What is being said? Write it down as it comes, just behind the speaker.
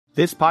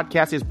This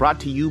podcast is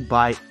brought to you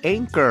by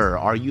Anchor.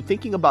 Are you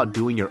thinking about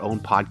doing your own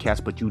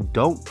podcast, but you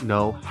don't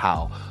know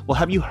how? Well,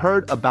 have you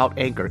heard about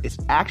Anchor? It's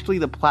actually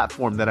the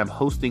platform that I'm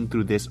hosting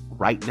through this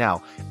right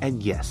now.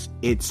 And yes,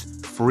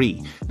 it's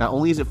free. Not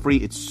only is it free,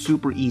 it's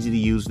super easy to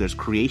use. There's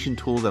creation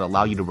tools that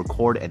allow you to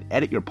record and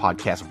edit your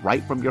podcast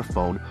right from your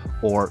phone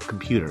or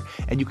computer.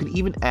 And you can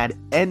even add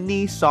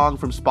any song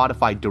from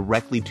Spotify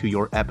directly to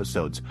your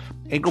episodes.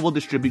 Anchor will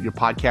distribute your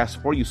podcast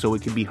for you so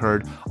it can be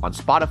heard on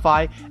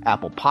Spotify,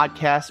 Apple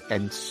Podcasts,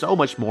 and so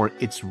much more.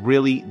 It's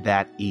really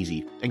that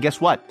easy. And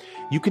guess what?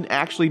 You can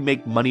actually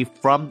make money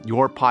from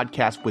your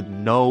podcast with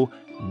no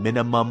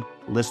minimum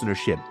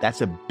listenership.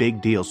 That's a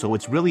big deal. So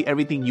it's really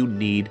everything you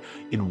need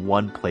in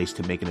one place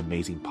to make an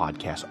amazing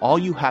podcast. All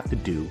you have to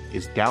do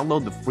is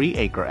download the free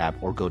Anchor app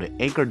or go to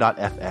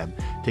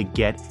anchor.fm to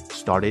get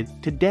started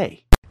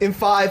today. In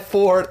 5,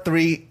 4,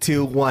 3,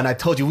 2, 1. I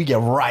told you we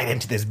get right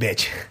into this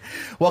bitch.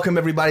 Welcome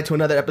everybody to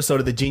another episode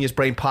of the Genius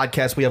Brain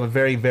Podcast. We have a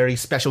very, very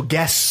special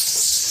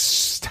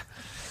guest.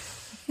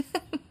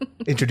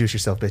 Introduce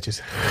yourself, bitches.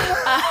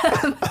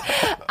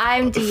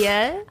 I'm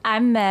Dia.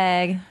 I'm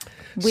Meg.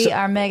 We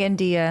are Meg and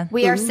Dia.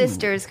 We are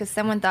sisters because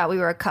someone thought we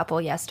were a couple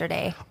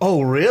yesterday.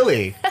 Oh,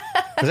 really?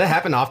 Does that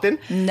happen often?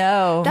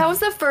 No. That was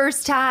the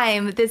first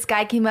time this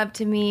guy came up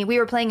to me. We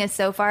were playing a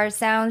So Far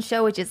Sound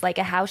show, which is like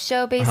a house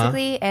show,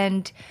 basically.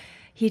 And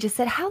he just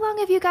said, "How long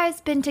have you guys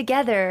been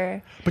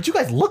together?" But you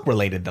guys look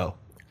related, though.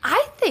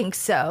 I think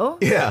so.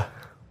 Yeah.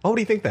 Oh, what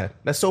do you think that?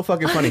 That's so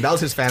fucking funny. That was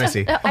his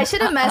fantasy. I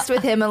should have messed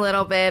with him a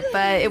little bit,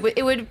 but it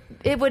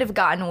would have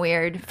gotten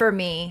weird for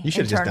me. You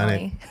should have just done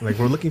it. Like,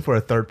 we're looking for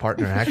a third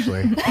partner,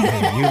 actually.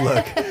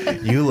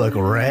 Man, you look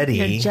ready.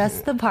 You're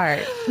just the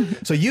part.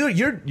 So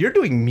you're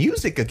doing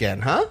music again,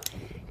 huh?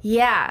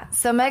 Yeah.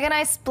 So Meg and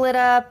I split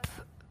up.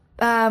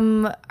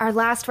 Our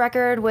last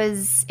record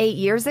was 8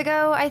 years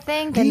ago, I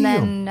think. Damn.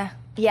 And then,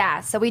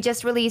 yeah. So we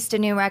just released a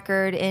new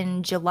record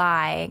in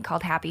July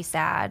called Happy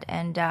Sad.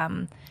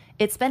 And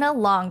it's been a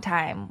long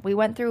time. We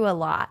went through a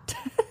lot.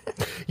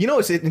 You know,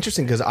 it's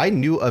interesting because I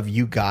knew of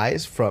you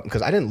guys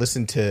because I didn't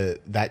listen to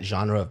that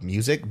genre of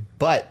music,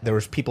 but there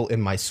was people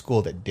in my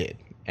school that did.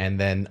 And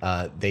then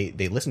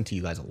they listened to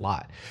you guys a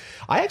lot.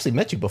 I actually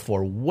met you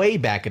before, way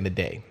back in the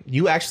day.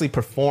 You actually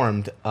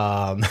performed.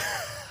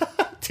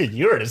 Dude,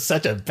 you were in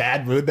such a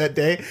bad mood that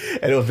day,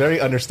 and it was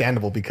very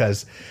understandable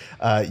because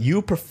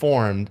you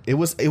performed. It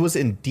was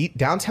in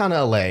downtown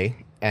LA,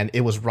 and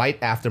it was right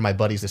after my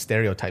buddies, the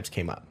Stereotypes,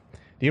 came up.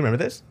 Do you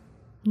remember this?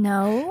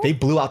 No. They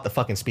blew out the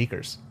fucking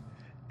speakers.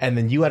 And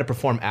then you had to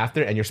perform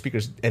after, and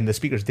the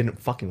speakers didn't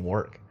fucking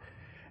work.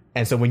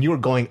 And so when you were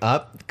going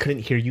up,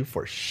 couldn't hear you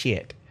for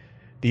shit.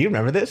 Do you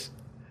remember this?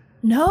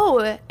 No.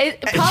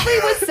 It probably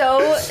was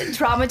so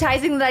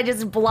traumatizing that I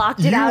just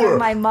blocked it out of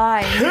my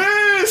mind.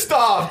 Pissed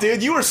off,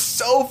 dude. You were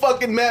so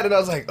fucking mad. And I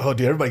was like, oh,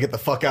 dude, everybody get the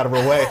fuck out of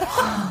her way.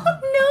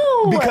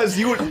 No. Because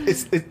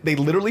they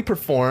literally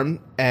performed,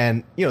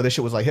 and, you know, this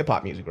shit was like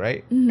hip-hop music,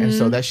 right? Mm-hmm. And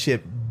so that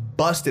shit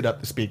busted up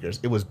the speakers.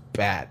 It was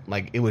bad.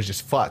 Like, it was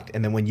just fucked.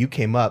 And then when you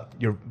came up,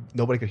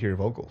 nobody could hear your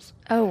vocals.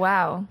 Oh,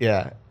 wow.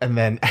 Yeah. And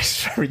then I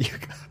just remember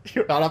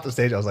you got off the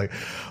stage. I was like,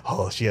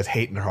 oh, she has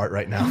hate in her heart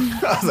right now.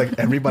 I was like,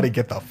 everybody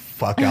get the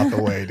fuck out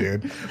the way,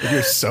 dude. Like,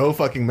 you're so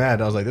fucking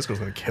mad. I was like, this girl's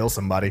going to kill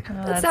somebody. Oh,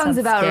 that sounds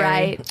about scary.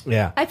 right.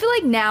 Yeah. I feel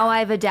like now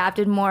I've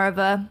adapted more of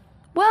a,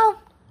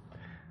 well,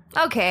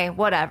 okay,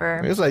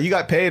 whatever. It's like, you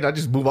got paid. I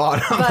just move on.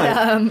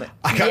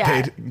 I got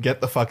paid.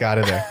 Get the fuck out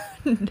of there.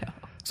 No.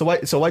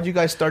 So why'd you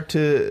guys start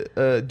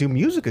to do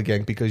music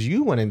again? Because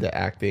you went into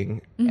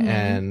acting,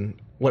 and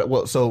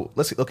so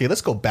let's go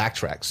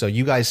backtrack. So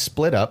you guys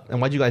split up,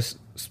 and why'd you guys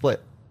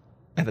split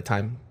at the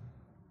time?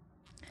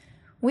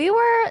 We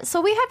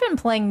had been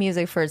playing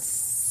music for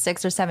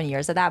 6 or 7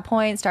 years at that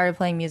point. Started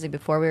playing music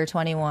before we were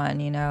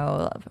 21, you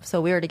know.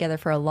 So we were together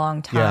for a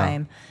long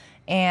time. Yeah.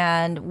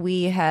 And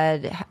we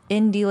had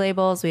indie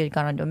labels. We had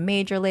gone onto a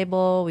major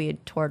label. We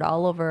had toured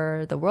all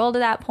over the world at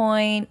that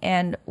point.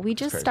 And we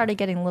just started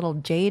getting a little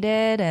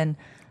jaded and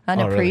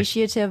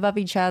unappreciative of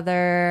each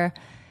other,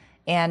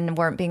 and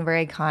weren't being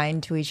very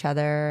kind to each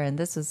other. And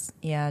this was,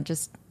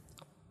 just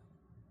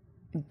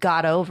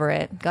got over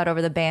it. Got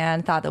over the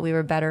band, thought that we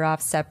were better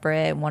off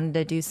separate, wanted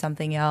to do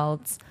something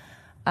else.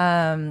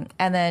 And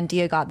then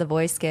Dia got the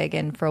Voice gig.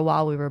 And for a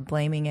while we were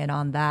blaming it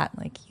on that.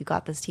 Like, you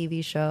got this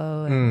TV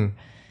show.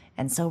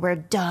 And so we're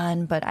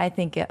done, but I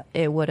think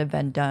it would have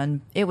been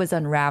done. It was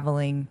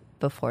unraveling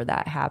before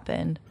that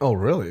happened. Oh,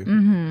 really?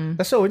 Mm-hmm.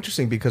 That's so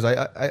interesting because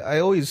I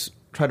always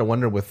try to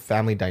wonder with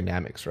family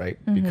dynamics, right?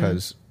 Mm-hmm.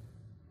 Because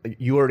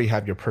you already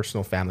have your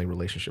personal family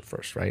relationship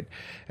first, right?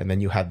 And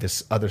then you have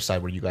this other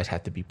side where you guys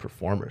have to be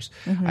performers.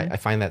 Mm-hmm. I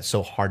find that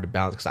so hard to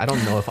balance because I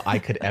don't know if I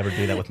could ever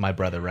do that with my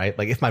brother, right?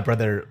 Like if my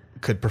brother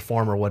could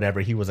perform or whatever,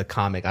 he was a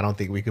comic, I don't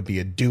think we could be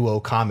a duo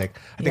comic.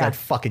 I think I'd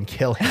fucking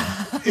kill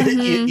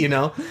him, you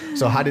know?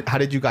 So how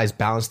did you guys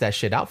balance that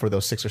shit out for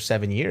those 6 or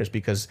 7 years?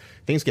 Because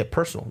things get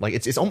personal. Like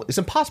it's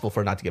impossible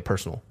for it not to get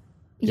personal.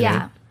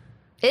 Yeah.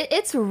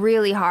 It's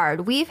really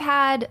hard. We've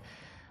had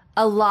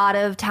a lot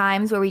of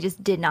times where we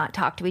just did not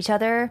talk to each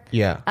other.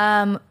 Yeah.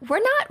 We're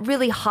not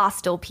really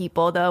hostile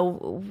people,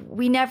 though.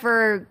 We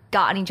never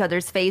got in each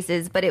other's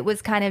faces, but it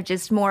was kind of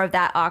just more of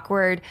that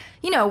awkward,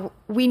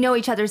 we know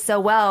each other so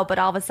well, but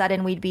all of a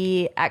sudden we'd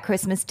be at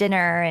Christmas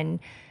dinner and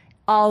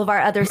all of our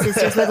other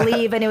sisters would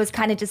leave and it was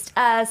kind of just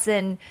us.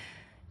 And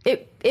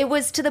it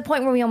was to the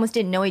point where we almost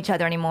didn't know each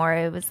other anymore.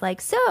 It was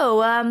like,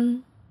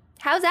 so,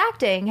 how's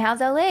acting? How's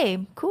LA?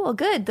 Cool,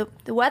 good.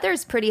 The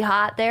weather's pretty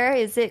hot there.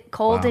 Is it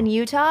cold in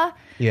Utah?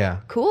 Yeah.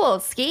 Cool.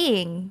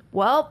 Skiing.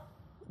 Well,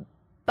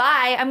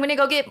 bye. I'm going to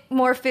go get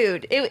more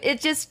food.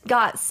 It just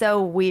got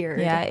so weird.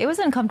 Yeah, it was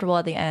uncomfortable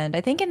at the end.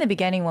 I think in the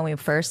beginning when we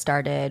first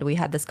started, we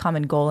had this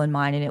common goal in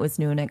mind and it was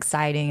new and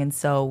exciting. And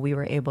so we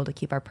were able to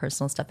keep our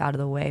personal stuff out of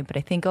the way. But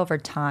I think over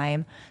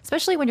time,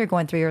 especially when you're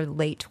going through your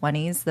late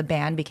 20s, the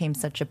band became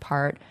such a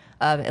part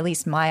of at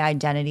least my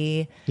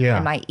identity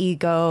and my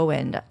ego,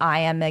 and I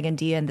am Megan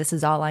Dia, and this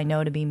is all I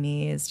know to be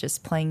me is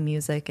just playing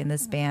music in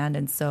this band.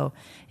 And so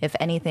if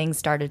anything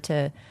started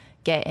to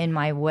get in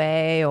my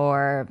way,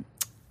 or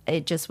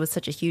it just was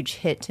such a huge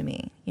hit to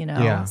me,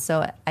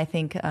 So I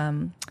think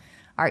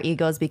our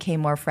egos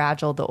became more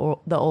fragile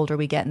the older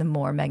we get and the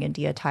more Megan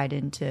Dia tied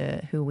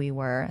into who we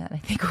were. And I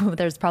think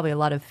there's probably a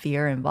lot of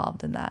fear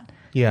involved in that.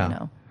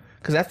 Yeah.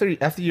 Because after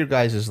your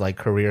guys' like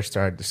career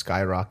started to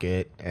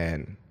skyrocket,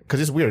 and because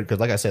it's weird, because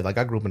like I said, like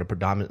I grew up in a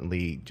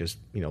predominantly just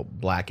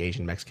Black,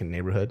 Asian, Mexican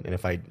neighborhood, and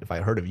if I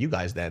heard of you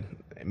guys, then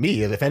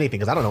me, if anything,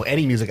 because I don't know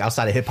any music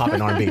outside of hip hop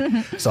and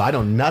R&B, so I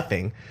know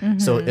nothing.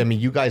 So I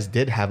mean, you guys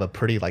did have a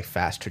pretty like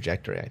fast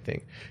trajectory. I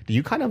think. Do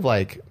you kind of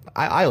like?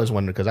 I always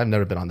wonder, because I've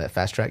never been on that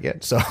fast track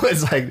yet. So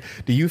it's like,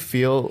 do you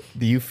feel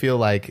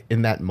like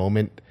in that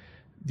moment,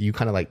 do you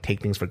kind of like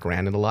take things for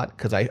granted a lot?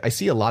 Because I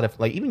see a lot of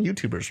like even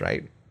YouTubers,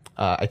 right?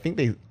 I think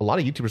a lot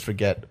of YouTubers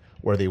forget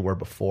where they were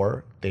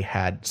before they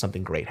had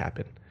something great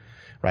happen,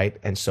 right?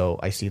 And so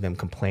I see them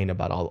complain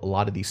about a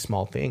lot of these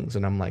small things,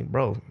 and I'm like,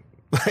 bro,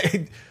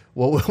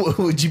 what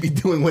would you be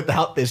doing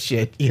without this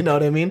shit? You know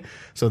what I mean?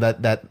 So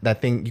that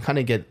thing, you kind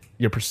of get,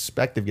 your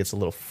perspective gets a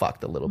little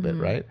fucked a little bit,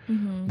 right?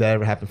 Did that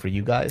ever happen for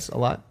you guys a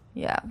lot?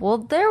 Yeah, well,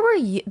 there were,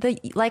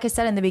 like I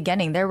said in the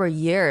beginning, there were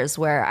years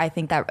where I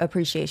think that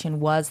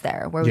appreciation was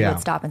there, where we would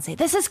stop and say,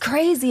 this is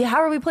crazy. How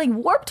are we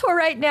playing Warped Tour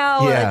right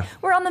now? Yeah. Like,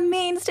 we're on the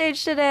main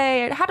stage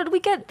today. How did we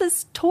get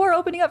this tour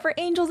opening up for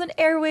Angels and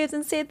Airwaves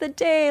and Save the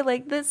Day?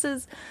 Like, this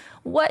is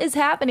what is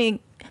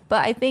happening.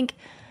 But I think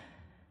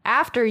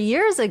after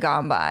years had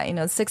gone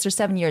by, 6 or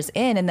 7 years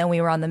in, and then we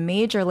were on the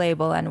major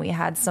label and we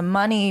had some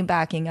money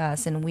backing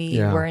us and we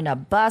were in a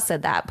bus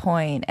at that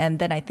point. And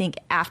then I think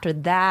after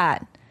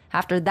that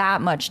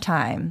much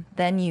time,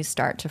 then you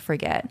start to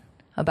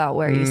about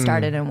where you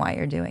started and why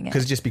you're doing it.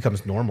 Because it just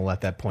becomes normal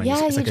at that point.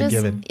 Yeah, it's like a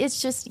given.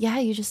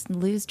 You just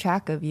lose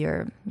track of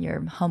your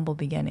humble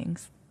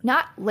beginnings.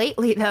 Not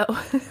lately, though.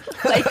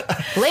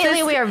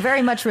 Lately, we are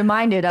very much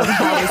reminded of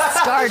how we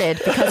started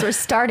because we're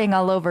starting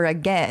all over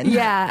again.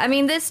 Yeah, I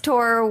mean, this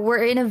tour,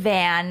 we're in a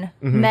van.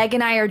 Meg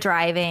and I are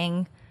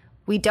driving.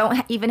 We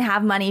don't even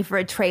have money for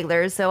a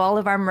trailer, so all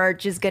of our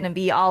merch is going to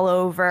be all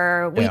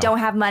over. We don't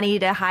have money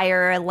to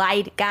hire a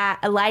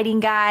lighting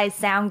guy,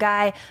 sound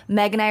guy.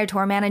 Meg and I are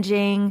tour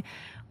managing.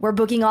 We're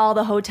booking all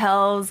the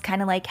hotels,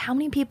 kind of like, how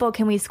many people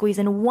can we squeeze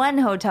in one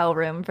hotel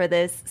room for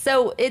this?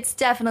 So it's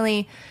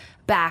definitely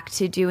back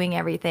to doing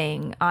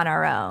everything on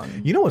our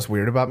own. You know what's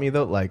weird about me,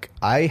 though? Like,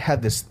 I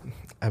had this,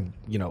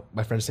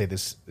 my friends say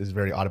this is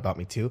very odd about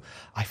me, too.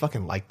 I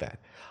fucking like that.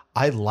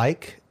 I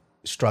like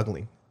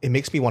struggling. It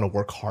makes me want to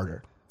work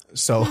harder.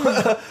 So,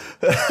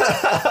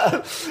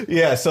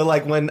 yeah. So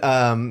like when,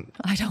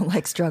 I don't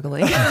like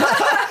struggling.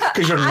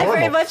 Because you're normal. I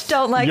very much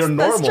don't like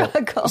the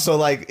struggle. So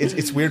like,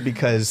 it's weird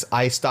because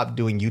I stopped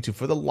doing YouTube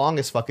for the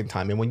longest fucking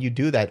time. And when you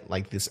do that,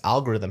 like this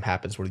algorithm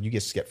happens where you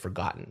just get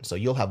forgotten. So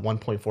you'll have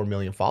 1.4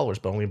 million followers,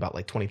 but only about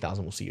like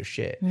 20,000 will see your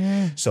shit.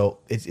 So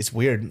it's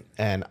weird.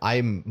 And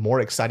I'm more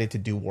excited to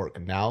do work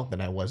now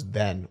than I was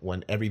then,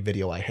 when every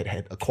video I hit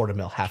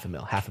 $250,000,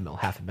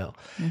 $500,000.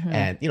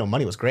 And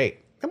money was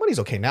great. And money's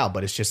okay now,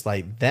 but it's just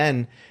like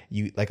then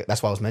you like,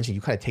 that's why I was mentioning,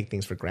 you kind of take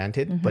things for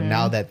granted. But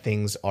now that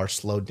things are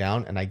slowed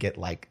down and I get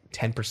like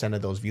 10%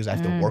 of those views, I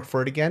have to work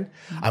for it again.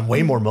 I'm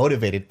way more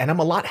motivated and I'm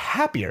a lot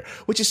happier,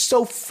 which is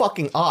so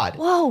fucking odd.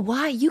 Whoa,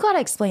 why? You got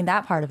to explain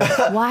that part of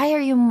it. Why are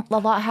you a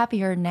lot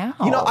happier now?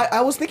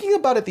 I was thinking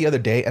about it the other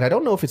day, and I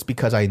don't know if it's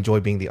because I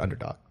enjoy being the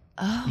underdog.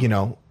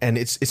 And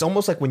it's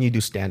almost like when you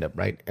do stand up,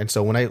 right? And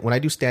so when I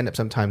do stand up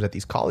sometimes at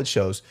these college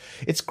shows,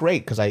 it's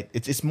great because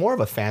it's more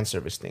of a fan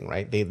service thing,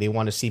 right? They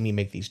want to see me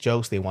make these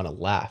jokes, they want to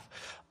laugh.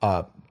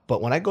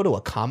 But when I go to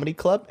a comedy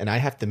club and I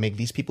have to make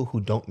these people who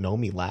don't know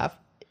me laugh,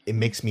 it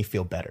makes me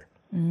feel better.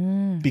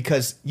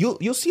 Because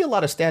you'll see a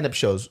lot of stand up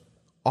shows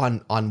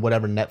on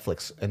whatever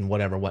Netflix and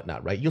whatever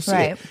whatnot, right? You'll see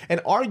it. And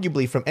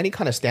arguably from any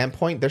kind of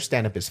standpoint, their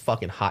stand-up is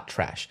fucking hot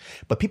trash.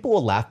 But people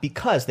will laugh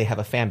because they have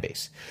a fan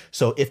base.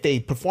 So if they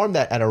perform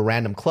that at a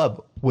random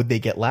club, would they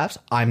get laughs?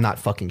 I'm not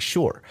fucking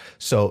sure.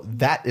 So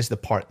that is the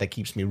part that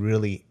keeps me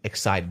really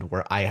excited,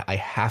 where I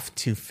have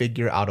to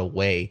figure out a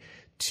way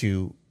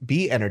to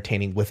be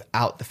entertaining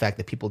without the fact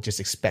that people just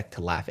expect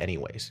to laugh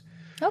anyways.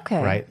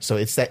 Okay. Right. So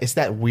it's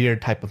that weird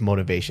type of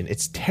motivation.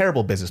 It's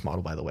terrible business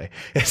model, by the way.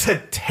 It's a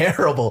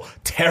terrible,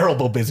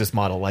 terrible business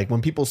model. Like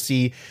when people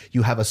see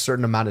you have a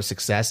certain amount of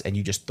success and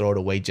you just throw it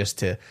away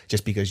just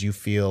because you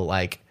feel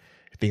like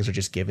things are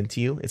just given to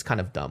you. It's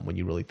kind of dumb when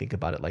you really think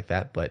about it like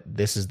that. But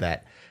this is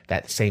that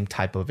same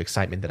type of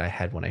excitement that I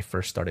had when I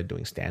first started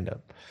doing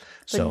stand-up.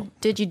 So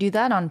did you do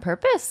that on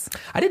purpose?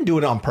 I didn't do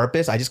it on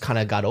purpose. I just kind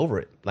of got over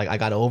it. Like I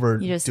got over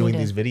doing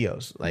these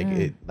videos.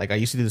 Like I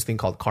used to do this thing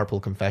called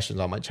Carpool Confessions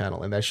on my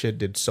channel, and that shit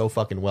did so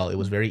fucking well. It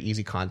was very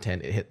easy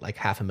content. It hit like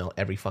 500,000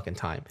 every fucking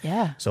time.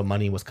 Yeah. So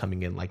money was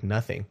coming in like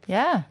nothing.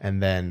 Yeah.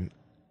 And then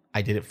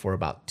I did it for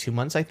about 2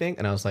 months, I think.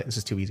 And I was like, this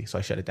is too easy. So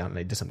I shut it down and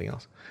I did something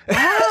else.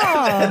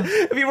 Wow.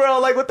 People were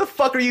all like, what the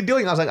fuck are you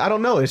doing? I was like, I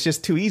don't know. It's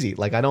just too easy.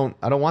 Like, I don't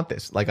want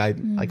this. Like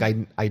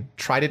I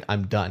tried it.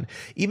 I'm done.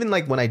 Even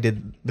like when I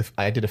did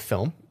a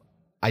film,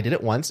 I did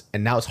it once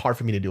and now it's hard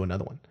for me to do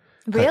another one.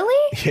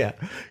 Really? Yeah.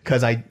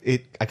 Cause I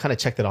kind of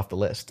checked it off the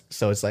list.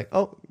 So it's like,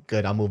 oh,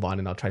 good. I'll move on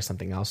and I'll try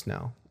something else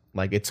now.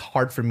 Like it's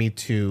hard for me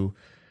to,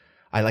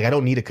 I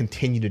don't need to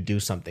continue to do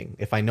something.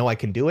 If I know I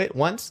can do it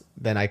once,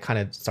 then I kind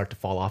of start to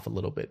fall off a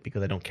little bit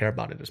because I don't care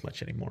about it as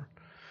much anymore.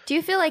 Do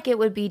you feel like it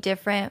would be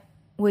different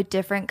with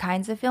different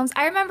kinds of films?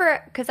 I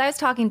remember because I was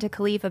talking to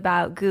Khalif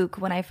about Gook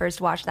when I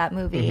first watched that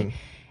movie,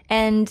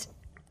 and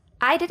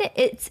I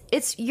didn't.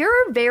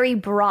 You're a very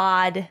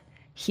broad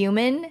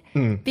human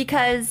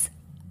because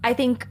I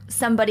think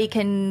somebody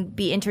can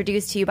be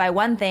introduced to you by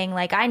one thing.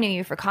 Like I knew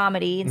you for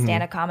comedy and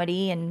stand-up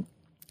comedy and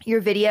your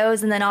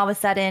videos, and then all of a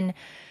sudden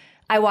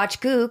I watch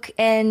Gook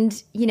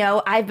and, you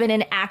know, I've been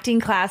in acting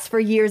class for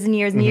years and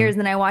years and years, and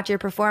then I watch your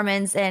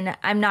performance and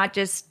I'm not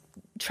just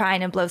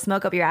trying to blow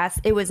smoke up your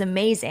ass. It was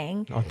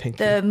amazing. Oh, thank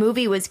you. The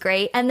movie was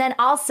great. And then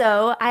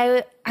also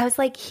I was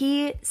like,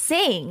 he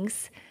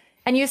sings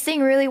and you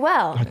sing really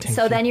well. Oh,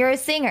 so then you're a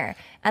singer.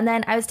 And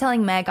then I was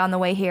telling Meg on the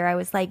way here, I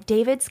was like,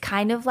 David's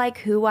kind of like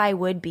who I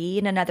would be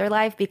in another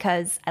life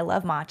because I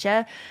love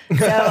matcha.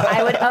 So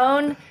I would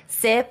own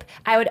Sip.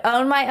 I would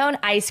own my own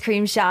ice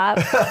cream shop.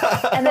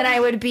 And then I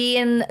would be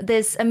in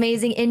this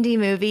amazing indie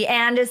movie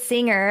and a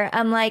singer.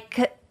 I'm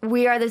like,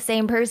 we are the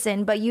same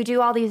person, but you do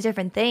all these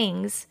different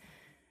things.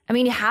 I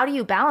mean, how do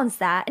you balance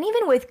that? And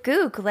even with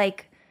Gook,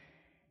 like,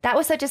 that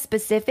was such a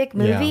specific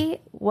movie. Yeah.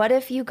 What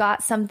if you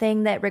got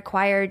something that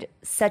required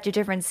such a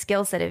different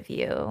skill set of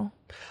you?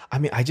 I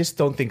mean, I just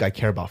don't think I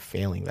care about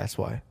failing. That's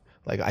why.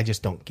 Like, I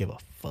just don't give a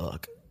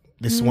fuck.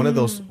 This is one of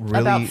those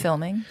really... About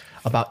filming?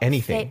 About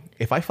anything.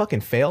 If I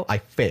fucking fail, I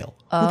fail.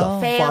 Who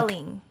the fuck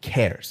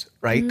cares,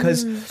 right?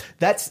 Because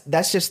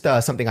that's just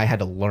something I had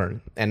to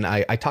learn. And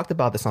I talked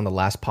about this on the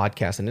last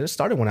podcast, and it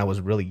started when I was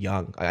really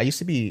young. I used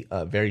to be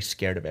very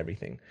scared of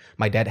everything.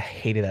 My dad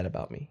hated that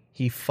about me.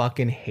 He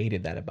fucking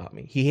hated that about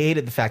me. He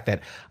hated the fact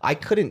that I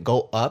couldn't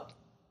go up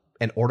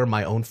and order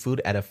my own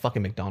food at a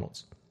fucking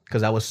McDonald's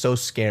because I was so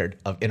scared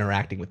of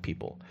interacting with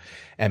people.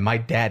 And my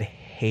dad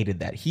hated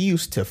that. He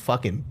used to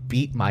fucking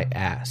beat my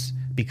ass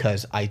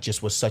because I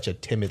just was such a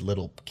timid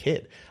little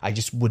kid. I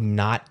just would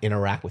not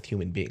interact with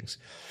human beings.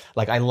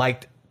 Like, I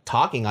liked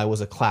talking. I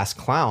was a class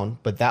clown,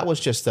 but that was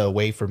just a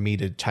way for me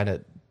to try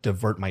to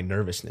divert my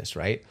nervousness,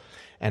 right?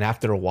 And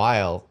after a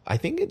while, I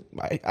think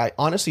I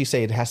honestly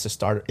say it has to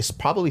start. It's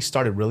probably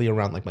started really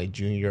around like my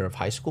junior year of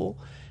high school.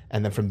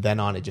 And then from then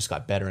on, it just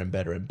got better and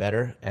better and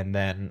better. And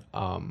then,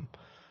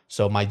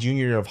 so my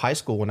junior year of high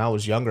school, when I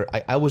was younger,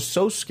 I was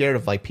so scared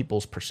of like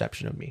people's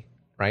perception of me,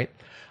 right?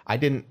 I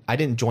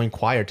didn't join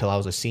choir till I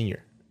was a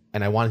senior,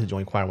 and I wanted to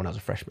join choir when I was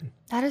a freshman.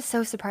 That is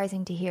so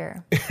surprising to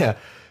hear. Yeah.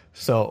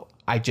 So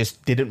I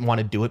just didn't want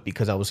to do it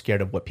because I was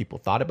scared of what people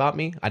thought about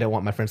me. I didn't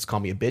want my friends to call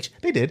me a bitch.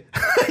 They did,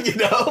 you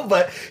know,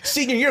 but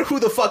senior year, who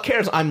the fuck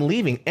cares? I'm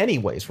leaving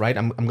anyways, right?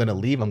 I'm going to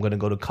leave. I'm going to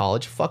go to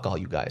college. Fuck all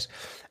you guys.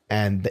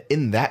 And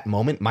in that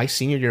moment, my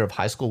senior year of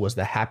high school was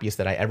the happiest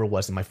that I ever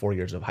was in my 4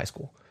 years of high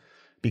school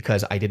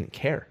because I didn't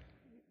care.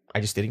 I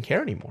just didn't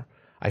care anymore.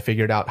 I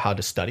figured out how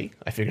to study.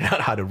 I figured out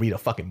how to read a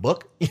fucking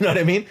book. You know what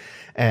I mean?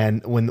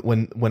 And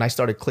when I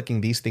started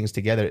clicking these things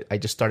together, I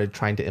just started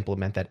trying to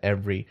implement that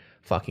every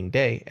fucking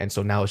day. And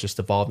so now it's just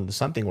evolved into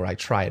something where I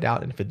try it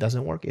out. And if it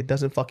doesn't work, it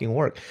doesn't fucking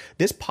work.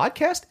 This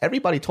podcast,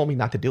 everybody told me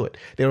not to do it.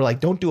 They were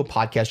like, don't do a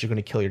podcast. You're going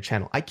to kill your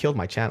channel. I killed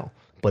my channel.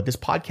 But this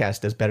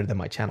podcast does better than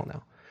my channel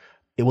now.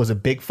 It was a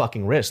big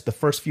fucking risk. The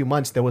first few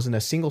months, there wasn't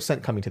a single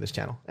cent coming to this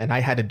channel. And I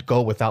had to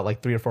go without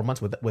like 3 or 4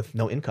 months with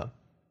no income,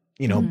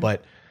 you know,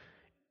 but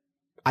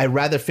I'd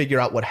rather figure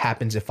out what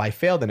happens if I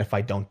fail than if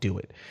I don't do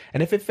it.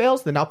 And if it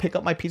fails, then I'll pick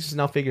up my pieces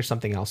and I'll figure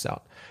something else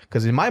out.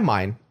 Because in my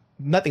mind,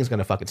 nothing's going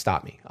to fucking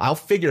stop me. I'll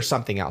figure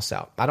something else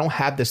out. I don't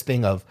have this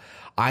thing of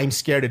I'm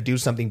scared to do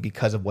something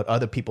because of what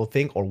other people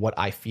think or what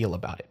I feel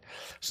about it.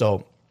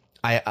 So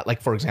I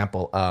like, for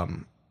example, I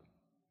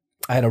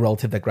had a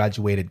relative that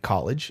graduated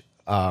college.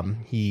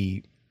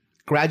 He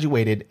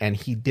graduated and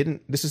he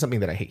didn't, this is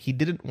something that I hate. He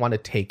didn't want to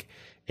take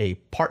a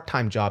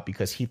part-time job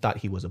because he thought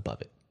he was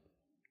above it.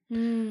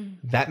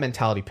 That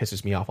mentality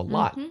pisses me off a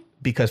lot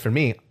Because for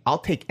me, I'll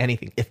take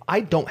anything. If I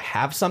don't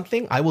have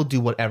something, I will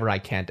do whatever I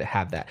can to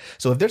have that.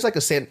 So if there's like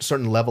a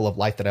certain level of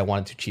life that I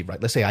wanted to achieve,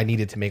 right? Let's say I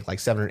needed to make like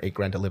 7 or 8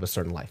 grand to live a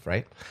certain life,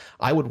 right?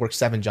 I would work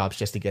 7 jobs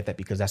just to get that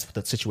because that's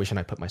the situation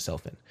I put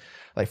myself in.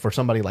 Like for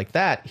somebody like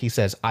that, he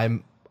says,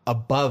 I'm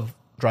above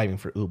driving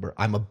for Uber.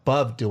 I'm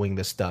above doing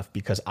this stuff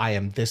because I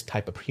am this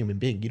type of human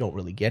being. You don't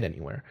really get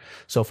anywhere.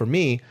 So for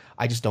me,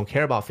 I just don't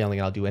care about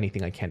failing. I'll do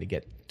anything I can to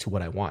get to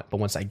what I want. But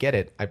once I get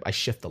it, I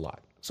shift a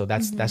lot. So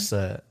that's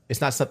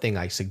it's not something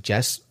I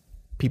suggest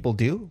people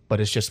do, but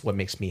it's just what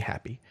makes me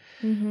happy,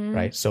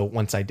 right? So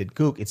once I did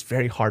Gook, it's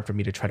very hard for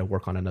me to try to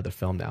work on another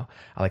film now.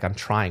 I'm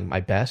trying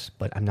my best,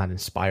 but I'm not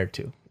inspired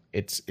to.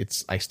 It's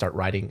I start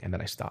writing and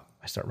then I stop.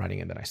 I start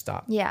writing and then I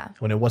stop. Yeah.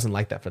 When it wasn't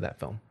like that for that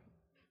film.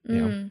 You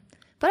know?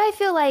 But I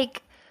feel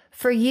like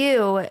for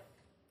you,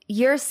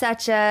 you're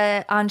such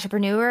a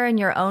entrepreneur and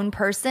your own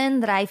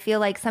person that I feel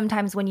like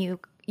sometimes when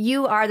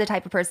you are the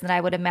type of person that I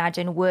would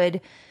imagine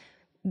would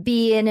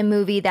be in a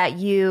movie that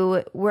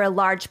you were a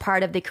large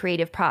part of the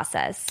creative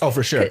process. Oh,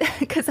 for sure.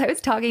 Because I was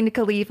talking to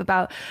Khalif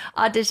about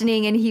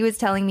auditioning and he was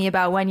telling me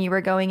about when you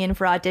were going in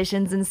for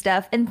auditions and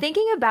stuff. And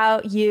thinking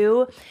about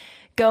you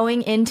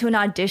going into an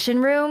audition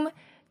room,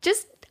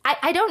 just,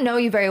 I don't know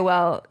you very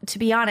well, to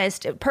be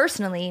honest,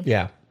 personally.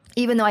 Yeah.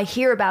 Even though I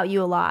hear about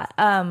you a lot.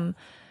 And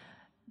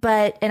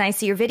I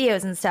see your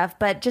videos and stuff,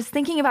 but just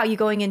thinking about you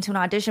going into an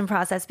audition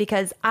process,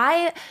 because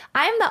I'm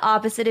the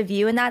opposite of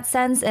you in that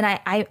sense. And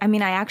I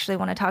mean, I actually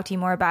want to talk to you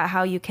more about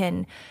how you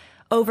can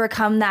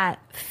overcome that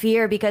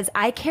fear, because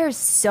I care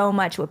so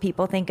much what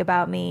people think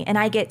about me. And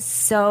I get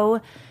so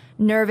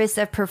nervous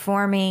of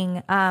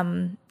performing.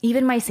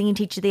 Even my singing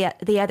teacher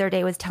the other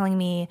day was telling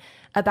me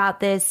about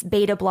this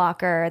beta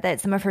blocker that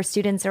some of her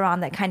students are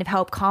on that kind of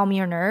help calm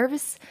your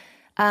nerves.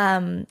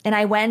 And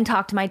I went and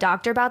talked to my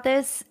doctor about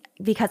this,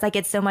 because I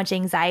get so much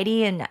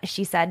anxiety, and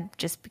she said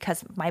just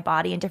because of my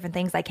body and different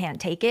things, I can't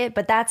take it.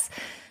 But that's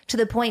to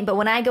the point. But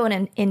when I go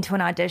into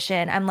an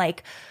audition, I'm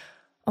like,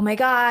 oh my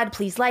God,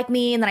 please like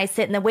me. And then I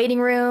sit in the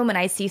waiting room and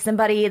I see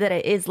somebody that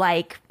is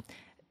like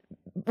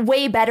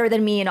way better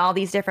than me in all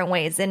these different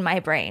ways in my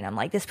brain. I'm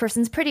like, this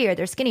person's prettier,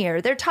 they're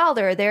skinnier, they're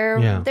taller,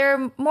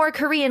 they're more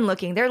Korean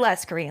looking, they're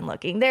less Korean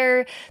looking,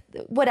 they're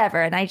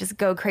whatever. And I just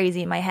go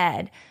crazy in my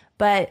head.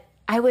 But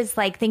I was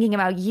like thinking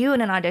about you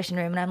in an audition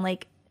room, and I'm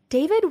like,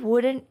 David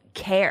wouldn't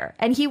care,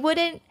 and he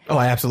wouldn't. Oh,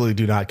 I absolutely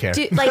do not care.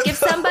 Like if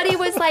somebody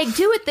was like,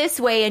 do it this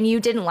way, and you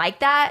didn't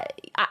like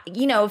that,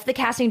 if the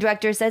casting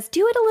director says,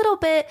 do it a little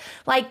bit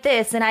like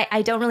this, and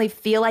I don't really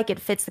feel like it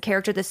fits the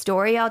character, the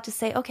story, I'll just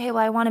say, okay,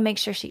 well, I want to make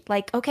sure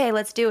okay,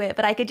 let's do it.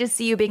 But I could just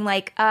see you being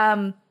like,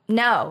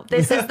 no,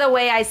 this is the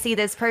way I see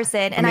this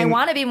person. And I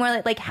want to be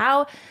more like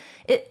how,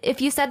 if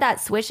you said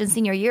that switch in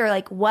senior year,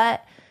 like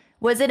what,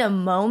 was it a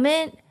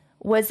moment?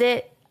 Was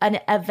it an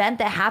event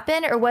that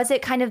happened, or was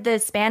it kind of the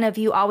span of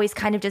you always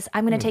kind of just,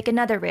 I'm going to take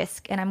another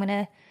risk and I'm going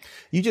to.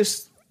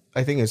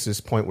 I think it's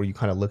this point where you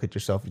kind of look at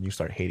yourself and you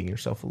start hating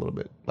yourself a little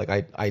bit. Like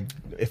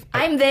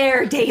I'm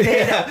there, David.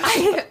 Yeah.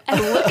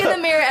 I look in the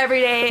mirror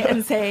every day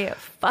and say,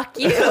 fuck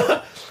you.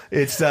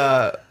 It's,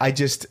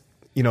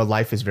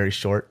 life is very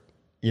short,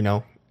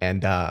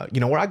 and,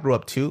 where I grew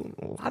up too,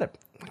 I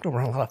grew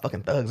around a lot of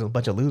fucking thugs and a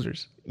bunch of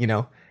losers,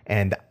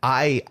 and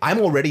I'm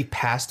already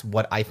past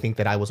what I think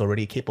that I was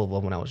already capable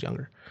of when I was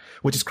younger,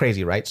 which is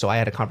crazy, right? So I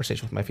had a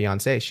conversation with my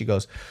fiance. She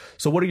goes,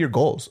 so what are your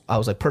goals? I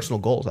was like, personal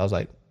goals. I was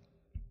like,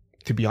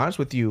 to be honest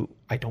with you,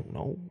 I don't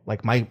know.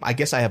 Like I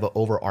guess I have an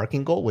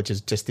overarching goal, which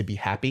is just to be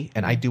happy.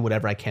 And I do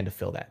whatever I can to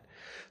fill that.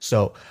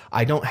 So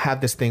I don't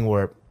have this thing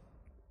where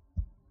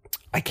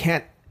I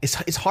can't,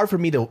 it's hard for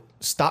me to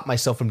stop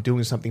myself from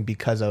doing something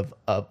because of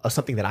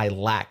something that I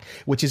lack,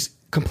 which is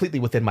completely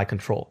within my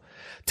control.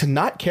 To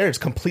not care is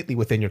completely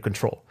within your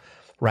control,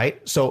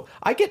 right? So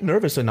I get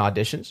nervous in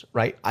auditions,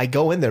 right? I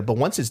go in there, but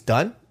once it's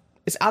done,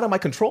 it's out of my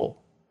control.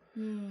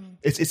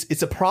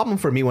 It's a problem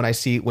for me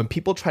when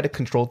people try to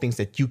control things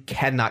that you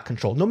cannot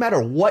control. No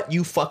matter what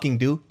you fucking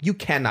do, you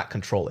cannot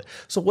control it.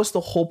 So what's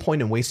the whole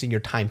point in wasting your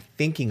time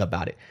thinking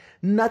about it?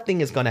 Nothing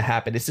is going to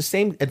happen. It's the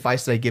same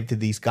advice that I give to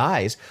these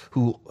guys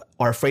who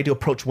are afraid to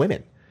approach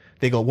women.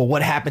 They go, well,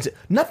 what happens?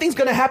 Nothing's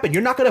going to happen.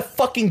 You're not going to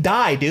fucking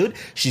die, dude.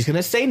 She's going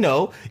to say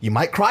no. You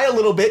might cry a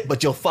little bit,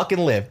 but you'll fucking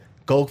live.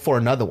 Go for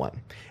another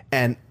one.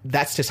 And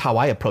that's just how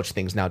I approach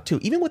things now, too.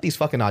 Even with these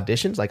fucking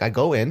auditions, like I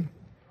go in,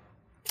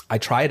 I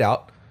try it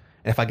out.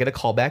 And if I get a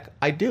call back,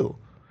 I do.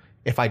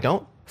 If I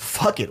don't,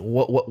 fuck it.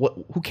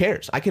 Who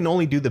cares? I can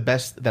only do the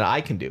best that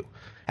I can do.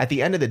 At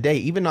the end of the day,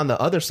 even on the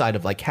other side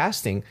of like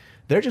casting,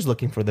 they're just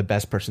looking for the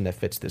best person that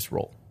fits this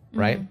role,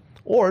 right? Mm-hmm.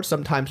 Or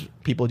sometimes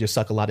people just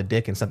suck a lot of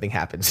dick and something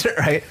happens,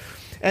 right?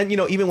 And,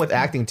 even with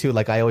acting too,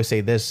 like I always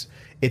say this,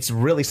 it's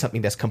really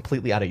something that's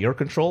completely out of your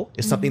control.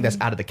 It's something that's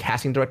out of the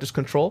casting director's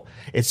control.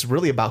 It's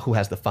really about who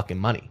has the fucking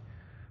money,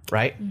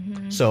 right?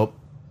 Mm-hmm. So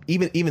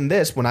even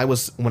this, when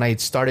I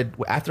started,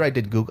 after I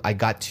did Gook, I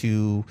got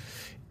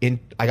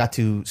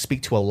to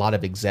speak to a lot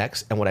of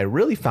execs. And what I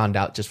really found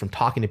out just from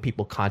talking to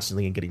people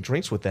constantly and getting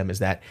drinks with them is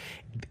that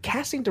the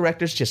casting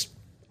directors just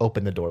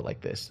open the door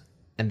like this.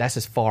 And that's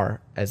as far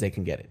as they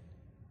can get it.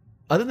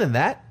 Other than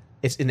that,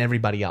 it's in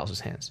everybody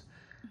else's hands.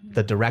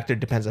 The director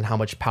depends on how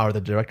much power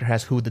the director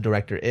has, who the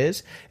director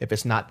is. If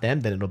it's not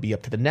them, then it'll be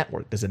up to the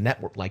network. Does the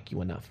network like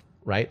you enough,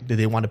 right? Do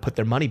they want to put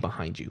their money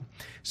behind you?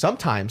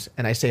 Sometimes,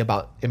 and I say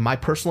about, in my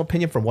personal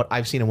opinion, from what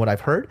I've seen and what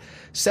I've heard,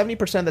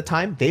 70% of the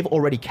time, they've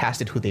already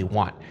casted who they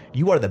want.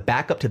 You are the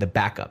backup to the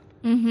backup.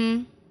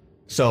 Mm-hmm.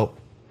 So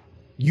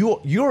you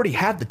already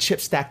have the chip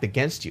stacked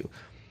against you.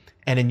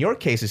 And in your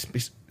case,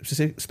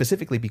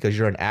 specifically because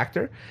you're an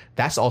actor,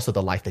 that's also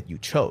the life that you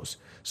chose.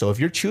 So if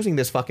you're choosing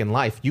this fucking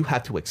life, you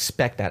have to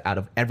expect that out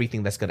of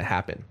everything that's going to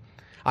happen.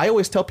 I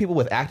always tell people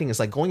with acting, it's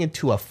like going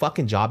into a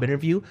fucking job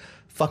interview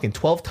fucking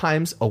 12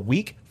 times a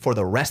week for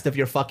the rest of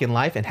your fucking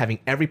life and having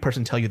every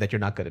person tell you that you're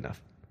not good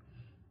enough.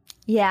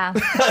 Yeah.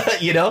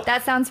 You know?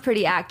 That sounds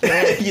pretty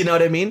accurate. You know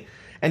what I mean?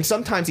 And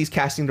sometimes these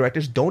casting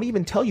directors don't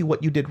even tell you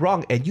what you did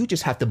wrong, and you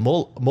just have to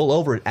mull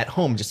over it at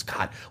home. Just,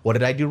 God, what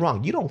did I do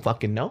wrong? You don't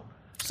fucking know.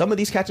 Some of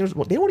these casters,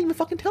 they won't even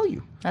fucking tell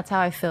you. That's how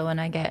I feel when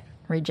I get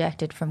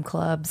rejected from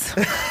clubs.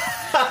 Like,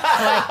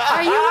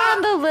 are you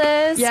on the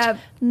list? Yeah.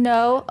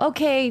 No.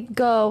 Okay,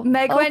 go.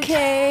 Meg went to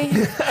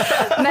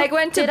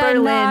Did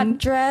Berlin. I not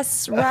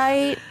dress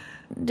right?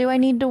 Do I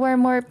need to wear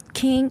more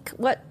kink?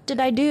 What did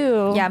I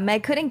do? Yeah,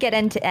 Meg couldn't get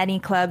into any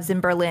clubs in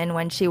Berlin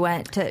when she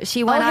went on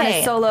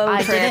a solo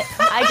trip.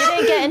 I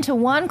didn't get into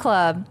one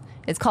club.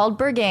 It's called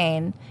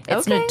Berghain.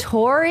 It's Okay.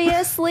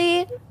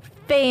 notoriously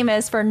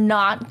famous for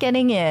not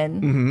getting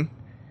in. Mm-hmm.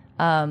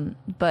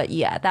 But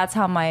yeah, that's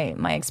how my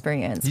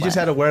experience You went. just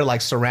had to wear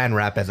like saran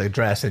wrap as a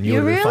dress, and you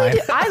You would be really fine.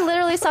 do. I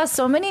literally saw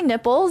so many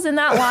nipples in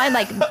that line,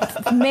 like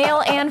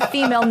male and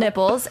female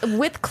nipples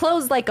with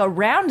clothes like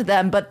around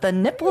them, but the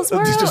nipples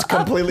were just up.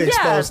 completely Yeah,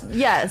 exposed.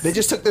 Yes. They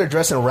just took their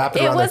dress and wrapped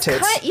it it around their was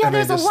tits. yeah, and they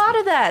there's a just- lot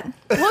of that.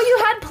 Well, you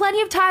had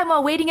plenty of time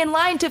while waiting in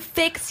line to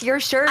fix your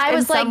shirt I in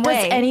was like, some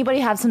way. does anybody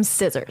have some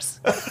scissors?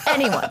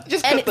 Anyone?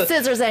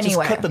 Scissors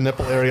anywhere. Just cut the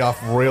nipple area off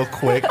real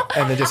quick,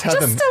 and then just have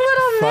Just them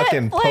a little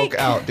fucking bit, poke like,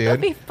 out, It'll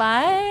dude. be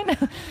fine.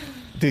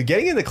 Dude,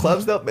 getting into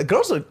clubs though,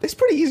 it's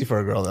pretty easy for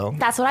a girl though.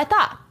 That's what I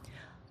thought.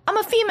 I'm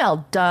a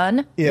female.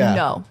 Done. Yeah.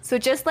 No. So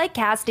just like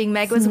casting,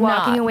 Meg was It's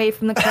walking not. away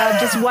from the club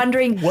just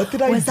wondering, What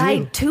did I was do?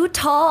 I too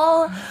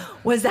tall?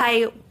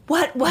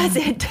 What was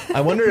it?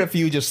 I wonder if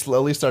you just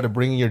slowly started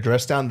bringing your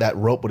dress down, that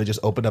rope would have just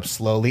opened up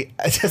slowly.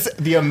 It's just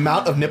the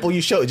amount of nipple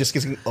you show, it just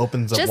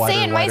opens up Just wider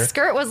saying, and my wider.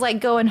 skirt was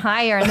like going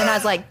higher, and then I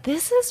was like,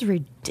 "This is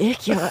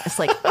ridiculous."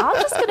 Like, I'm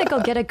just gonna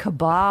go get a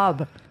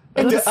kebab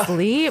and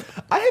sleep.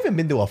 I haven't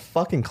been to a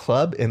fucking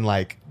club in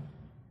like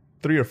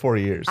 3 or 4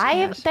 years. I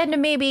have been to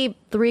maybe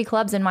 3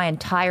 clubs in my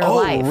entire oh,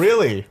 life.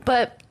 really?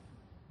 But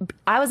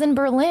I was in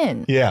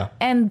Berlin. Yeah.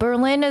 And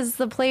Berlin is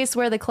the place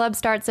where the club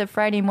starts at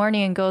Friday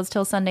morning and goes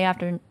till Sunday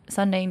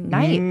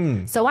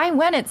night. So I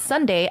went at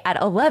Sunday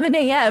at 11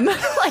 a.m.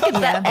 like at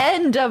the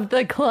end of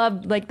the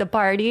club, like the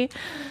party.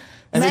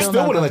 And they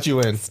still wouldn't let you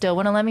in. Still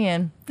wouldn't let me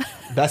in.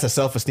 That's a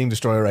self-esteem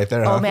destroyer right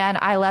there, huh? Oh man,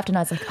 I left and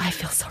I was like, I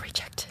feel so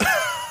rejected.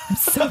 I'm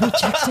so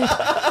rejected.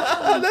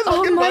 That's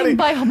Oh fucking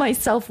funny. my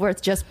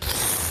self-worth just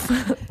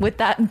with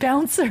that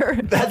bouncer.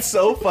 That's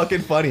so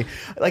fucking funny.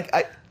 Like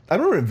I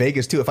remember in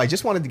Vegas too. If I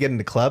just wanted to get in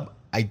the club,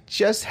 I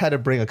just had to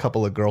bring a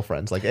couple of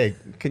girlfriends. Like, hey,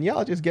 can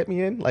y'all just get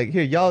me in? Like,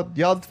 here,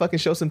 y'all fucking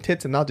show some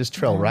tits, and I'll just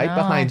trail right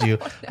behind you.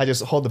 I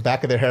just hold the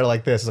back of their hair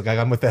like this. Like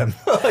I'm with them.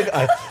 Like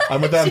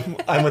I'm with them.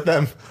 I'm with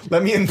them.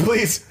 Let me in,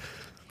 please.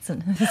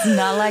 It's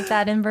not like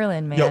that in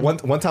Berlin, man. Yo,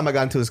 one time I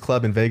got into this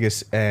club in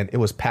Vegas and it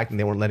was packed and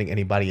they weren't letting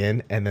anybody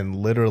in. And then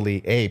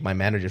literally, my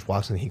manager just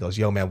walks in and he goes,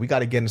 yo, man, we got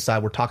to get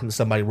inside. We're talking to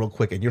somebody real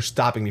quick and you're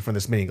stopping me from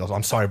this meeting. He goes,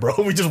 I'm sorry, bro.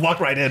 We just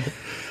walked right in.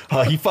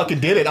 He fucking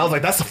did it. I was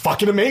like, that's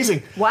fucking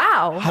amazing.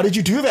 Wow. How did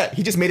you do that?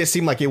 He just made it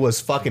seem like it was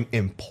fucking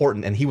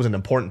important and he was an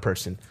important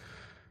person.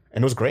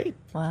 And it was great.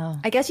 Wow.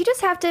 I guess you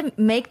just have to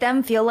make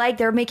them feel like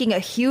they're making a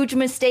huge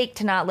mistake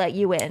to not let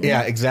you in.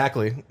 Yeah,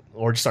 exactly.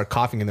 Or just start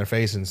coughing in their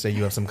face and say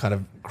you have some kind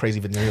of crazy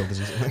venereal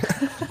disease.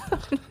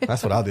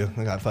 That's what I'll do.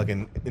 I got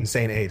fucking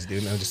insane AIDS,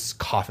 dude. And I'll just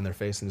cough in their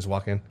face and just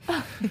walk in.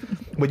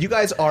 But you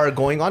guys are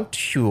going on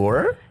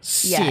tour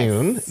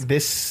soon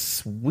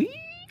this week?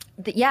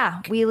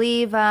 Yeah, we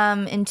leave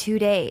in 2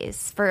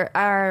 days for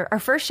our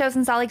first show's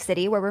in Salt Lake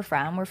City, where we're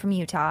from. We're from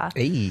Utah.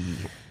 Hey.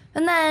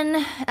 And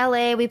then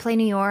LA, we play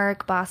New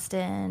York,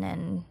 Boston,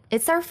 and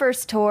it's our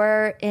first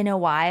tour in a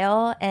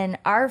while. And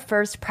our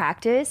first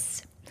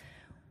practice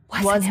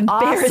was an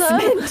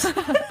embarrassment.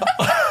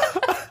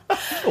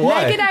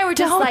 Why? Meg and I were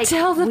just Don't like,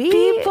 tell the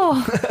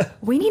people.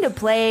 we need to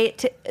play.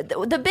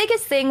 The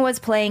biggest thing was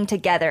playing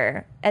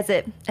together as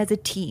a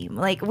team.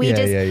 Like we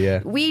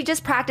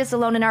just practiced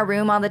alone in our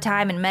room all the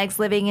time. And Meg's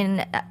living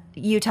in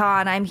Utah,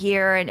 and I'm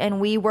here, and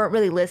we weren't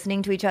really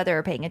listening to each other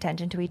or paying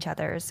attention to each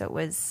other. So it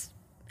was.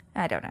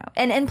 I don't know.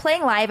 And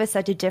playing live is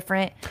such a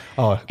different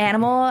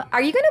animal.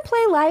 Are you going to play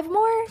live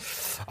more?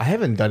 I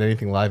haven't done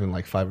anything live in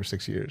like 5 or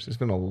 6 years. It's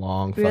been a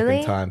long Really?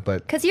 fucking time.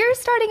 But Because you're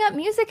starting up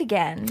music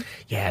again.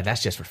 yeah,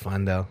 that's just for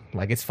fun though.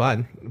 Like it's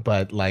fun.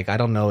 But like I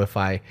don't know if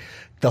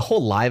the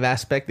whole live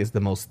aspect is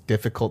the most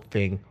difficult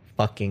thing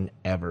fucking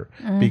ever.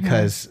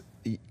 Because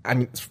I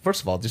mean,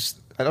 first of all, just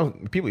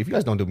if you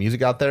guys don't do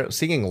music out there,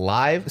 singing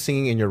live,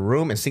 singing in your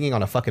room, and singing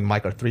on a fucking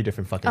mic are 3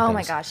 different fucking things. Oh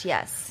my gosh,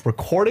 yes.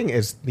 Recording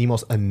is the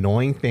most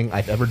annoying thing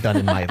I've ever done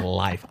in my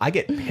life. I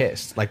get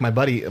pissed. Like my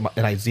buddy and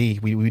I, Z,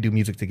 we do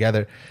music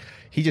together.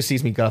 He just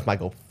sees me get off mic,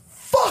 go,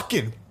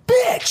 fucking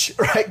bitch,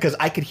 right? Because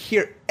I could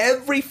hear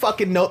every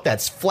fucking note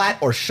that's flat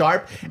or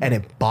sharp, and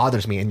it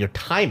bothers me. And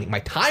my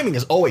timing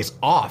is always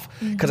off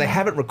because I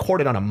haven't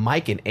recorded on a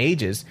mic in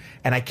ages,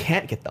 and I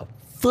can't get the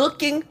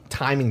fucking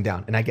timing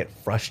down, and I get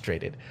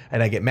frustrated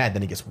and I get mad.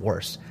 Then it gets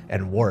worse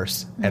and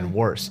worse and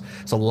worse.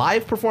 So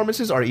live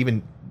performances are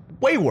even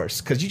way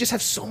worse because you just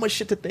have so much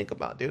shit to think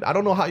about, dude. I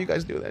don't know how you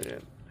guys do that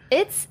shit.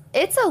 It's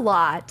a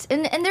lot,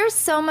 and there's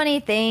so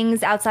many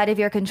things outside of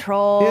your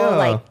control,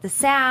 like the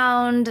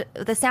sound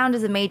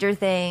is a major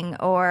thing,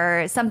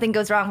 or something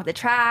goes wrong with the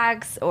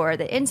tracks or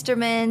the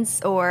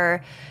instruments,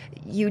 or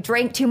you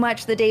drank too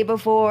much the day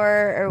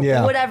before, or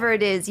whatever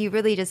it is. You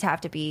really just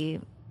have to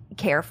be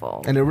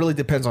careful. And it really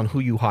depends on who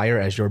you hire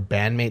as your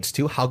bandmates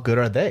too. How good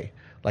are they?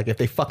 Like if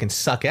they fucking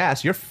suck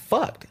ass, you're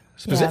fucked.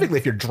 Specifically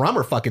if your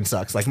drummer fucking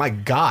sucks. Like, my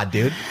God,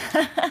 dude.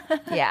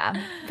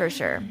 Yeah, for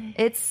sure.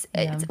 It's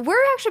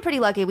we're actually pretty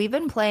lucky. We've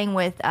been playing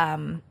with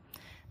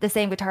the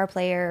same guitar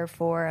player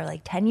for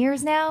like 10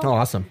 years now. Oh,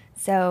 awesome.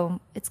 So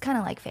it's kind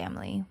of like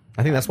family.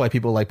 I think that's why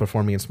people like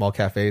performing in small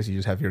cafes. You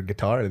just have your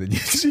guitar, and then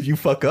you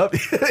fuck up,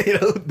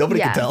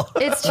 nobody can tell.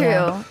 It's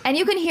true. And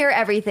you can hear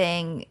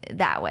everything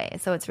that way.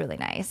 So it's really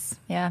nice.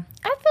 Yeah.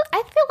 I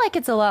feel like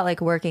it's a lot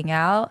like working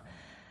out.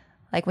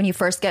 Like when you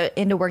first get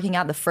into working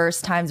out, the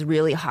first time's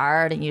really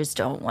hard and you just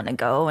don't want to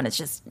go, and it's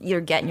just you're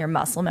getting your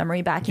muscle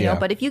memory back, you know.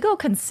 But if you go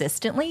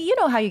consistently, you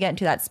know how you get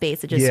into that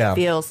space. It just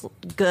feels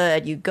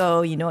good. You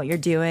go, you know what you're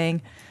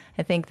doing.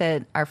 I think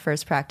that our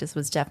first practice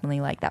was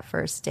definitely like that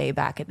first day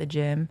back at the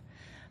gym.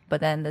 But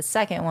then the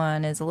second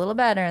one is a little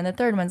better, and the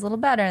third one's a little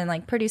better, and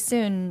like pretty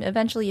soon,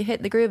 eventually you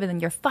hit the groove, and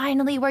then you're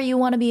finally where you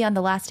want to be on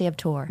the last day of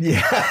tour.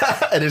 Yeah,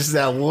 and it's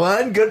that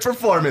one good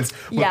performance.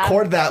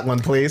 Record that one,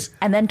 please.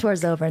 And then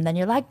tour's over, and then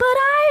you're like, but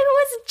I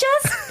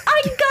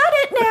got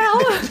it now.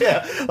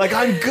 Yeah, like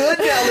I'm good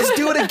now. Let's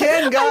do it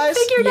again, guys. I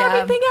figured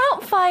everything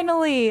out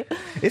finally.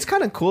 It's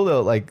kind of cool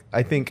though. Like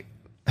I think.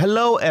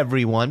 Hello,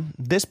 everyone.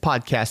 This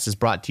podcast is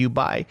brought to you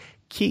by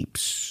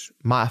Keeps.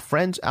 My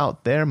friends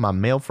out there, my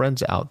male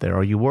friends out there,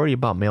 are you worried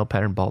about male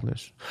pattern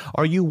baldness?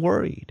 Are you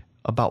worried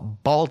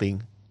about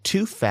balding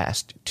too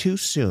fast, too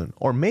soon?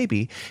 Or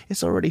maybe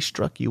it's already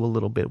struck you a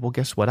little bit. Well,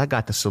 guess what? I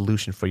got the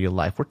solution for your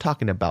life. We're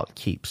talking about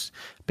Keeps,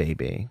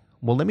 baby.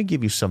 Well, let me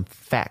give you some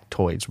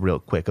factoids real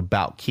quick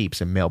about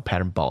Keeps and male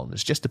pattern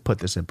baldness, just to put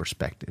this in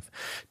perspective.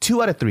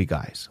 2 out of 3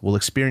 guys will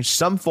experience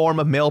some form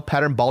of male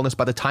pattern baldness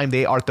by the time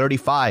they are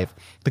 35.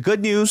 The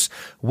good news,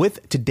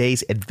 with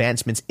today's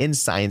advancements in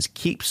science,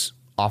 Keeps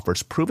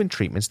offers proven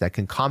treatments that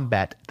can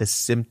combat the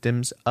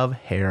symptoms of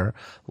hair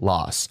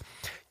loss.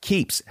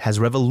 Keeps has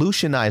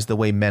revolutionized the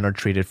way men are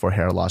treated for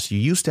hair loss. You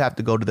used to have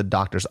to go to the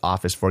doctor's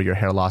office for your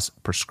hair loss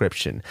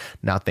prescription.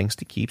 Now, thanks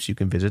to Keeps, you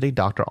can visit a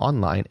doctor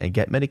online and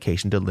get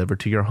medication delivered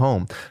to your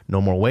home.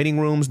 No more waiting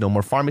rooms, no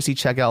more pharmacy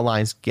checkout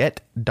lines.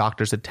 Get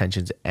doctor's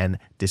attentions and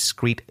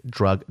discreet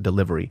drug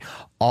delivery,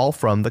 all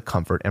from the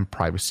comfort and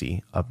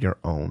privacy of your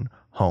own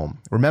home.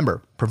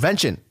 Remember,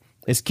 prevention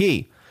is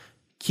key.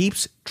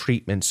 Keeps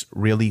treatments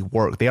really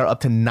work. They are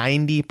up to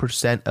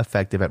 90%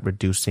 effective at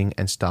reducing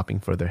and stopping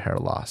further hair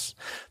loss.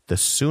 The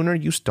sooner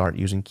you start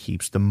using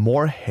Keeps, the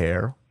more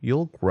hair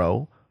you'll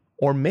grow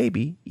or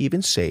maybe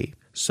even save.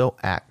 So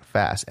act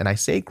fast. And I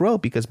say grow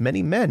because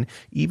many men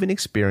even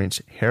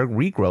experience hair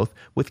regrowth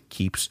with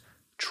Keeps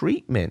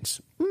treatments.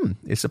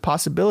 It's a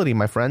possibility,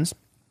 my friends.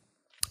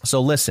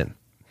 So listen.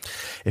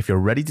 If you're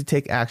ready to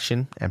take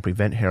action and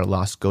prevent hair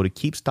loss, go to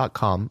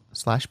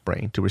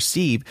keeps.com/brain to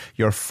receive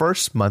your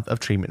first month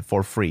of treatment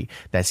for free.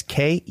 That's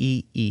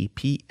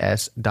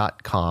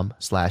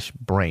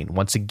KEEPS.com/brain.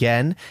 Once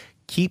again,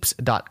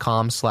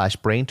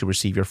 keeps.com/brain to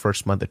receive your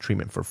first month of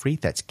treatment for free.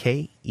 That's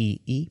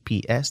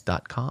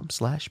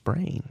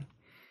KEEPS.com/brain.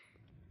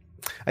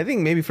 I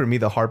think maybe for me,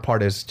 the hard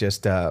part is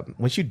just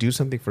once you do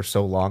something for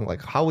so long,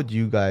 like how would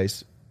you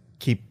guys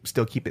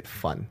still keep it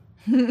fun?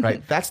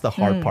 Right? That's the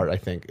hard part, I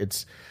think.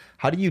 It's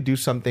how do you do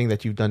something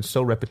that you've done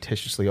so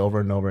repetitiously over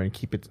and over and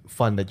keep it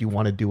fun that you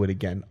want to do it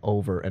again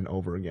over and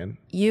over again?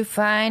 You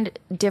find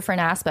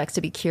different aspects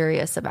to be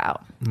curious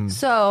about.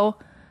 So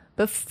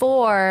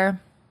before,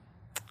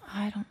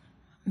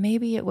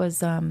 maybe it was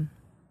the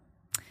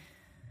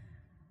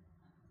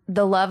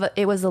love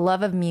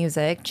of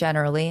music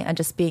generally, and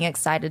just being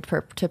excited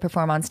to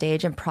perform on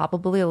stage, and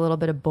probably a little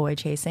bit of boy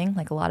chasing,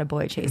 like a lot of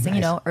boy chasing,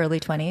 nice.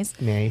 Early 20s.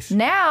 Nice.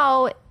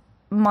 Now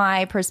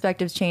my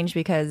perspective's changed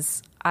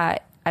because I've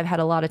had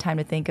a lot of time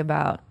to think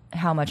about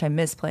how much I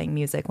miss playing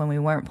music when we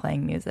weren't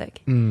playing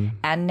music.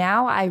 And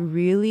now I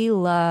really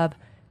love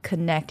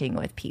connecting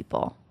with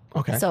people.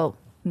 Okay. So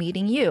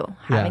meeting you,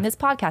 having this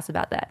podcast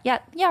about that. Yeah,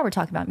 we're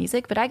talking about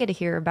music, but I get to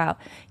hear about,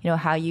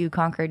 how you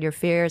conquered your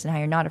fears and how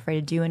you're not afraid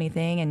to do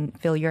anything and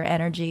feel your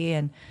energy.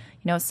 And,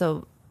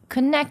 so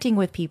connecting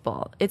with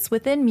people. It's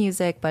within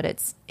music, but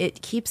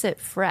it keeps it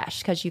fresh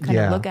because you kind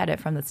of look at it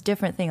from this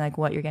different thing, like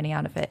what you're getting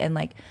out of it. And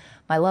like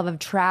my love of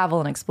travel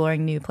and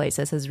exploring new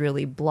places has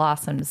really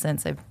blossomed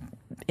since I've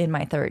in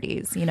my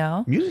 30s, you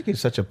know? Music is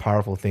such a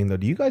powerful thing, though.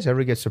 Do you guys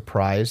ever get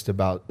surprised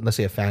about, let's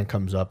say a fan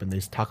comes up and they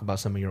talk about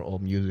some of your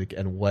old music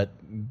and what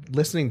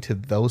listening to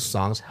those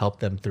songs helped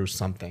them through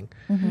something?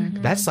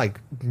 That's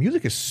like,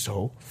 music is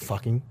so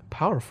fucking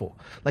powerful.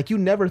 Like, you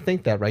never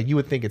think that, right? You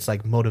would think it's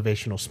like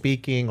motivational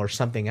speaking or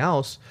something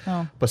else,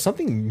 but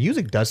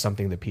music does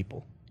something to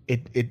people.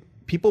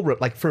 People,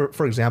 like,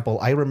 for example,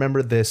 I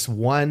remember this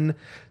one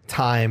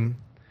time,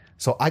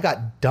 so I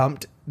got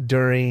dumped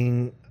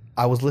during...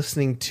 I was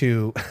listening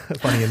to,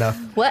 funny enough.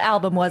 What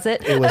album was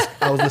it?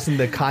 I was listening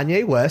to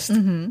Kanye West.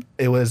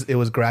 It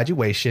was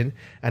Graduation,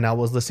 and I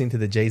was listening to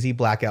the Jay-Z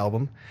Black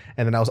album,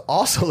 and then I was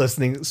also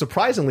listening,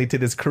 surprisingly, to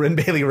this Corinne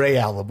Bailey Rae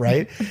album,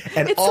 right?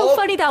 And it's so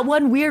funny, that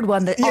one weird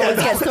one that always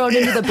gets thrown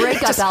into the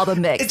breakup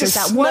album mix. There's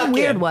that one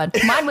weird one.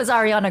 Mine was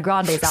Ariana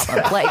Grande's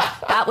album. Like,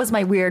 that was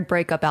my weird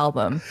breakup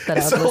album.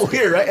 It's so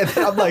weird, right? And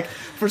then I'm like,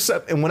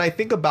 and when I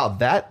think about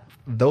that,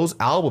 those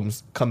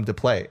albums come to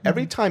play.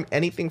 Every time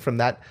anything from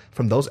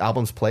those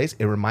albums plays,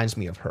 it reminds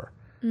me of her,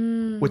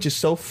 which is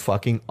so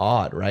fucking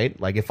odd, right?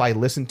 Like, if I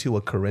listen to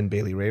a Corinne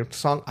Bailey Rae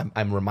song,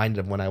 I'm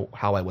reminded of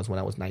how I was when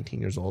I was 19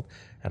 years old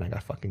and I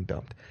got fucking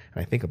dumped.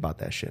 And I think about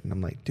that shit and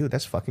I'm like, dude,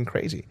 that's fucking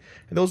crazy.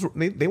 And those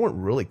they weren't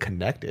really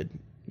connected,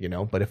 you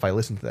know, but if I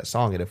listen to that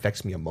song, it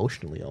affects me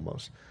emotionally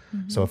almost.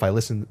 So if I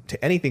listen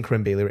to anything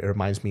Corinne Bailey, it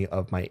reminds me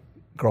of my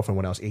girlfriend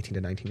when I was 18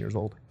 to 19 years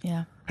old.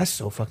 Yeah. That's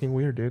so fucking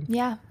weird, dude.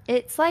 Yeah.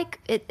 It's like,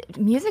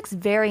 music's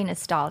very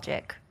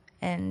nostalgic,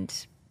 and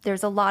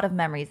there's a lot of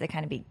memories that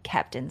kind of be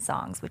kept in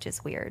songs, which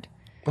is weird.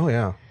 Oh,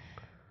 yeah.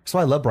 So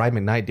I love Brian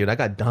McKnight, dude. I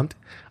got dumped.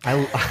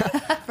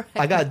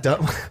 I got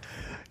dumped.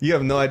 You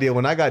have no idea.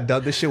 When I got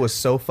dumped, this shit was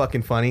so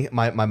fucking funny.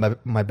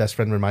 My best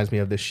friend reminds me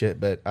of this shit,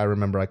 but I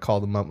remember I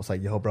called him up and was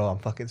like, yo, bro, I'm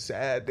fucking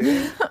sad,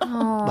 dude.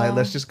 Like,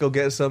 let's just go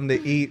get something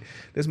to eat.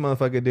 This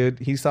motherfucker, dude,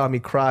 he saw me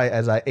cry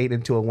as I ate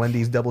into a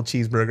Wendy's double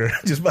cheeseburger.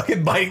 Just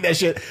fucking biting that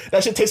shit.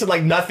 That shit tasted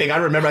like nothing. I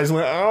remember I just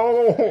went,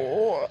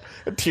 oh,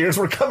 tears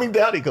were coming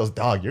down. He goes,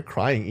 dog, you're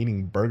crying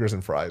eating burgers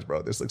and fries,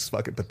 bro. This looks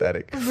fucking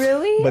pathetic.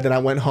 Really? But then I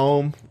went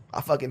home.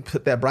 I fucking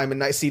put that Brian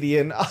McKnight CD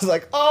in. I was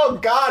like, oh,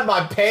 God,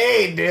 my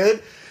pain,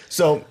 dude.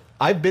 So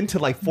I've been to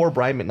like 4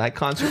 Brian McKnight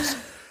concerts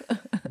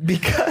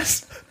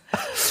because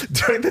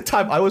during the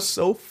time I was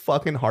so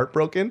fucking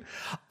heartbroken,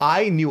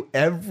 I knew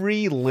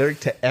every lyric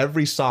to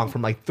every song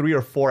from like 3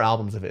 or 4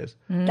 albums of his.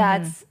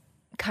 That's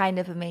kind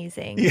of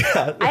amazing.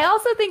 Yeah. I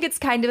also think it's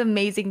kind of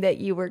amazing that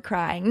you were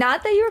crying.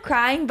 Not that you were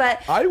crying,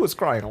 but... I was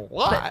crying a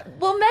lot.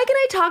 Well, Meg and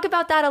I talk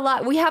about that a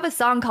lot. We have a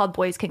song called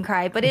Boys Can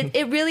Cry, but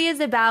it really is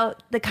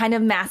about the kind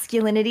of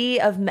masculinity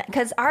of...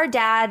 Because our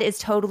dad is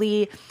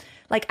totally...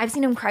 Like, I've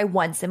seen him cry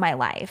once in my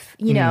life.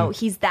 You know,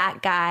 he's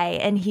that guy.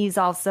 And he's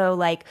also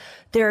like,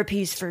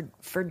 therapy's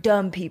for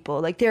dumb people.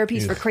 Like,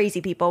 therapy's for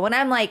crazy people. When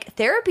I'm like,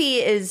 therapy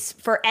is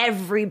for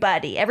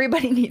everybody.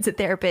 Everybody needs a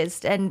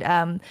therapist.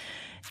 And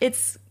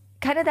it's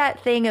kind of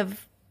that thing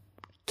of,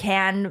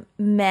 can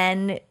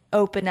men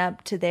open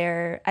up to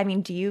their... I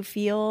mean, do you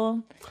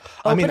feel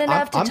open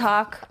enough to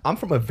talk? I'm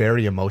from a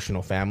very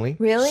emotional family.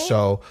 Really?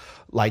 So...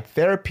 like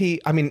therapy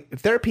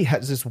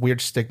has this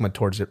weird stigma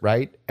towards it,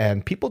 right?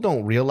 And people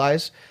don't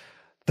realize,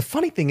 the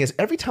funny thing is,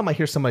 every time I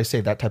hear somebody say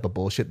that type of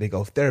bullshit, they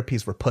go,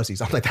 therapy's for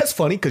pussies. I'm like, that's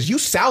funny because you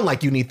sound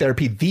like you need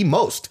therapy the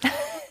most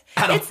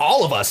out of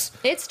all of us.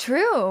 It's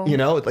true. You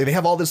know, like they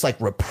have all this like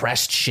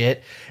repressed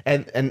shit,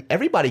 and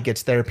everybody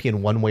gets therapy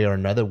in one way or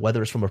another,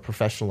 whether it's from a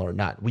professional or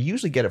not. We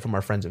usually get it from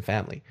our friends and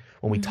family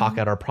when we talk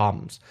out our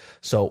problems.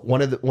 So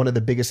one of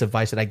the biggest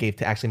advice that I gave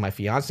to actually my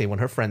fiance when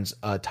her friends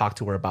talked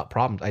to her about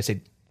problems, I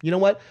said, you know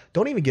what?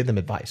 Don't even give them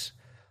advice.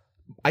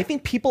 I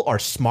think people are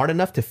smart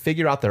enough to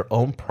figure out their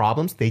own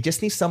problems. They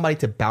just need somebody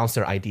to bounce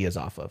their ideas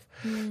off of.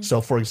 So,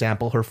 for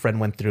example, her friend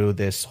went through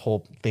this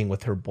whole thing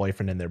with her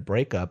boyfriend and their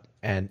breakup.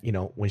 And, you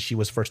know, when she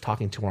was first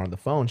talking to her on the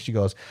phone, she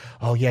goes,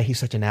 oh, yeah, he's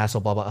such an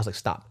asshole, blah, blah. I was like,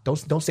 stop.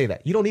 Don't say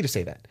that. You don't need to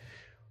say that.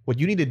 What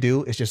you need to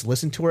do is just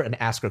listen to her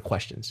and ask her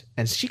questions.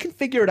 And she can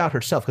figure it out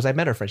herself because I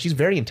met her friend. She's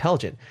very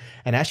intelligent.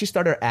 And as she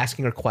started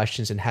asking her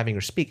questions and having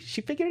her speak, she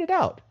figured it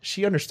out.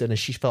 She understood and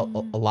she felt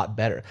a lot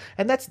better.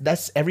 And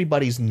that's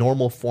everybody's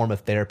normal form of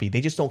therapy. They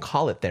just don't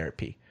call it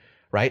therapy,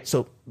 right?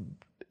 So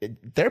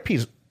therapy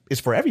is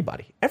for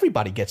everybody.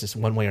 Everybody gets this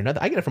one way or another.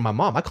 I get it from my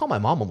mom. I call my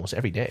mom almost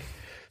every day.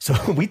 So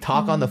we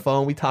talk on the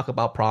phone, we talk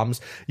about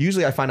problems.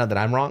 Usually I find out that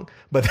I'm wrong.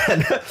 But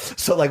then,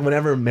 so like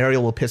whenever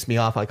Mariel will piss me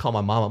off, I call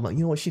my mom. I'm like,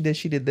 you know what she did?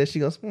 She did this. She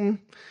goes,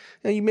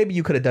 maybe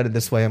you could have done it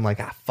this way. I'm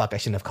like, fuck, I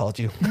shouldn't have called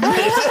you.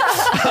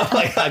 I'm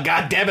like,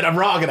 God damn it, I'm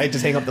wrong. And I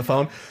just hang up the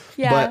phone.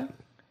 Yeah. But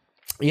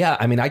yeah,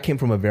 I mean, I came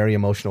from a very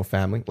emotional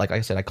family. Like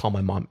I said, I call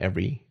my mom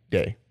every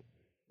day.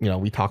 You know,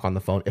 we talk on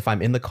the phone. If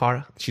I'm in the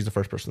car, she's the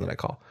first person that I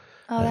call.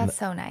 Oh, that's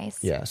so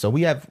nice. Yeah. So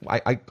we have,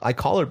 I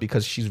call her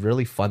because she's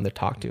really fun to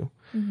talk to.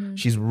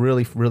 She's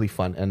really, really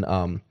fun.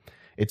 And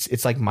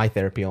it's like my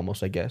therapy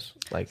almost, I guess.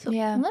 Like,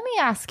 Let me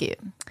ask you,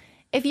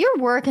 if you're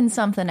working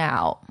something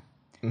out,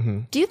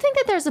 do you think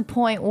that there's a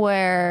point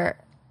where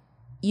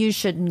you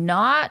should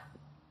not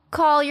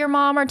call your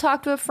mom or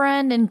talk to a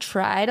friend and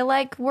try to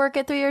like work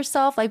it through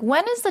yourself? Like,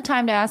 when is the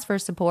time to ask for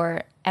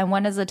support, and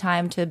when is the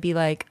time to be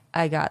like,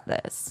 I got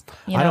this?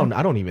 You know?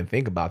 I don't even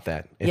think about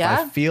that. If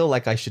I feel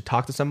like I should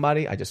talk to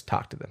somebody, I just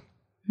talk to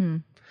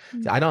them.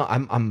 I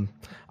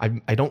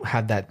don't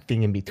have that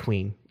thing in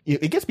between.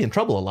 It gets me in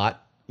trouble a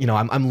lot. You know,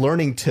 I'm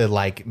learning to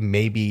like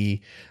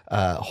maybe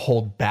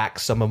hold back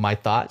some of my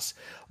thoughts,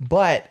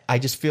 but I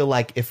just feel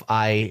like if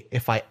I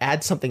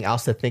add something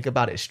else to think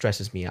about, it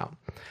stresses me out.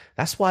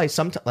 That's why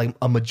sometimes, like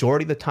a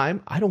majority of the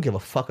time, I don't give a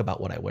fuck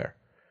about what I wear,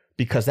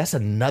 because that's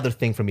another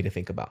thing for me to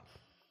think about.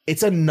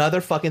 It's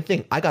another fucking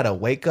thing. I gotta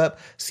wake up,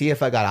 see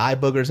if I got eye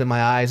boogers in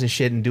my eyes and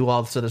shit, and do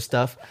all this other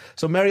stuff.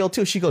 So Mariel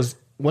too, she goes,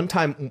 one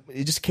time,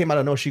 it just came out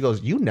of nowhere. She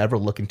goes, you never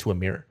look into a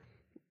mirror.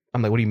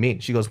 I'm like, what do you mean?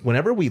 She goes,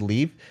 whenever we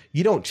leave,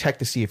 you don't check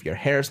to see if your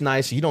hair's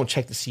nice. You don't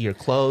check to see your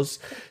clothes.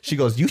 She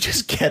goes, you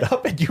just get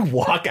up and you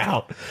walk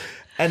out.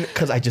 And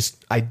because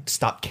I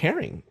stopped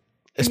caring.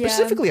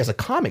 Specifically as a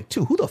comic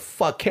too. Who the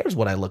fuck cares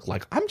what I look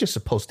like? I'm just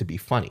supposed to be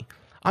funny.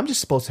 I'm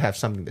just supposed to have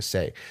something to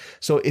say.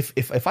 So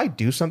if I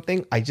do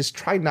something, I just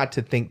try not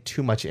to think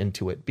too much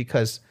into it,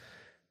 because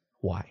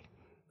why?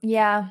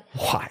 Yeah.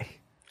 Why?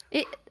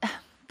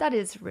 That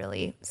is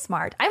really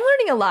smart. I'm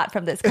learning a lot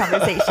from this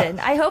conversation.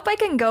 I hope I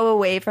can go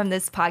away from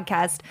this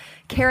podcast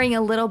caring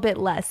a little bit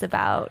less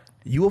about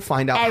you will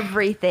find out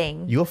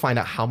everything. You will find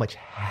out how much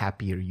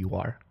happier you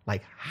are.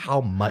 Like how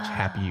much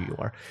happier you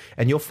are.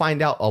 And you'll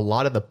find out a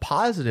lot of the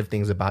positive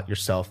things about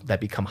yourself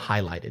that become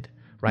highlighted,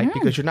 right?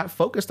 Because you're not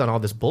focused on all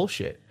this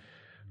bullshit.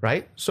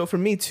 Right? So for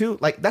me too,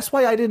 like, that's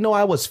why I didn't know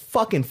I was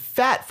fucking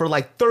fat for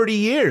like 30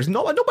 years.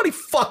 Nobody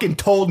fucking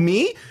told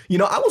me. You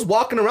know, I was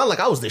walking around like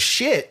I was the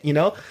shit, you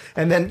know?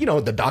 And then, you know,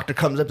 the doctor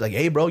comes up like,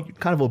 hey, bro, you're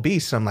kind of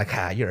obese. I'm like,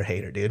 you're a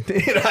hater, dude.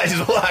 You know, I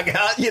just walk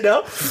out, you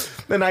know?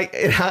 And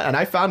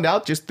I found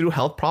out just through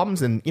health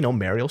problems. And, you know,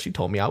 Mariel, she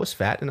told me I was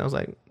fat. And I was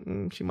like,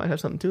 she might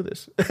have something to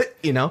this,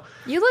 you know?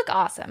 You look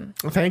awesome.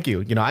 Well, thank you.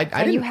 You know, I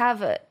didn't. You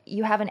have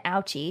an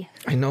ouchie.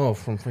 I know,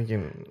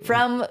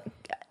 from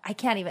I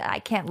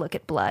can't look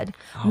at blood.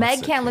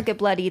 Meg can't look at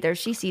blood either.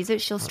 She sees it,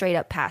 she'll straight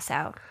up pass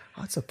out.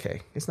 Oh, it's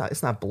okay.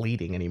 It's not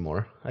bleeding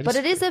anymore. But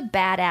it is a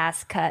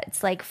badass cut.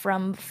 It's like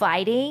from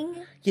fighting.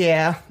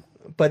 Yeah,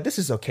 but this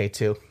is okay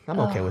too. I'm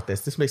okay with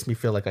this. This makes me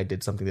feel like I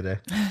did something today.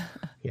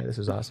 Yeah, this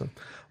is awesome.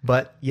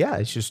 But yeah,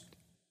 it's just,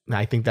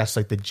 I think that's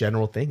like the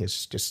general thing,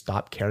 is just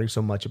stop caring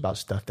so much about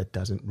stuff that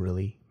doesn't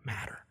really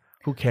matter.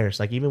 Who cares?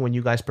 Like, even when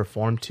you guys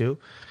perform too,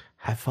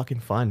 have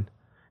fucking fun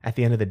at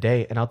the end of the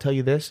day. And I'll tell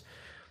you this.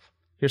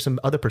 Here's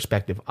some other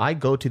perspective. I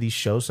go to these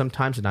shows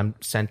sometimes and I'm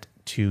sent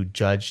to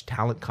judge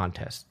talent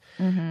contests.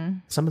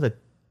 Some of the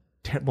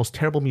most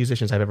terrible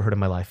musicians I've ever heard in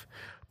my life,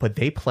 but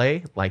they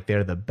play like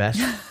they're the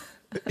best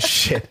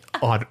shit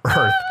on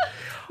earth.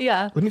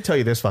 Yeah. Let me tell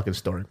you this fucking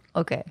story.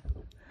 Okay.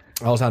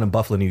 I was out in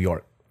Buffalo, New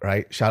York,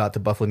 right? Shout out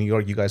to Buffalo, New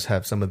York. You guys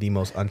have some of the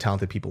most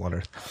untalented people on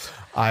earth.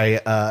 I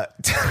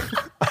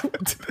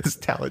went to this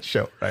talent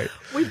show, right?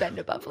 We've been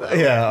to Buffalo.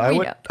 Yeah, I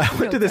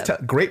went to this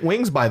Great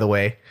Wings, by the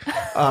way.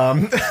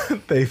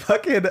 They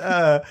fucking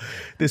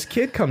this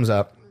kid comes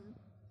up.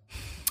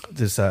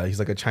 He's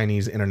like a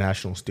Chinese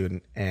international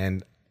student,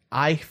 and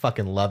I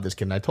fucking love this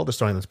kid. And I told the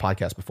story on this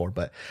podcast before,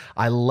 but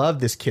I love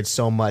this kid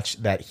so much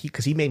that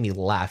because he made me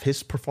laugh.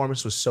 His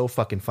performance was so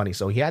fucking funny.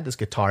 So he had this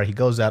guitar. He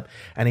goes up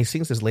and he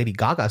sings this Lady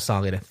Gaga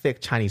song in a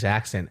thick Chinese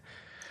accent.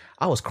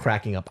 I was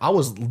cracking up. I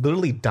was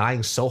literally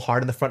dying so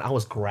hard in the front. I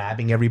was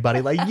grabbing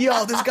everybody like,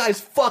 yo, this guy's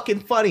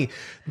fucking funny.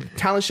 The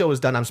talent show is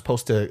done. I'm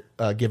supposed to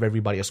give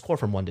everybody a score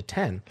from 1 to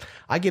 10.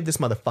 I give this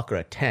motherfucker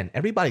a 10.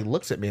 Everybody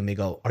looks at me and they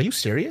go, are you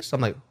serious?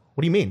 I'm like,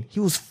 what do you mean? He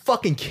was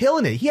fucking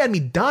killing it. He had me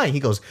dying. He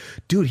goes,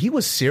 dude, he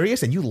was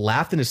serious and you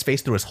laughed in his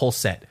face through his whole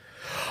set.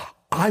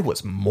 I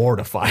was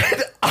mortified.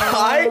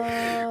 I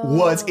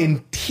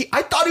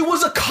thought it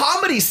was a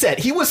comedy set.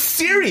 He was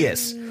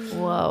serious.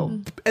 Whoa.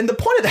 And the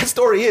point of that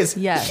story is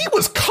he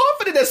was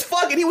confident as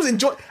fuck and he was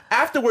enjoying.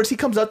 Afterwards, he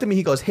comes up to me.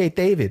 He goes, hey,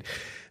 David,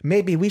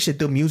 maybe we should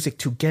do music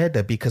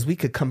together because we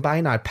could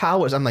combine our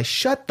powers. I'm like,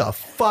 shut the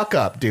fuck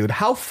up, dude.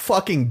 How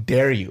fucking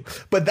dare you?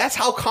 But that's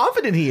how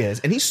confident he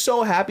is. And he's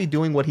so happy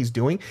doing what he's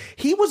doing.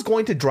 He was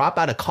going to drop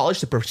out of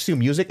college to pursue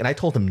music. And I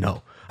told him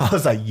no. I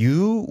was like,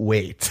 you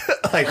wait.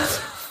 Like,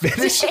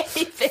 finish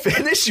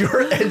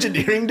your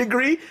engineering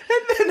degree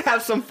and then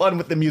have some fun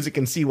with the music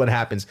and see what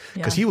happens.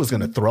 Because he was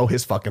going to throw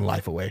his fucking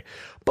life away.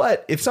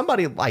 But if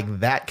somebody like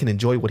that can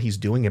enjoy what he's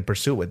doing and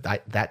pursue it with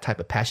that type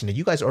of passion, and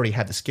you guys already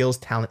have the skills,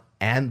 talent,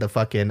 and the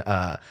fucking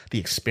the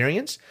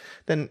experience,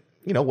 then,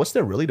 you know, what's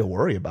there really to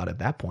worry about at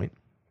that point?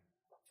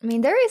 I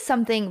mean, there is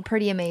something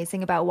pretty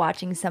amazing about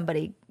watching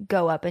somebody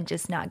go up and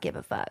just not give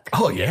a fuck.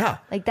 Oh, yeah.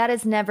 Like, that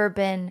has never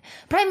been...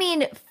 But I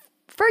mean,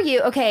 for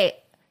you, okay,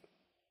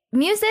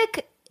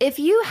 music... If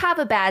you have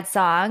a bad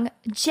song,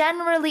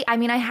 generally, I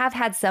mean, I have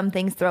had some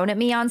things thrown at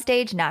me on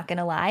stage, not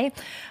gonna lie.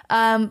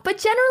 But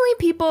generally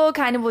people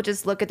kind of will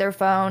just look at their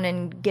phone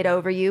and get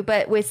over you.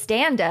 But with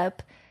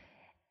stand-up,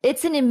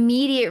 it's an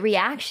immediate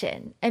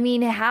reaction. I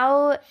mean,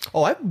 how...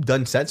 Oh, I've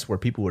done sets where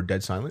people were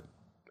dead silent.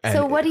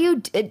 So what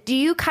do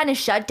you kind of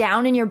shut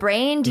down in your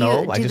brain? Do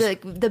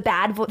the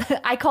bad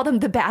I call them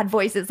the bad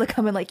voices that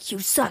come in like, you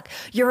suck,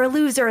 you're a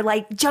loser,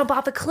 like jump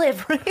off a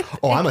cliff. Right?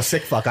 Oh, I'm a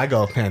sick fuck. I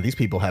go, man, these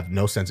people have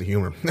no sense of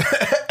humor.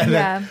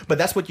 But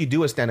that's what you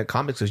do as stand-up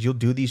comics is you'll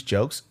do these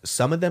jokes.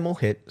 Some of them will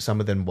hit, some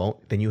of them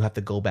won't. Then you have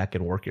to go back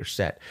and work your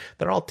set.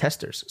 They're all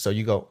testers. So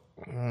you go,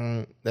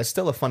 that's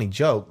still a funny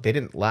joke. They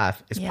didn't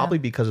laugh. It's probably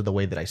because of the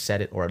way that I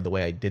said it or the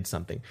way I did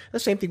something.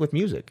 The same thing with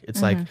music.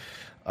 It's like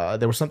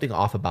there was something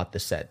off about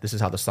this set. This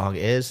is how the song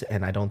is,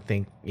 and I don't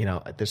think,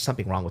 there's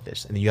something wrong with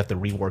this. And then you have to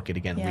rework it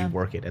again,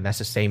 rework it. And that's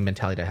the same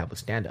mentality I have with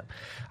stand-up.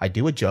 I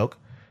do a joke.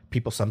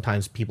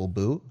 Sometimes people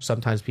boo.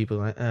 Sometimes people,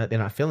 they're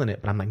not feeling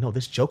it. But I'm like, no,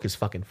 this joke is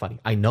fucking funny.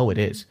 I know it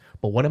is.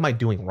 But what am I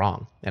doing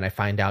wrong? And I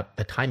find out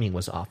the timing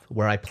was off.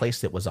 Where I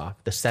placed it was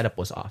off. The setup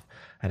was off.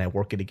 And I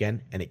work it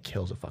again, and it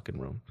kills a fucking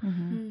room.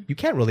 You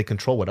can't really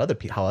control what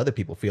how other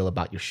people feel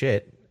about your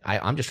shit.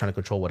 I'm just trying to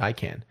control what I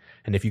can.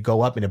 And if you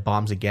go up and it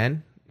bombs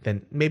again,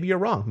 then maybe you're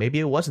wrong. Maybe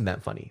it wasn't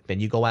that funny. Then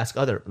you go ask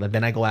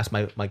then I go ask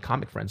my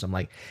comic friends. I'm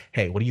like,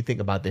 hey, what do you think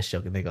about this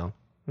joke? And they go,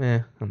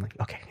 I'm like,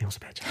 okay, it was a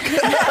bad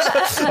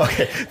joke.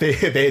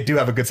 Okay, they do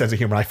have a good sense of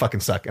humor. I fucking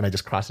suck. And I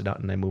just cross it out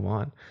and I move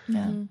on.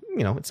 Yeah.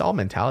 It's all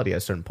mentality at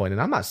a certain point.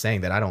 And I'm not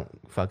saying that I don't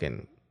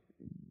fucking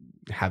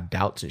have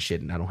doubts and shit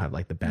and I don't have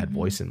like the bad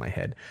voice in my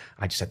head.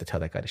 I just have to tell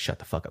that guy to shut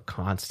the fuck up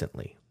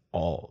constantly.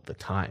 All the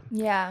time.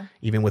 Yeah.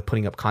 Even with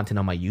putting up content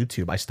on my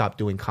YouTube, I stopped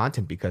doing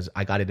content because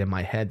I got it in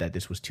my head that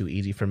this was too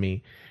easy for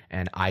me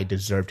and I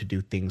deserve to do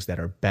things that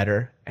are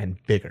better and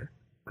bigger,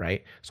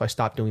 right? So I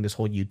stopped doing this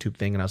whole YouTube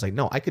thing and I was like,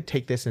 no, I could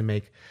take this and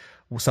make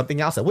something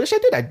else. Which I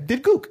did. I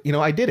did Gook.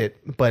 I did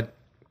it. But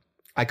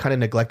I kind of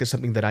neglected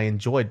something that I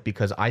enjoyed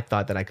because I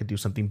thought that I could do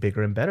something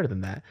bigger and better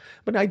than that.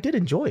 But I did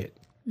enjoy it.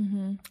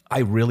 I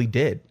really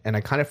did. And I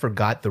kind of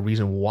forgot the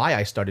reason why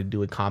I started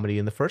doing comedy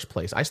in the first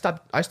place. I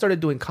started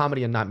doing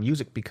comedy and not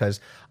music because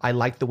I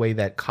liked the way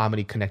that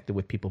comedy connected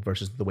with people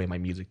versus the way my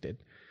music did.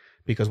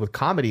 Because with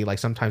comedy, like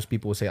sometimes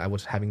people would say I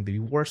was having the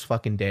worst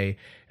fucking day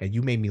and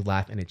you made me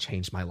laugh and it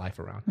changed my life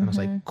around. And I was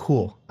like,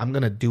 cool, I'm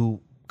going to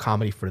do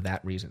comedy for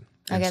that reason.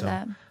 I get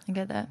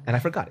that. And I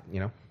forgot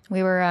it,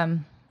 We were,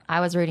 I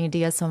was reading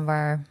Dia some of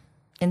our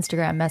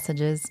Instagram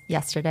messages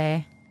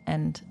yesterday.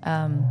 And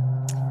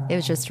it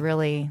was just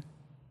really,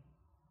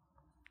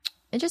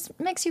 it just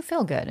makes you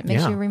feel good. It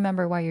makes you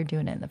remember why you're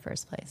doing it in the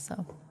first place.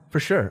 So for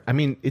sure. I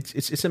mean,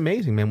 it's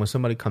amazing, man, when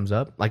somebody comes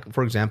up. Like,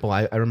 for example,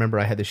 I remember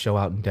I had this show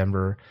out in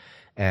Denver,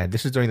 and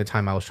this is during the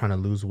time I was trying to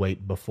lose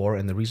weight before.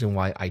 And the reason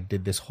why I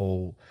did this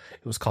it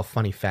was called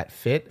Funny Fat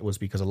Fit, was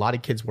because a lot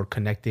of kids were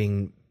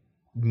connecting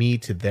me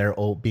to their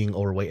being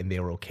overweight and they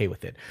were okay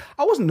with it.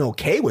 I wasn't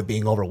okay with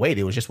being overweight.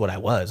 It was just what I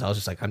was. I was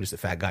just like, I'm just a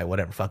fat guy,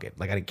 whatever, fuck it.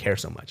 Like, I didn't care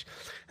so much.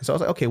 And so I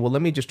was like, okay, well,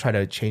 let me just try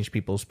to change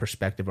people's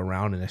perspective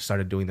around. And I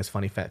started doing this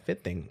Funny Fat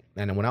Fit thing.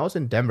 And when I was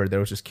in Denver,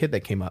 there was this kid that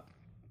came up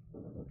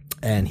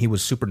and he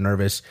was super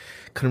nervous,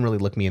 couldn't really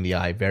look me in the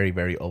eye, very,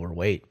 very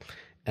overweight.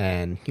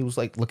 And he was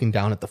like looking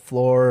down at the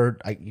floor,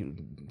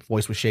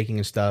 voice was shaking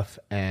and stuff.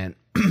 And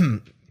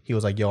he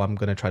was like, yo, I'm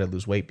going to try to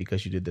lose weight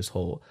because you did this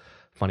whole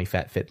Funny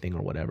Fat Fit thing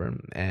or whatever.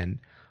 And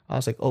I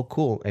was like, oh,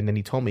 cool. And then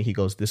he told me, he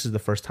goes, this is the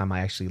first time I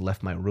actually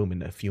left my room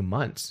in a few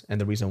months. And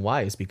the reason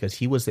why is because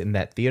he was in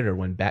that theater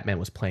when Batman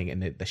was playing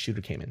and the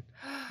shooter came in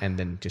and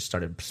then just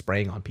started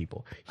spraying on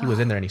people. He was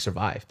in there and he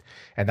survived.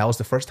 And that was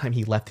the first time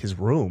he left his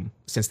room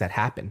since that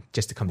happened,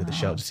 just to come to the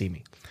show to see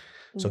me.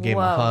 So I gave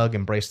him a hug,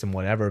 embraced him,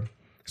 whatever.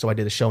 So I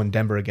did a show in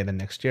Denver again the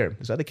next year.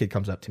 This other kid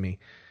comes up to me,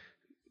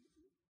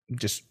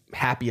 just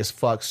happy as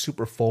fuck,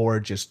 super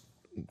forward, just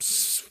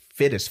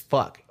fit as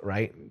fuck,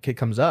 right? Kid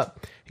comes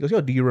up. He goes, yo,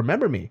 do you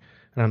remember me?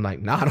 And I'm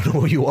like, nah, I don't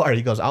know who you are.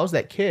 He goes, I was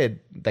that kid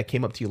that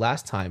came up to you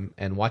last time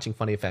and watching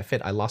Funny Fat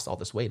Fit, I lost all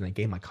this weight and I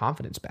gained my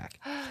confidence back.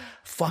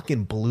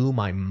 Fucking blew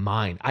my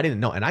mind. I didn't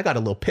know. And I got a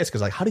little pissed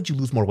because like, how did you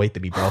lose more weight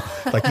than me, bro?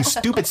 Like, you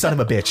stupid son of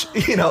a bitch,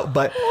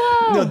 But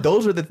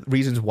those are the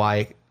reasons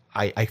why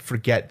I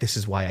forget this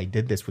is why I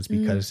did this, was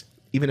because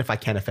even if I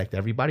can't affect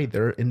everybody,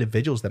 there are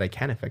individuals that I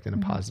can affect in a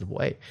positive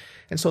way.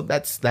 And so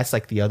that's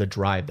like the other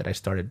drive that I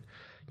started,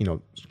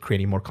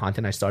 creating more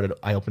content.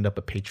 I opened up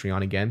a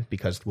Patreon again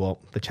because,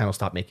 the channel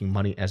stopped making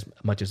money as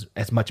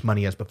much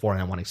money as before,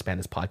 and I want to expand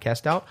this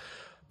podcast out.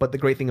 But the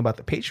great thing about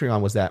the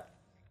Patreon was that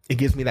it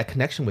gives me that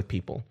connection with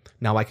people.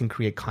 Now I can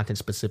create content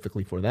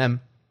specifically for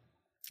them.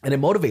 And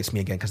it motivates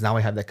me again because now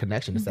I have that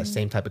connection. It's that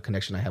same type of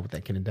connection I had with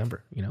that kid in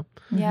Denver,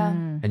 Yeah.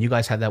 And you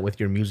guys had that with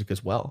your music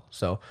as well.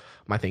 So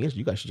my thing is,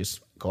 you guys should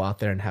just go out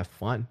there and have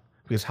fun.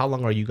 Because how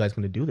long are you guys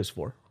going to do this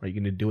for? Are you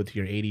going to do it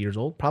till you're 80 years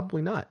old?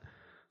 Probably not.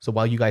 So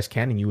while you guys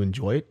can and you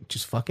enjoy it,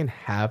 just fucking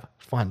have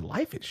fun.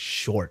 Life is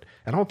short.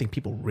 And I don't think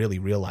people really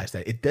realize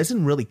that. It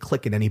doesn't really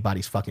click in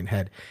anybody's fucking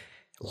head.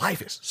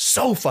 Life is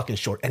so fucking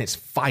short and it's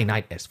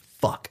finite as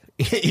fuck,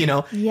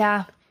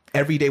 Yeah.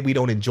 Every day we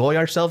don't enjoy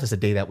ourselves is a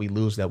day that we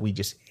lose, that we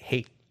just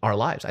hate our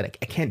lives. I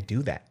can't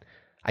do that.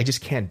 I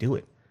just can't do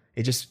it.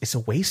 It's a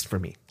waste for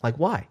me. Like,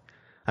 why?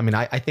 I mean,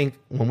 I think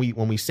when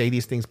we say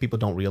these things, people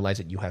don't realize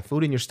that you have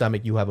food in your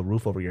stomach, you have a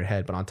roof over your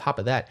head. But on top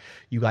of that,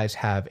 you guys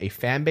have a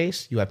fan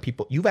base. You have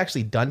people. You've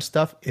actually done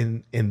stuff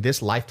in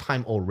this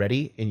lifetime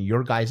already in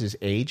your guys'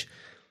 age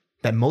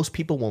that most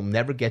people will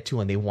never get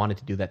to, and they wanted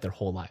to do that their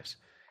whole lives.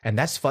 And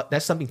that's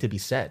something to be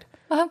said.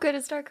 I'm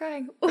gonna start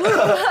crying.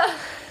 Wow,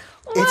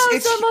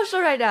 I'm so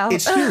emotional right now.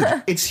 It's huge.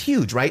 It's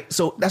huge, right?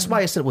 So that's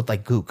why I said with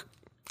like Gook,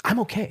 I'm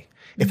okay.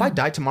 If I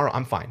die tomorrow,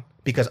 I'm fine.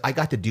 Because I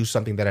got to do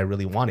something that I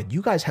really wanted.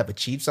 You guys have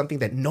achieved something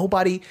that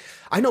nobody...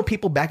 I know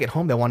people back at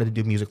home that wanted to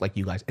do music like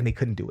you guys, and they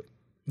couldn't do it.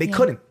 They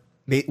couldn't.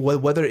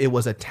 Whether it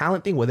was a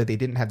talent thing, whether they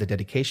didn't have the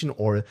dedication,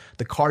 or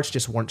the cards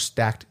just weren't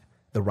stacked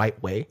the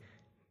right way,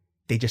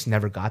 they just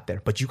never got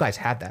there. But you guys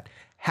had that.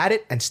 Had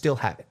it and still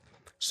have it.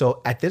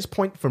 So at this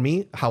point, for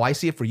me, how I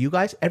see it for you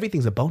guys,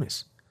 everything's a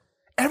bonus.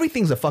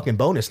 Everything's a fucking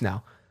bonus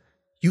now.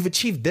 You've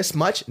achieved this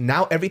much.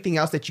 Now everything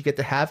else that you get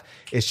to have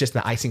is just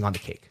the icing on the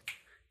cake.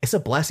 It's a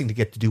blessing to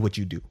get to do what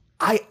you do.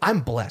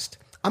 I'm blessed.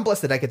 I'm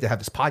blessed that I get to have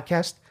this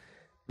podcast.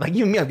 Like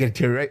you and me, I'm getting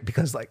teary, right?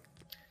 Because like,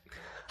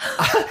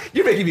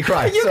 you're making me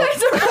cry. You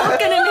guys are all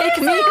gonna make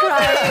me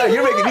cry.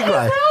 You're making me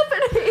cry.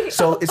 What's happening?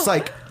 So it's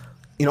like,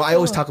 I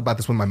always talk about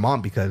this with my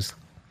mom because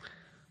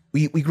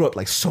we grew up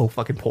like so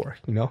fucking poor,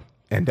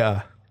 And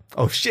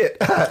oh shit.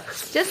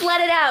 Just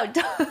let it out.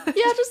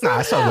 Yeah, just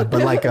nah, it's all good.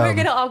 But like, we're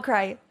gonna all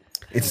cry.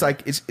 It's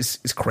like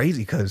it's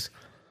crazy because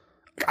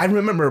I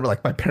remember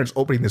like my parents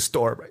opening the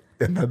store, right?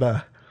 And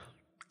then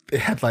they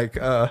had like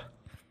a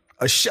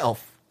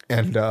shelf,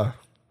 and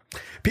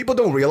people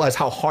don't realize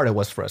how hard it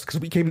was for us because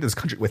we came to this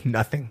country with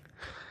nothing.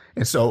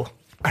 And so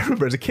I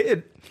remember as a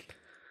kid,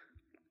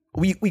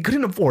 we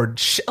couldn't afford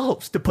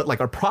shelves to put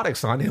like our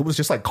products on. It was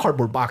just like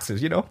cardboard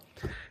boxes,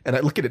 And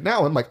I look at it now,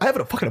 and I'm like, I have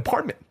a fucking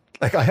apartment.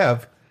 Like I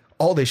have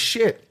all this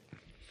shit.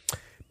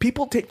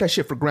 People take that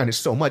shit for granted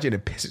so much, and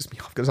it pisses me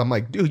off because I'm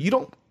like, dude, you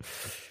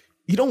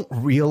don't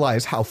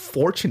realize how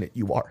fortunate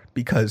you are,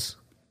 because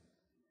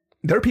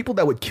there are people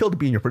that would kill to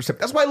be in your position.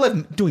 That's why I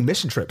love doing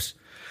mission trips.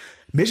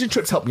 Mission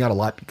trips helped me out a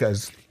lot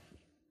because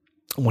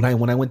when I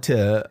went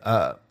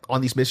to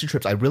on these mission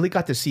trips, I really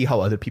got to see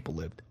how other people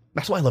lived.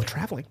 That's why I love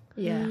traveling.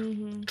 Yeah.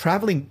 Mm-hmm.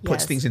 Traveling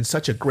puts things in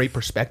such a great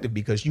perspective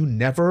because you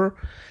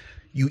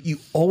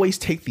always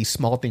take these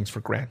small things for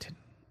granted,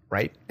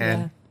 right?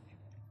 And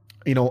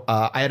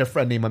I had a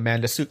friend named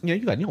Amanda. You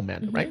know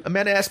Amanda, right?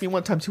 Amanda asked me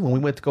one time too when we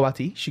went to go out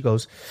to eat. She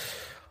goes,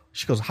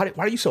 why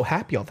are you so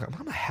happy all the time?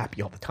 I'm not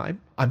happy all the time.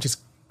 I'm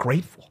just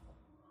grateful.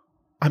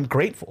 I'm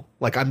grateful.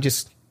 Like I'm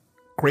just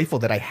grateful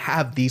that I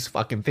have these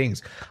fucking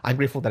things. I'm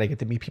grateful that I get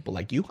to meet people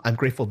like you. I'm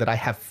grateful that I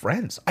have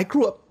friends. I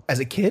grew up as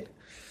a kid,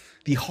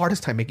 the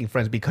hardest time making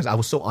friends because I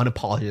was so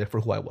unapologetic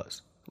for who I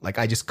was. Like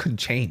I just couldn't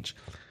change.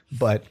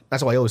 But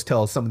that's why I always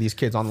tell some of these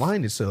kids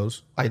online is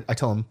I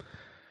tell them,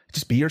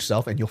 just be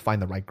yourself and you'll find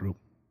the right group.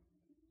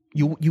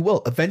 You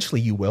will.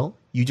 Eventually you will.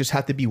 You just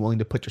have to be willing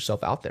to put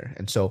yourself out there.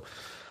 And so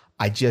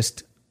I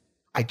just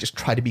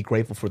try to be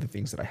grateful for the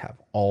things that I have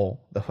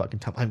all the fucking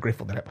time. I'm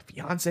grateful that I have a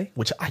fiance,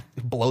 which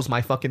blows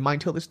my fucking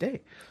mind till this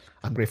day.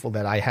 I'm grateful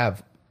that I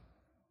have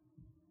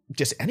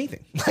just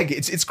anything. Like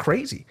it's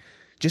crazy.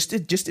 Just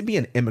to be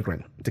an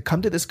immigrant, to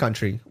come to this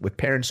country with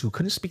parents who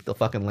couldn't speak the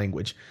fucking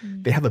language.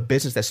 They have a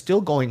business that's still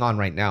going on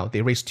right now.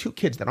 They raised 2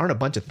 kids that aren't a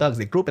bunch of thugs.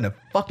 They grew up in a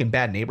fucking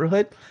bad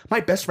neighborhood.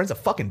 My best friend's a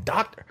fucking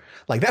doctor.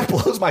 Like that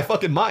blows my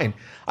fucking mind.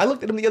 I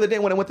looked at him the other day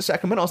when I went to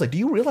Sacramento. I was like, do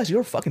you realize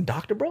you're a fucking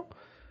doctor, bro?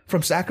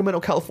 From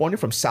Sacramento, California,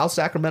 from South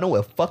Sacramento,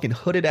 a fucking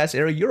hooded ass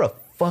area. You're a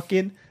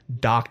fucking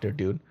doctor,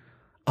 dude.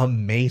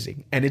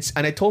 Amazing. And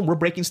I told him we're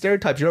breaking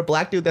stereotypes. You're a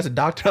black dude that's a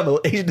doctor. I'm an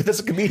Asian dude that's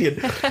a comedian.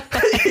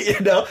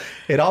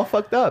 It all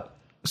fucked up.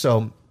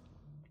 So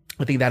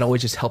I think that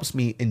always just helps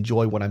me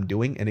enjoy what I'm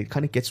doing, and it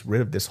kind of gets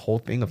rid of this whole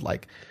thing of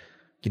like,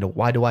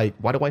 why do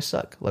I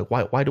suck? Like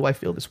why do I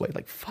feel this way?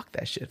 Like fuck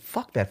that shit.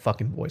 Fuck that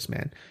fucking voice,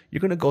 man. You're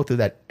gonna go through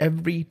that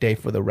every day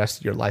for the rest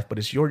of your life, but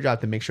it's your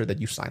job to make sure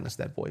that you silence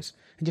that voice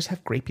and just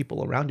have great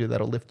people around you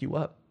that'll lift you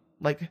up.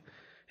 Like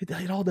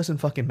it all doesn't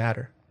fucking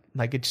matter.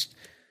 Like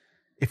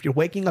if you're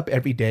waking up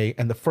every day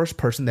and the first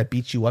person that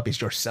beats you up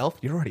is yourself,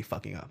 you're already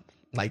fucking up.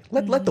 Like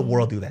let the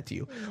world do that to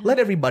you. Let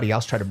everybody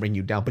else try to bring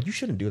you down, but you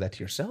shouldn't do that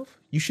to yourself.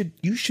 You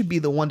should be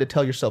the one to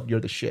tell yourself you're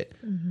the shit,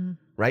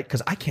 right?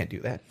 Because I can't do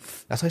that.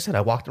 That's why I said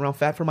I walked around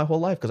fat for my whole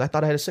life because I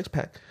thought I had a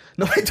 6-pack.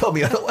 Nobody told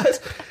me otherwise.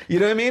 You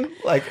know what I mean?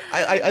 Like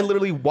I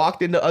literally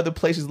walked into other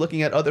places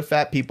looking at other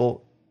fat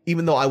people,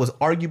 even though I was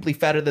arguably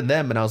fatter than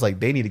them, and I was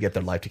like, they need to get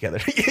their life together.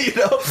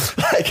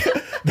 Like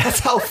that's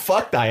how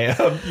fucked I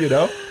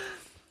am.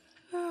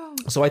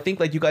 So I think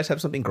like you guys have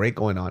something great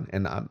going on,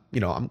 and I'm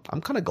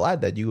kind of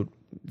glad that you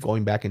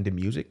going back into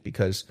music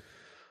because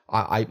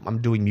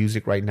I'm doing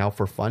music right now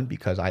for fun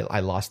because I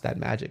lost that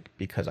magic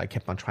because I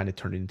kept on trying to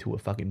turn it into a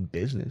fucking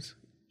business.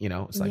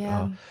 It's like,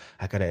 oh,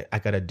 I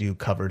gotta do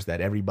covers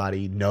that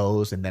everybody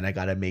knows, and then I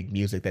gotta make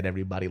music that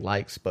everybody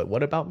likes. But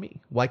what about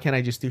me? Why can't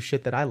I just do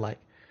shit that I like?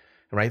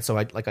 Right? So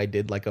I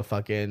did like a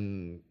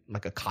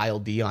Kyle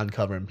Dion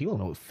cover, and people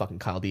know fucking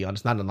Kyle Dion.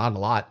 It's not a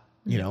lot.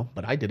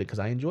 But I did it because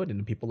I enjoyed it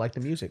and people like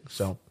the music.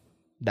 So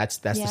that's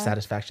the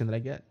satisfaction that I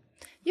get.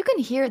 You can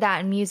hear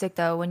that in music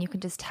though, when you can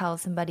just tell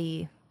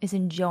somebody is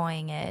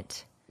enjoying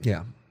it.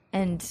 Yeah.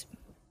 And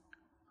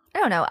I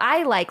don't know.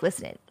 I like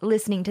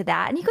listening to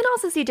that. And you can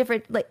also see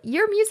different, like,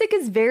 your music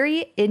is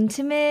very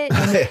intimate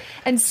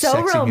and so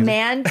Sexy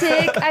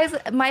romantic.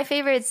 My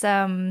favorite's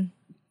All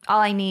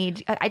I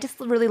Need. I just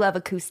really love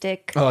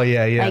acoustic. Oh,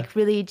 yeah. Like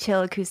really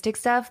chill acoustic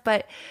stuff.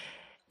 But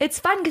it's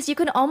fun because you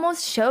can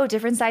almost show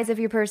different sides of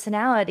your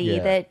personality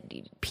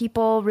that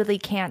people really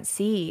can't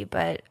see.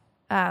 But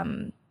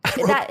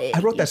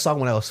I wrote that song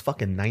when I was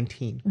fucking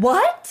 19.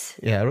 What?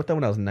 Yeah, I wrote that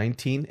when I was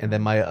 19, and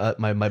then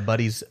my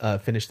buddies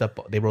finished up.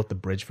 They wrote the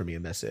bridge for me,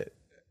 and that's it.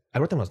 I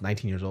wrote that when I was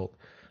 19 years old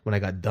when I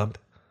got dumped.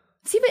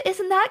 See, but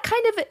isn't that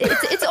kind of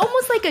it's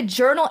almost like a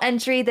journal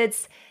entry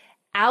that's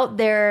out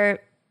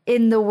there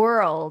in the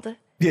world.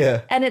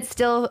 Yeah. And it's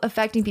still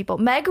affecting people.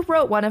 Meg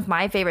wrote one of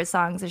my favorite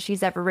songs that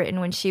she's ever written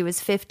when she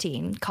was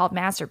 15 called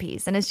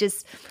Masterpiece. And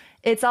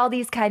it's all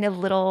these kind of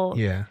little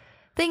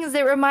things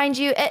that remind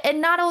you.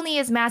 And not only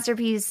is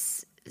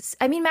Masterpiece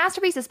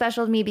is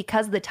special to me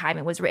because of the time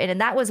it was written.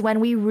 And that was when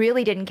we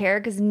really didn't care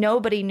because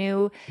nobody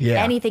knew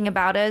anything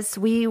about us.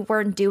 We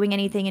weren't doing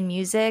anything in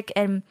music.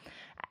 And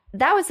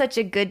that was such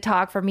a good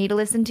talk for me to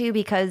listen to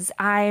because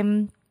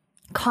I'm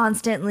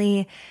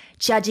constantly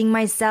judging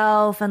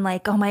myself and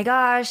like, oh my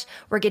gosh,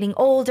 we're getting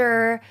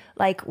older.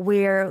 Like,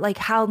 we're like,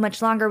 how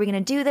much longer are we going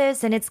to do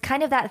this? And it's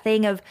kind of that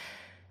thing of,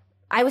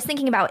 I was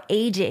thinking about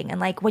aging and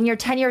like when you're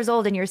 10 years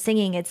old and you're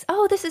singing, it's,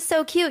 oh, this is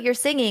so cute. You're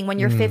singing. When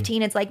you're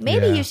 15, it's like,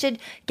 maybe you should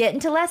get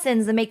into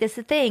lessons and make this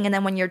a thing. And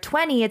then when you're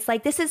 20, it's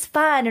like, this is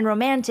fun and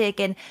romantic.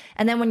 And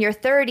then when you're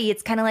 30,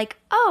 it's kind of like,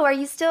 oh,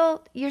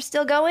 you're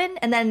still going?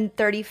 And then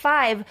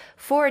 35,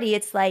 40,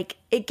 it's like,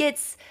 it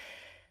gets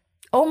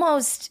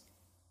almost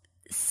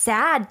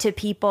sad to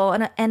people.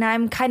 And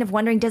I'm kind of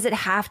wondering, does it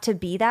have to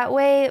be that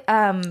way?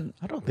 I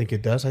don't think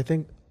it does. I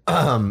think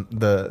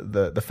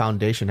the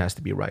foundation has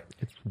to be right.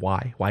 It's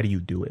why. Why do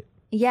you do it?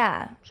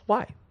 Yeah. It's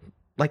why.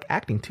 Like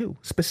acting too.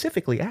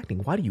 Specifically acting.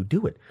 Why do you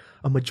do it?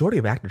 A majority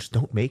of actors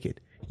don't make it.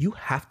 You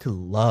have to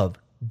love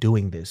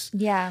doing this.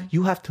 Yeah.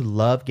 You have to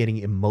love getting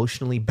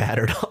emotionally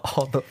battered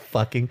all the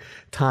fucking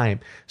time.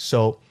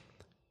 So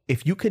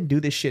if you can do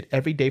this shit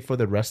every day for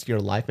the rest of your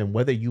life, and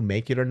whether you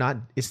make it or not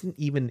isn't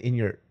even in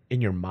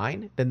your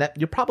mind, then that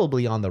you're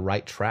probably on the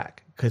right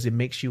track because it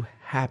makes you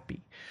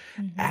happy.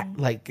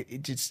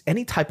 Just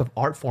any type of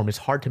art form is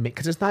hard to make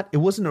because it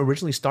wasn't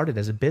originally started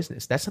as a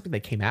business. That's something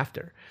that came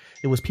after.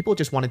 It was people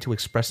just wanted to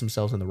express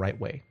themselves in the right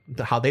way,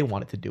 how they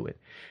wanted to do it.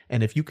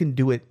 And if you can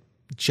do it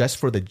just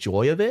for the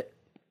joy of it,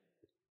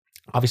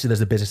 obviously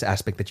there's a business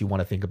aspect that you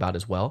want to think about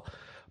as well.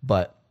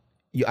 But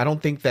I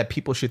don't think that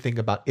people should think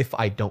about if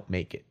I don't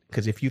make it.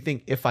 Because if you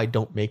think if I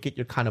don't make it,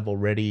 you're kind of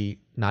already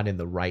not in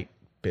the right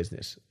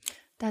business.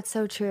 That's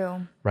so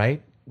true.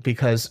 Right?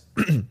 Because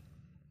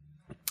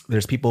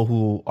there's people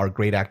who are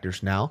great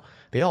actors now.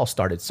 They all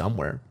started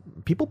somewhere.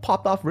 People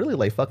popped off really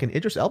late. Fucking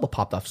Idris Elba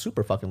popped off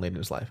super fucking late in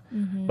his life.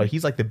 But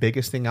he's like the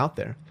biggest thing out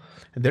there.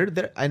 And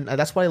and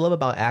that's what I love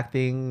about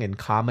acting and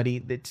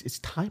comedy. It's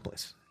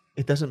timeless.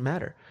 It doesn't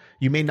matter.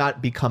 You may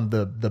not become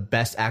the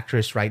best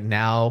actress right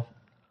now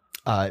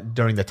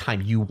during the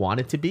time you want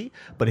it to be.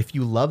 But if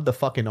you love the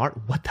fucking art,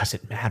 what does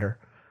it matter?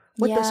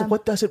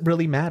 What does it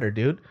really matter,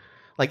 dude?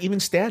 Like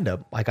even stand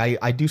up, like I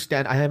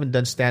haven't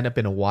done stand up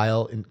in a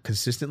while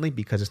consistently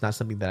because it's not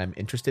something that I'm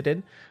interested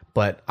in,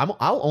 but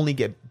I'll only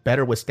get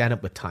better with stand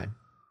up with time.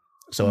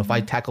 So if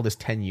I tackle this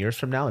 10 years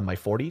from now in my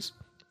 40s,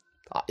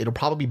 it'll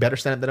probably be better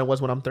stand up than it was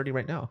when I'm 30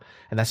 right now.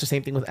 And that's the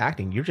same thing with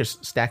acting. You're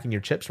just stacking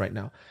your chips right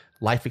now.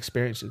 Life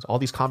experiences, all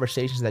these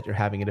conversations that you're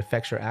having, it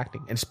affects your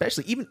acting. And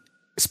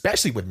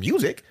especially with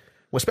music,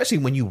 especially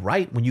when you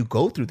write, when you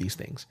go through these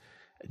things,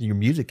 your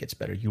music gets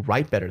better. You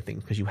write better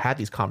things because you have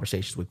these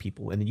conversations with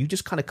people, and then you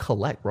just kind of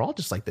collect. We're all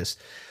just like this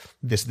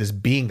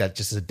being that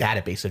just is a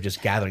database of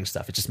just gathering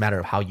stuff. It's just a matter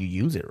of how you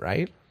use it,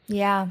 right?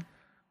 Yeah.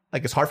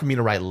 Like it's hard for me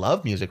to write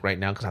love music right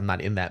now because I'm not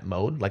in that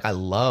mode. Like I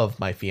love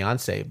my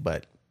fiance,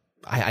 but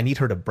I need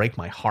her to break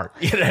my heart.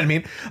 You know what I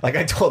mean? Like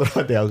I told her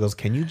one day, I goes,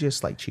 "Can you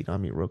just like cheat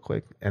on me real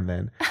quick and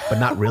then, but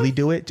not really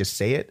do it? Just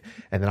say it,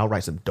 and then I'll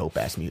write some dope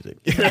ass music."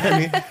 You know what I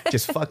mean?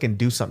 Just fucking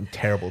do something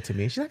terrible to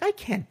me. She's like, "I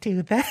can't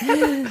do that."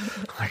 I'm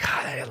like,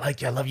 "God, I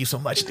like you. I love you so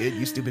much, dude.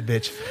 You stupid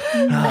bitch.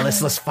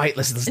 Let's fight.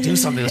 Let's do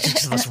something.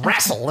 Let's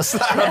wrestle.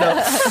 I don't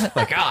know.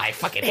 Like, I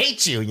fucking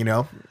hate you. You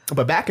know."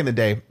 But back in the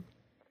day,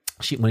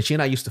 when she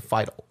and I used to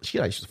fight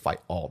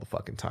all the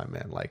fucking time,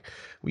 man. Like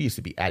we used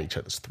to be at each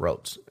other's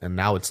throats. And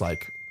now it's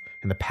like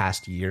in the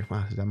past year,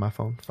 is that my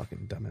phone?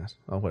 Fucking dumbass.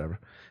 Oh, whatever.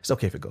 It's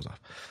okay if it goes off.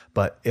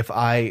 But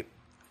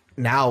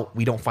now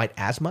we don't fight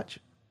as much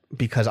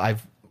because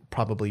I've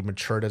probably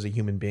matured as a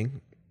human being.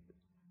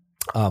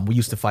 We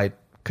used to fight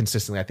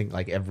consistently. I think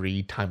like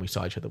every time we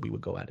saw each other, we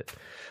would go at it.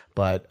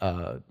 But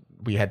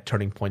we had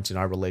turning points in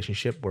our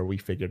relationship where we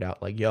figured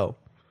out like, yo,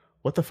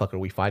 what the fuck are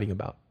we fighting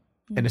about?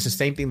 And it's the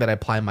same thing that I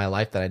apply in my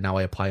life that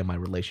I apply in my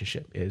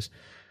relationship is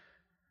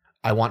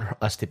I want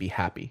us to be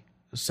happy.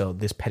 So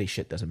this petty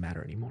shit doesn't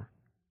matter anymore.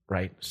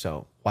 right?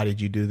 So why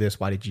did you do this?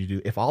 Why did you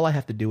do? If all I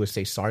have to do is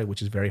say sorry,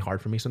 which is very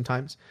hard for me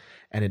sometimes,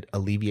 and it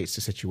alleviates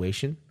the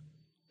situation,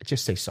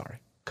 just say sorry.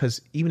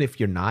 Because even if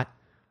you're not,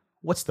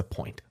 what's the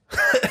point?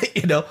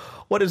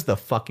 What is the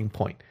fucking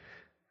point?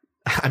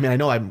 I mean, I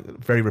know I'm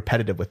very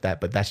repetitive with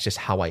that, but that's just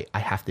how I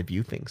have to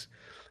view things.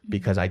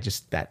 Because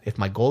that if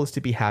my goal is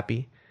to be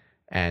happy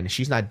and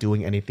she's not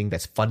doing anything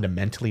that's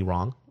fundamentally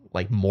wrong,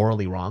 like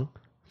morally wrong,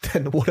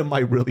 then what am I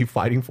really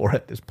fighting for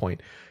at this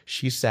point?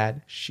 She's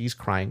sad, she's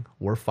crying,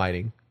 we're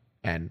fighting,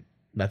 and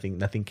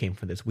nothing came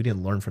from this. We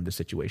didn't learn from this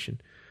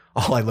situation.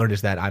 All I learned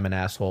is that I'm an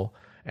asshole,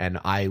 and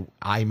I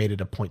made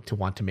it a point to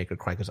want to make her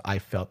cry because I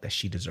felt that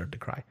she deserved to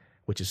cry,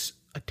 which is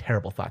a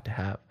terrible thought to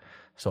have.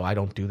 So I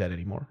don't do that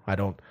anymore. I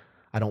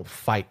don't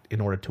fight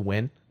in order to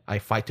win. I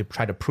fight to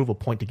try to prove a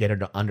point to get her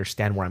to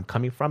understand where I'm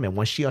coming from. And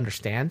once she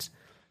understands,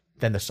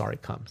 then the sorry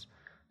comes.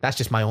 That's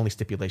just my only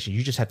stipulation.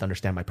 You just have to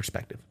understand my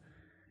perspective.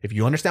 If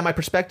you understand my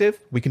perspective,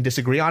 we can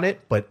disagree on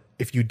it. But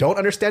if you don't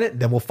understand it,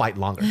 then we'll fight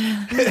longer.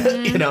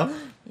 Yeah.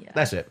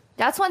 That's it.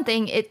 That's one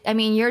thing.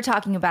 You're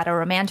talking about a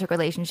romantic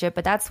relationship,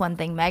 but that's one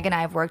thing Meg and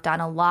I have worked on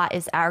a lot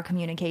is our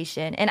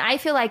communication. And I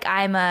feel like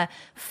I'm a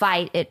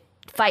fight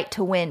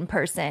to win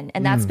person.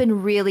 And that's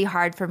been really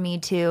hard for me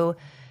to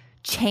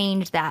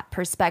change that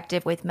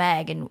perspective with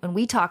Meg. And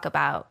we talk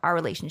about our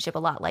relationship a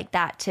lot like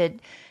that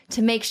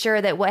to make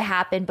sure that what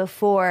happened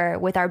before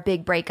with our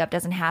big breakup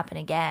doesn't happen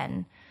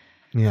again.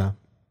 Yeah.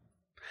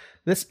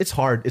 It's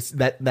hard. It's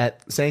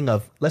that saying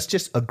of let's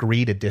just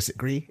agree to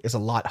disagree is a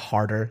lot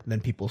harder than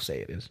people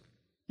say it is.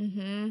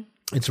 Mm-hmm.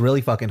 It's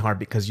really fucking hard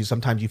because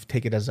sometimes you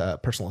take it as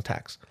personal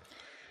attacks.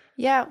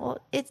 Yeah.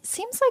 Well, it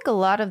seems like a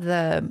lot of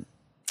the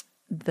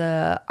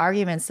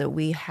arguments that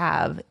we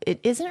have, it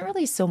isn't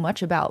really so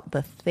much about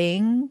the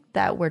thing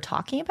that we're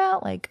talking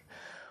about, like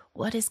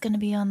what is going to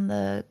be on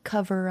the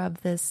cover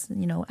of this,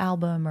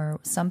 album or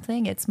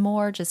something. It's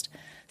more just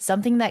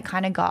something that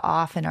kind of got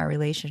off in our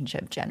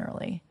relationship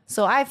generally.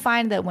 So I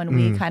find that when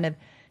we kind of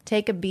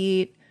take a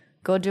beat,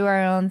 go do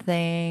our own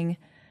thing,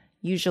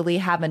 usually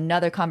have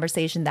another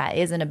conversation that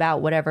isn't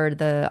about whatever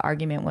the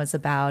argument was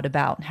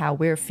about how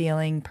we're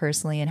feeling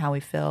personally and how we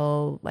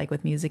feel like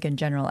with music in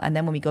general. And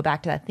then when we go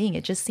back to that thing,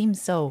 it just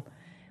seems so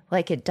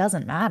like it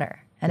doesn't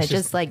matter. And it's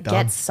just like dumb.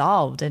 Gets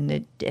solved, and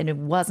it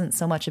wasn't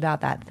so much about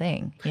that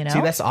thing, See,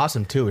 that's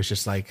awesome too. It's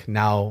just like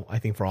now I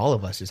think for all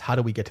of us is how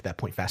do we get to that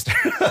point faster?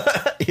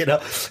 Yeah,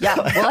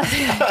 well,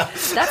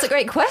 that's a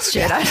great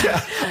question.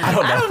 I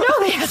don't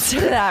know the answer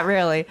to that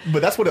really.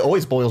 But that's what it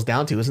always boils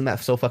down to. Isn't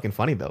that so fucking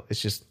funny though?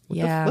 It's just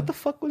what the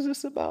fuck was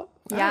this about?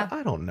 Yeah,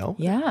 I don't know.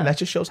 Yeah, and that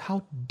just shows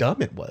how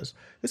dumb it was.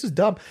 This is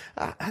dumb.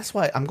 That's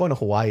why I'm going to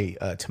Hawaii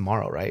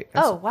tomorrow, right?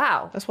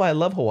 Wow. That's why I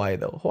love Hawaii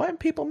though. Hawaiian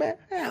people, man,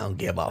 they don't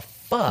give a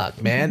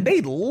fuck, man.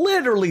 They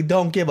literally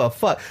don't give a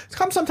fuck.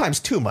 Sometimes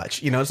too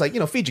much. It's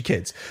like feed your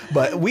kids.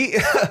 But we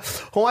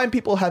Hawaiian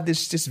people have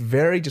this just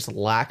very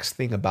lax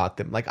thing about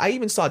them. Like I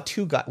even saw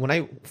two guys when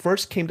I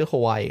first came to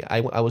Hawaii.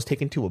 I was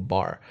taken to a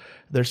bar.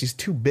 There's these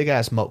two big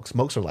ass mokes.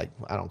 Mokes are like,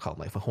 I don't call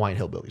them like Hawaiian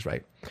hillbillies,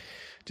 right?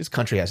 Just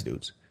country ass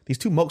dudes. These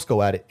two mokes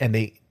go at it, and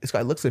this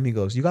guy looks at him. He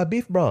goes, "You got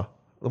beef, bro?"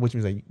 Which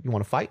means like, you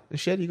want to fight and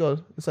shit. He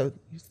goes, "It's like,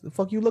 the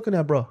fuck you looking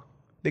at, bro?"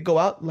 They go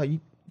out like, "You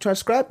trying to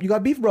scrap? You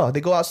got beef, bro?" They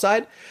go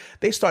outside.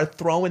 They start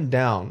throwing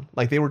down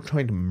like they were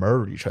trying to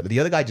murder each other. The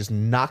other guy just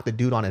knocked the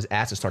dude on his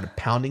ass and started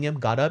pounding him.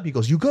 Got up. He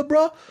goes, "You good,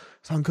 bro?"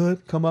 "Sound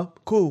good. Come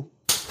up. Cool."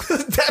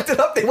 Tapped it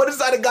up. They went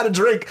inside and got a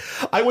drink.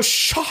 I was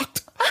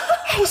shocked.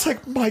 I was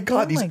like, my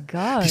God,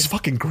 these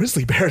fucking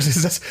grizzly bears.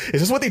 Is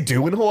this what they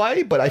do in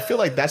Hawaii? But I feel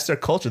like that's their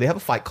culture. They have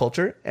a fight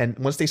culture. And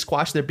once they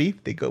squash their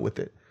beef, they go with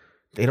it.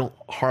 They don't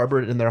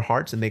harbor it in their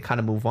hearts and they kind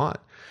of move on,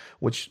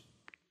 which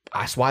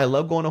that's why I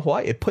love going to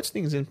Hawaii. It puts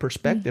things in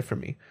perspective for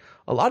me.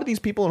 A lot of these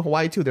people in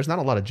Hawaii too, there's not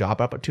a lot of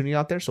job opportunity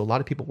out there. So a lot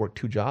of people work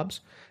 2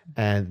 jobs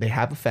and they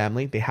have a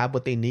family. They have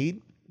what they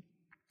need.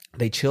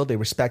 They chill. They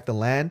respect the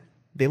land.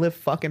 They live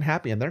fucking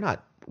happy, and they're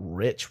not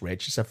rich,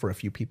 except for a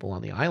few people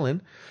on the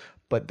island.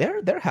 But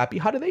they're happy.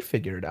 How do they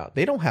figure it out?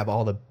 They don't have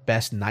all the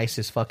best,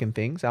 nicest fucking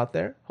things out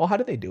there. Well, how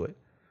do they do it?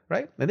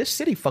 Right? And this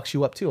city fucks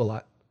you up too a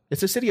lot.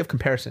 It's a city of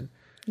comparison.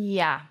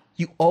 Yeah.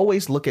 You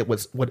always look at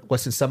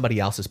what's in somebody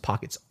else's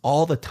pockets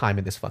all the time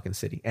in this fucking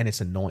city. And it's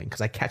annoying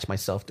because I catch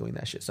myself doing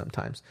that shit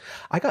sometimes.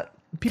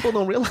 People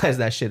don't realize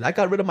that shit. I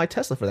got rid of my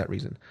Tesla for that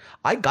reason.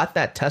 I got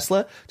that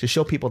Tesla to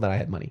show people that I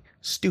had money.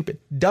 Stupid.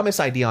 Dumbest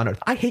idea on earth.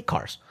 I hate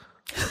cars.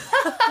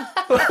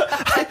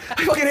 I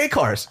fucking hate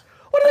cars.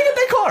 Why did I get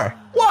that car?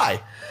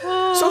 Why?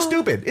 So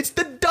stupid. It's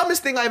the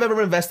dumbest thing I've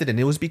ever invested in.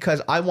 It was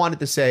because I wanted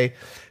to say,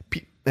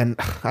 and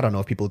I don't know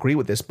if people agree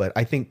with this, but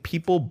I think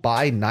people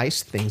buy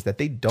nice things that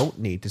they don't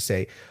need to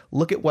say,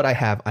 look at what I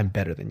have. I'm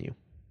better than you.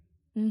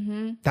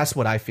 Mm-hmm. That's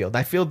what I feel.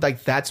 I feel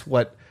like that's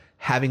what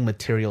having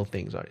material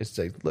things are. It's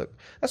like, look,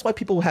 that's why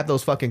people have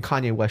those fucking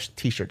Kanye West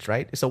t-shirts,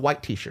 right? It's a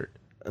white t-shirt.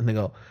 And they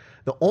go,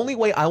 the only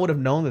way I would have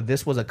known that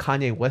this was a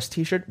Kanye West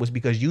t-shirt was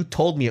because you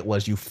told me it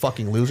was, you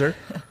fucking loser.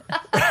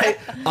 Right?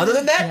 Other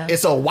than that,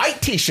 It's a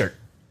white t-shirt,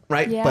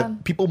 right? Yeah.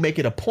 But people make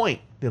it a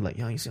point. They're like,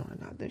 yo, you see when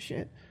I got this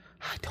shit?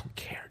 I don't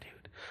care,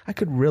 dude. I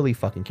could really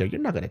fucking care.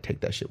 You're not going to take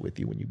that shit with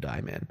you when you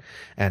die, man.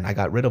 And I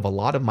got rid of a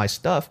lot of my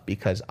stuff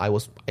because I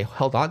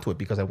held on to it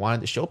because I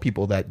wanted to show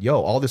people that, yo,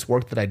 all this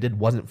work that I did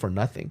wasn't for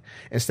nothing.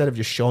 Instead of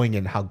just showing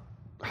in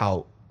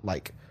how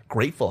like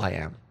grateful I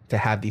am to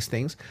have these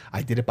things,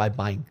 I did it by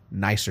buying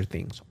nicer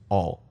things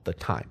all the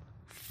time.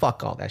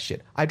 Fuck all that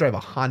shit. I drive a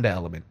Honda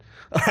Element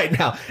right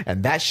now,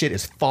 and that shit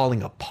is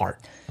falling apart.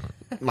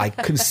 Like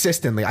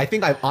consistently. I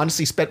think I've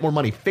honestly spent more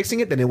money fixing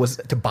it than it was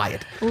to buy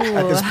it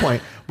at this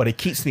point. But it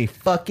keeps me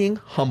fucking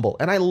humble.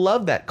 And I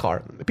love that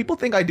car. People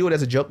think I do it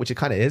as a joke, which it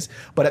kind of is.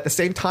 But at the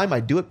same time, I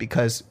do it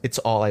because it's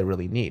all I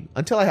really need.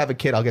 Until I have a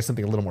kid, I'll get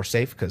something a little more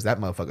safe because that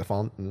motherfucker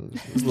falling.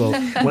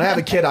 When I have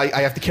a kid,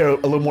 I have to care a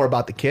little more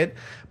about the kid.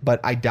 But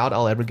I doubt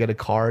I'll ever get a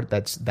car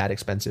that's that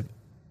expensive.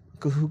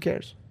 Who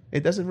cares?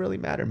 It doesn't really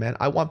matter, man.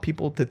 I want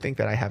people to think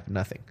that I have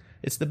nothing.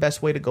 It's the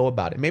best way to go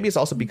about it. Maybe it's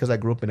also because I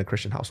grew up in a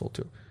Christian household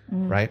too,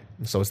 right?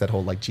 And so it's that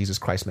whole like Jesus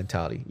Christ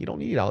mentality. You don't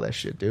need all that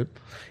shit, dude.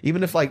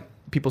 Even if like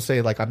people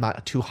say like I'm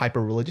not too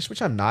hyper religious,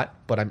 which I'm not,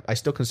 but I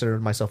still consider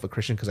myself a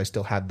Christian because I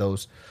still have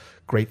those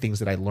great things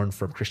that I learned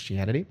from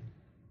Christianity.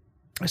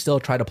 I still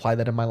try to apply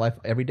that in my life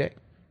every day.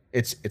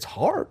 It's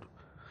hard.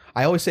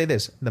 I always say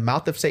this: the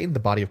mouth of Satan, the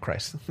body of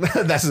Christ.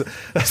 that's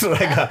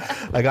what I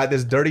got. I got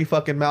this dirty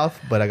fucking mouth,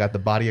 but I got the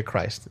body of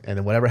Christ. And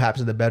then whatever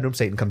happens in the bedroom,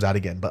 Satan comes out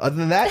again. But other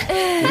than that,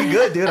 we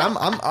good, dude.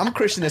 I'm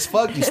Christian as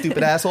fuck. You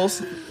stupid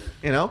assholes.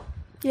 You know?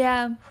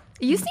 Yeah.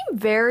 You seem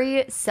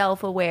very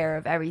self-aware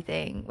of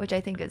everything, which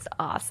I think is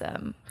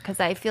awesome.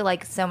 Because I feel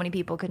like so many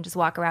people can just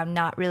walk around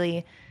not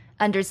really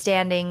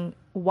understanding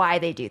why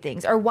they do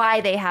things or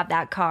why they have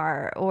that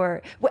car.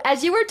 Or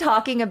as you were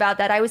talking about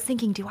that, I was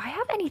thinking, do I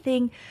have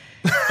anything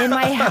in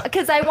my house?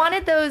 Because I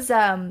wanted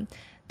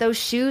those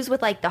shoes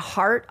with like the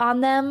heart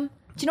on them.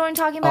 Do you know what I'm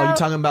talking about? Oh, you're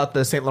talking about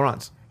the Saint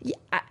Laurents? Yeah,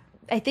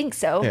 I think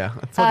so. Yeah,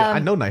 I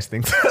know nice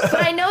things.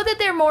 But I know that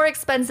they're more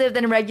expensive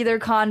than regular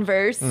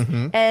Converse.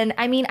 Mm-hmm. And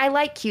I mean, I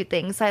like cute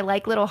things. I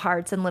like little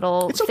hearts and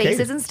little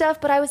faces and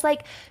stuff. But I was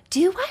like,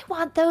 do I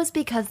want those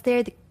because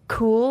they're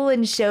cool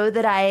and show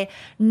that I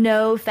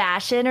know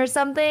fashion or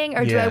something?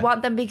 Or do I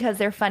want them because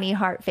they're funny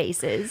heart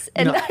faces?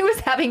 And I was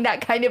having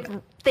that kind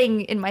of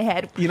thing in my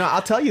head. You know,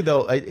 I'll tell you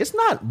though, it's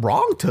not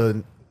wrong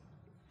to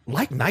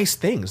like nice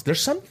things.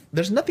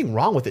 There's nothing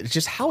wrong with it. It's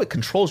just how it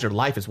controls your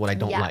life is what I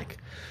don't like.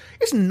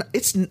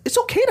 It's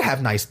okay to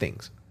have nice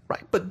things,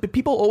 right? But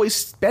people always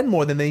spend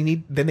more than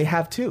they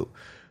have to,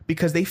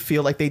 because they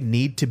feel like they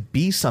need to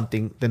be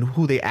something than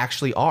who they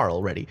actually are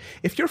already.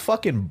 If you're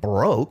fucking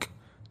broke,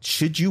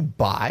 should you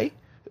buy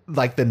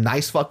like the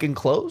nice fucking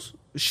clothes?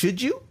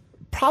 Should you?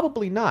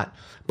 Probably not.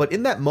 But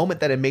in that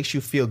moment that it makes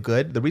you feel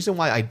good, the reason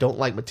why I don't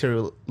like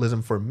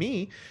materialism for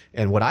me,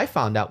 and what I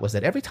found out was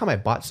that every time I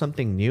bought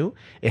something new,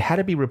 it had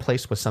to be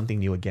replaced with something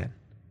new again.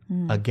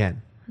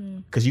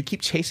 Because you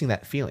keep chasing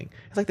that feeling.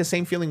 It's like the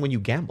same feeling when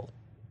you gamble,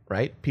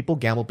 right? People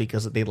gamble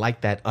because they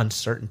like that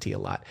uncertainty a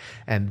lot.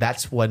 And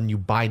that's when you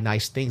buy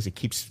nice things.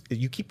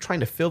 You keep trying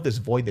to fill this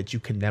void that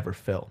you can never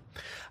fill.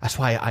 That's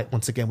why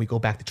once again, we go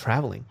back to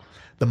traveling.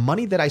 The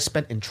money that I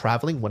spent in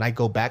traveling, when I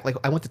go back, like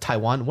I went to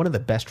Taiwan, one of the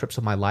best trips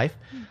of my life.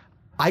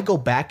 I go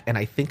back and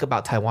I think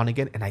about Taiwan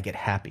again and I get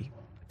happy.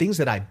 Things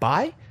that I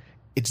buy,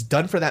 it's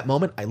done for that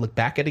moment. I look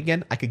back at it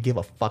again. I could give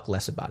a fuck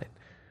less about it.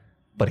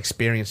 But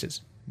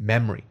experiences,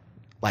 memory,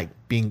 like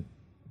being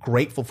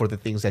grateful for the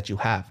things that you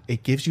have,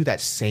 it gives you that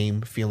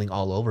same feeling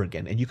all over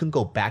again, and you can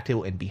go back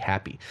to it and be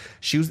happy.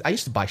 Shoes, I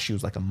used to buy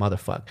shoes like a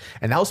motherfucker,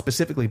 and that was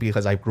specifically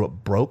because I grew up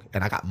broke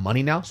and I got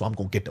money now, so I'm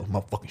gonna get those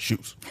motherfucking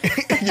shoes.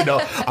 I'm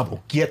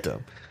gonna get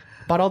them.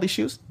 Bought all these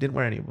shoes, didn't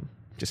wear any of them,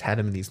 just had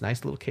them in these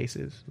nice little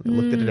cases. I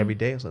looked at it every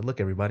day. I was like,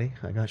 look, everybody,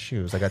 I got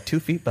shoes. I got 2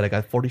 feet, but I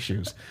got 40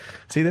 shoes.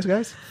 See this,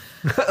 guys?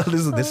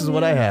 this is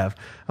what I have.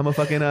 I'm a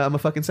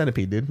fucking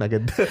centipede, dude. I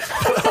get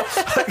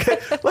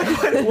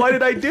why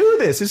did I do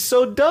this? It's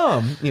so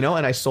dumb, And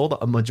I sold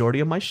a majority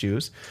of my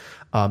shoes.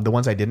 The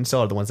ones I didn't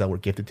sell are the ones that were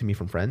gifted to me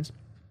from friends.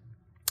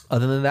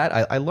 Other than that,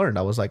 I learned.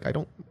 I was like, I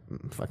don't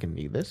fucking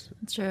need this.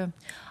 It's true.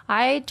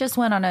 I just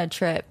went on a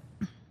trip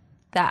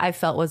that I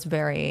felt was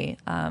very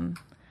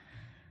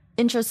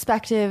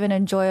introspective and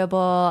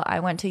enjoyable. I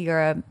went to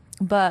Europe,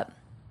 but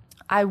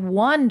I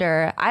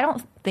wonder, I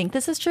don't think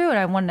this is true, and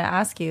I wanted to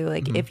ask you,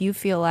 if you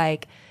feel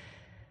like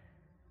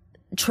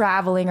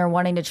traveling or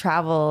wanting to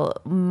travel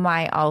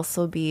might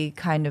also be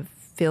kind of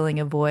filling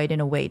a void in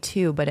a way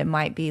too, but it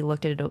might be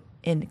looked at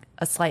in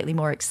a slightly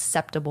more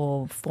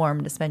acceptable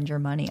form to spend your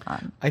money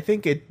on. I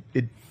think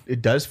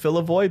it does fill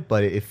a void,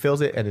 but it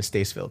fills it and it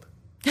stays filled.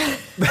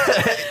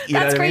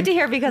 That's great to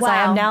hear, because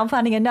I am now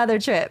planning another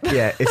trip.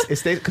 Yeah, it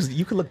stays, because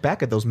you can look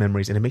back at those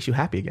memories and it makes you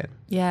happy again.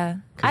 Yeah,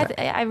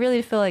 I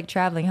really feel like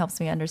traveling helps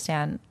me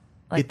understand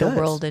the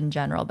world in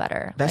general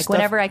better. Like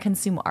whenever I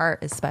consume art,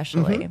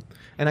 especially. Mm-hmm.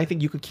 And I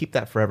think you could keep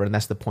that forever, and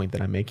that's the point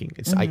that I'm making.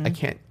 It's I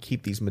can't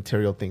keep these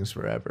material things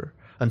forever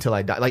until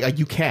I die. Like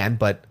you can,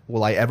 but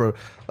will I ever?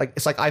 Like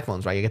it's like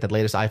iPhones, right? You get the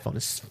latest iPhone.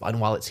 It's fun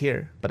while it's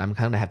here, but I'm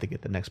kind of have to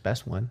get the next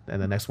best one,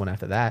 and the next one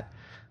after that.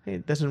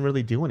 It doesn't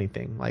really do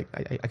anything. Like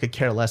I could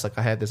care less. Like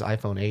I had this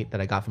iPhone 8 that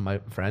I got from my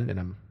friend,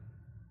 and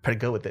pretty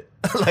good with it.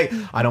 Like,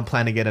 I don't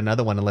plan to get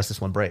another one unless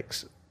this one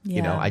breaks.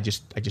 You know, Yeah. I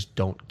just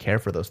don't care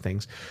for those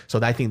things. So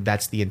I think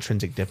that's the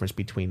intrinsic difference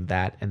between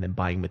that and then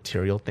buying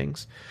material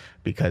things,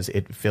 because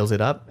it fills it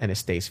up and it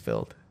stays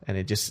filled. And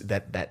it just,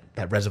 that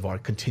reservoir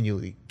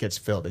continually gets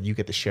filled, and you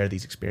get to share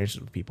these experiences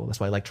with people. That's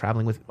why I like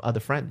traveling with other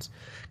friends,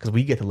 because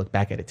we get to look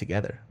back at it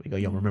together. We go,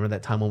 yo, remember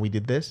that time when we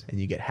did this? And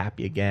you get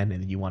happy again,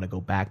 and you want to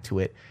go back to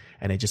it.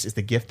 And it just is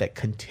the gift that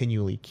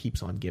continually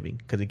keeps on giving,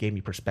 because it gave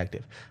me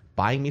perspective.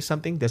 Buying me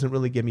something doesn't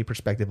really give me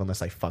perspective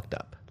unless I fucked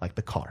up, like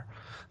the car.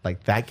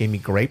 Like, that gave me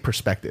great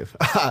perspective.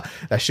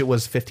 That shit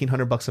was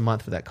 $1,500 a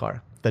month for that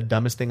car. The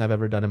dumbest thing I've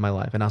ever done in my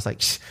life. And I was like,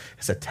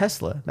 it's a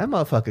Tesla. That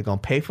motherfucker gonna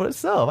pay for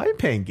itself. I ain't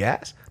paying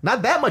gas.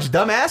 Not that much,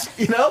 dumbass.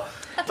 You know?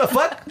 The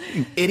fuck?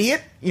 You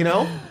idiot. You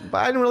know?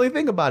 But I didn't really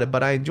think about it.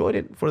 But I enjoyed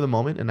it for the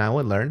moment, and now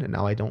I learned, and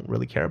now I don't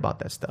really care about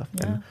that stuff.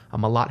 Yeah. And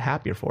I'm a lot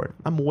happier for it.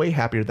 I'm way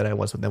happier than I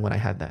was than when I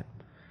had that.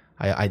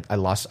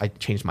 I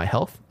changed my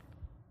health,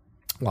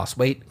 lost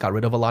weight, got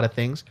rid of a lot of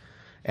things,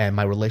 and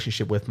my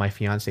relationship with my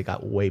fiance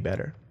got way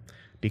better,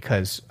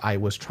 because I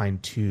was trying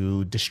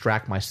to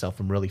distract myself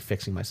from really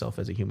fixing myself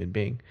as a human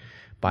being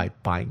by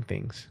buying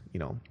things, you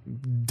know,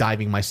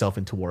 diving myself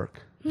into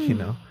work, you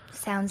know.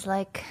 Sounds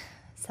like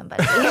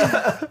somebody.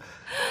 I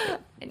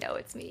know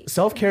it's me.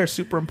 Self-care is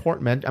super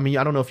important, man. I mean,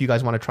 I don't know if you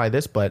guys want to try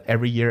this, but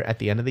every year at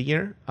the end of the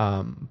year,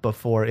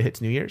 before it hits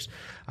New Year's,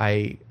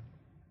 I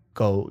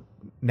go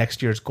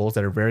next year's goals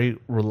that are very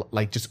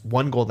like just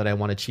one goal that I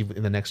want to achieve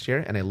in the next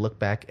year, and I look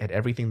back at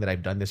everything that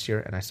I've done this year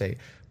and I say,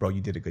 bro,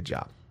 you did a good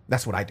job.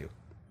 That's what I do.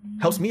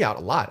 Helps me out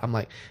a lot. I'm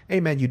like, hey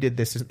man, you did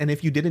this, and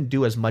if you didn't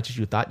do as much as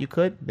you thought you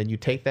could, then you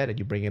take that and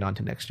you bring it on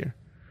to next year.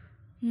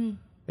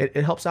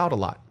 It helps out a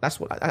lot. That's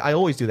what I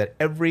always do, that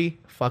every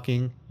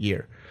fucking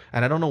year.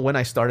 And I don't know when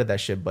I started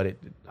that shit, but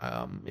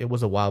it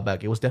was a while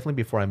back. It was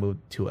definitely before I moved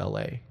to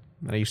LA.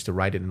 And I used to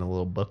write it in a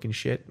little book and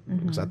shit,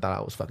 because I thought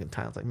I was fucking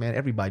talented. Like, man,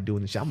 everybody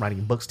doing this shit. I'm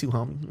writing books too,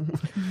 homie.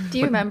 Do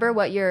you remember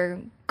what your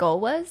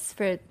goal was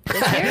for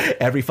this year?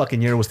 Every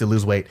fucking year was to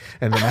lose weight,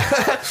 and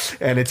then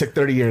and it took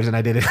 30 years, and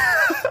I did it.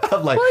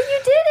 I'm like, Well, you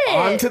did it.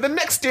 on to the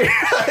next year.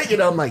 You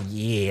know, I'm like,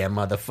 yeah,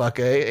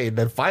 motherfucker. And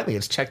then finally,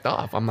 it's checked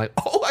off. I'm like,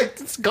 oh,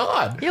 it's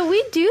gone. Yeah,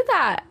 we do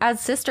that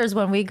as sisters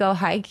when we go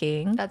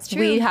hiking. That's true.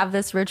 We have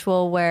this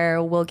ritual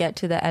where we'll get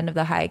to the end of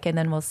the hike and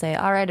then we'll say,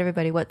 all right,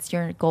 everybody, what's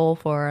your goal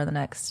for the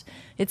next?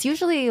 It's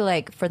usually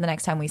like for the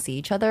next time we see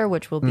each other,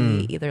 which will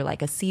be either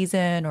like a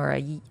season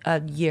or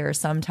a year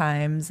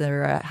sometimes,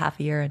 or a half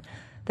a year. And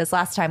this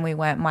last time we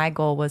went, my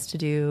goal was to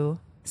do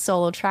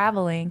solo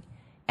traveling.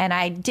 And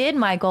I did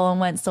my goal and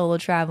went solo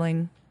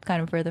traveling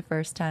kind of for the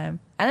first time.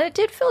 And it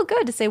did feel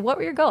good to say, what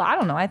were your goal? I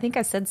don't know. I think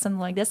I said something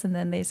like this. And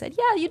then they said,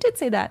 yeah, you did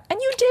say that.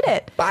 And you did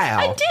it. Wow.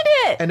 I did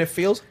it. And it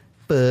feels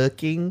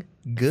fucking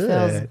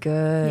good. Feels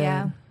good.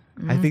 Yeah.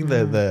 I think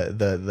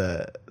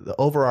the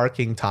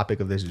overarching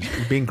topic of this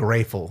is being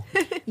grateful.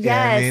 You know what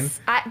I mean? Yes,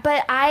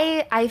 but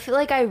I feel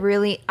like I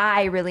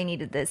really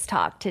needed this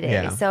talk today.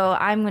 Yeah. So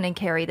I'm gonna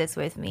carry this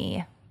with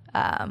me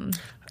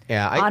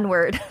Yeah,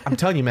 onward. I'm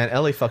telling you, man,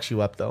 LA fucks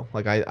you up though.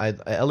 Like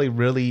LA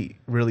really,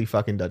 really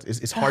fucking does.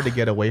 It's hard to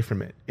get away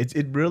from it.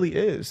 It really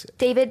is.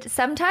 David,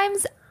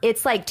 sometimes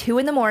it's like 2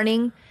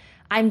 a.m.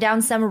 I'm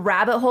down some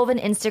rabbit hole of an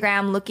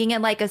Instagram looking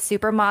at like a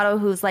supermodel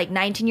who's like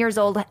 19 years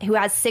old who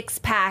has 6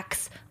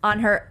 packs on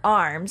her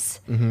arms.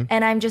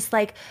 And I'm just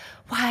like,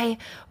 why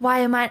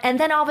am I? And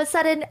then all of a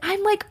sudden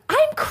I'm like,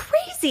 I'm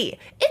crazy.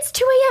 It's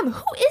 2 a.m.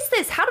 Who is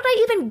this? How did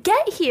I even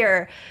get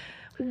here?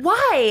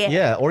 Why?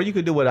 Yeah, or you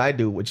could do what I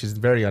do, which is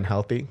very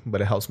unhealthy, but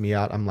it helps me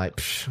out. I'm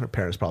like, her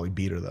parents probably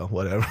beat her though,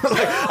 whatever.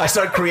 Like, I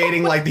start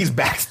creating like these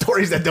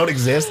backstories that don't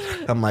exist.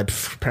 I'm like,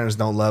 parents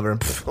don't love her.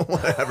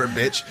 Whatever,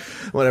 bitch.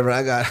 Whatever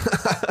I got.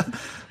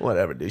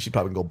 Whatever, dude. She'd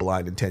probably go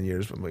blind in 10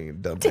 years from being a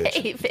dumb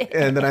bitch. David.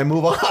 And then I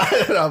move on,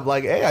 and I'm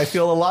like, hey, I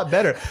feel a lot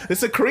better.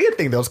 It's a Korean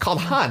thing though. It's called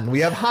Han.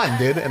 We have Han,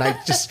 dude. And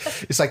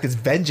it's like this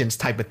vengeance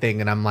type of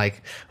thing. And I'm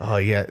like, oh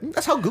yeah.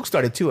 That's how Gook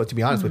started too, to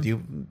be honest with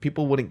you.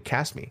 People wouldn't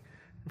cast me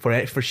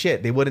for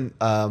shit. They wouldn't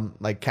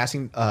like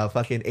casting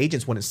fucking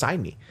agents wouldn't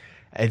sign me.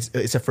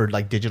 Except for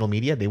like digital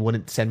media, they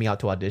wouldn't send me out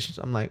to auditions.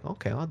 I'm like,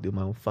 okay, I'll do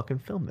my own fucking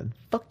film then.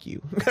 Fuck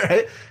you.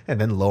 Right?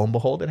 And then lo and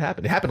behold, it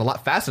happened. It happened a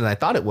lot faster than I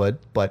thought it would,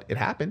 but it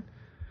happened.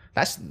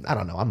 I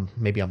don't know.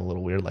 Maybe I'm a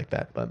little weird like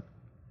that, but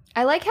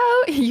I like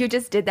how you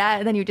just did that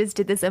and then you just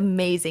did this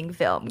amazing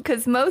film.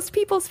 Because most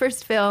people's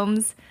first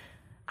films,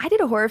 I did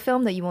a horror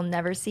film that you will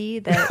never see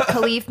that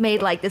Khalif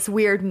made like this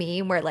weird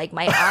meme where like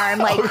my arm,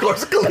 like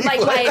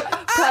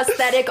my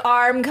prosthetic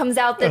arm comes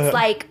out that's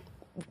like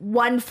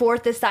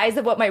 1/4 the size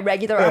of what my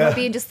regular arm would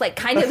be and just like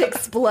kind of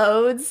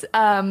explodes.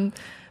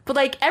 But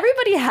like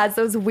everybody has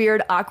those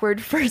weird,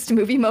 awkward first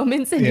movie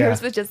moments, and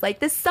yours was just like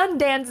this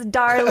Sundance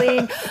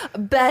darling,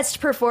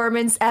 best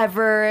performance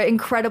ever,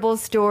 incredible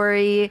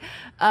story.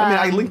 I mean,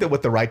 I linked it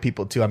with the right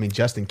people too. I mean,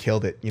 Justin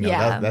killed it. You know,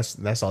 Yeah.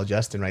 that's all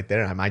Justin right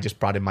there. I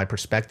just brought in my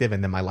perspective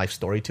and then my life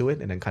story to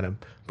it, and then kind of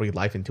breathe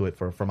life into it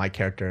for my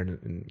character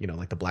and you know,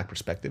 like the black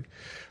perspective.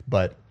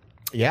 But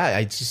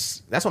yeah,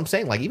 that's what I'm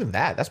saying. Like even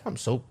that's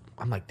why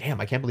I'm like, damn,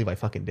 I can't believe I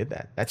fucking did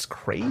that. That's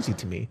crazy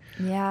to me.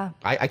 Yeah.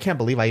 I can't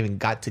believe I even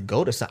got to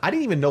go to I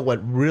didn't even know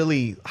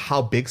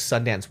how big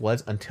Sundance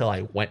was until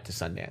I went to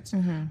Sundance,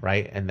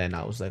 right? And then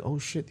I was like, oh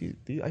shit,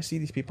 I see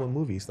these people in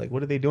movies. Like,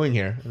 what are they doing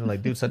here? And they're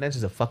like, dude, Sundance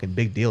is a fucking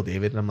big deal,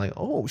 David. And I'm like,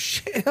 oh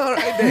shit, all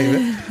right,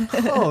 David.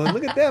 Oh,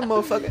 look at that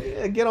motherfucker.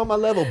 Yeah, get on my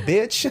level,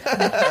 bitch.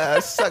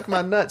 Suck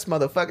my nuts,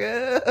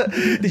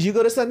 motherfucker. Did you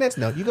go to Sundance?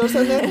 No. You go to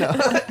Sundance?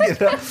 No. You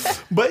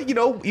know? But, you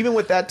know, even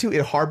with that too,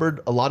 it harbored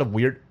a lot of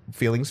weird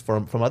feelings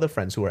from other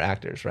friends who are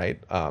actors, right?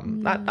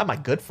 Not my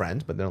good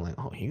friends, but they're like,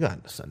 oh, you got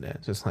into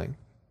Sundance. It's like,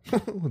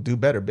 do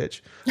better,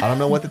 bitch. I don't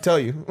know what to tell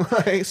you.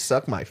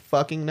 Suck my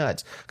fucking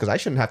nuts. Because I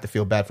shouldn't have to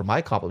feel bad for my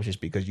accomplishments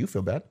because you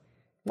feel bad.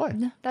 Why?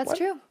 No, that's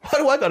true. Why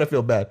do I gotta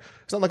feel bad?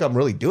 It's not like I'm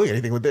really doing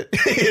anything with it.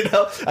 You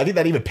know, I think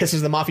that even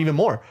pisses them off even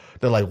more.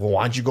 They're like, well,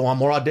 why don't you go on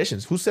more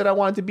auditions? Who said I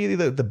wanted to be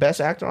the best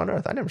actor on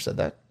earth? I never said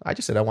that. I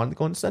just said I wanted to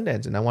go into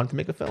Sundance and I wanted to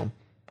make a film.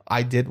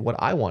 I did what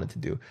I wanted to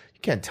do. You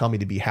can't tell me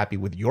to be happy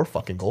with your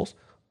fucking goals.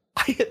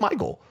 I hit my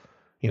goal.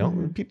 You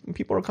know,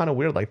 people are kind of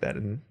weird like that.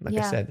 And like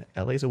I said,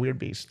 LA is a weird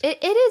beast.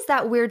 It is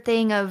that weird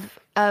thing of,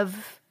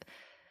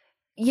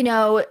 you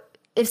know,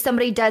 if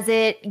somebody does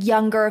it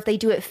younger, if they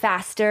do it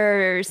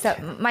faster.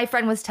 My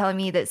friend was telling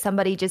me that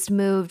somebody just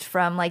moved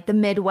from like the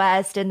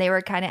Midwest and they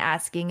were kind of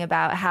asking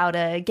about how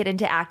to get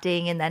into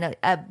acting. And then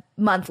a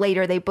month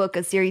later, they book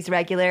a series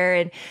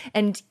regular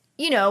and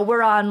you know,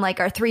 we're on like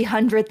our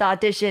 300th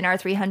audition, our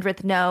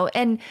 300th no.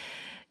 And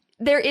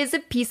there is a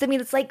piece of me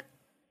that's like,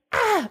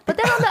 but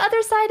then on the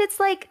other side, it's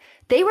like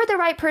they were the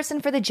right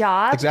person for the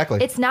job.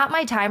 Exactly. It's not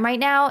my time right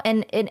now.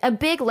 And a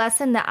big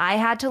lesson that I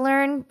had to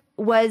learn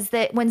was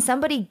that when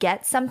somebody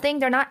gets something,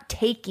 they're not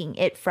taking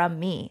it from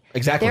me.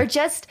 Exactly.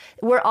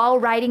 We're all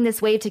riding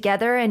this wave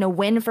together, and a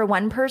win for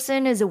one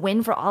person is a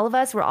win for all of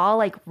us. We're all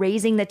like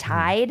raising the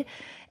tide.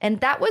 And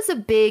that was a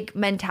big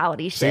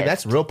mentality shift. See,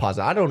 that's real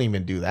positive. I don't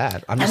even do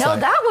that. I'm just I know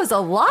like, that was a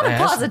lot of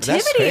positivity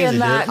that's crazy, in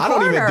that dude. I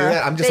don't even do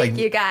that. I'm just Thank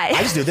like, you guys.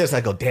 I just do this.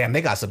 I go, damn,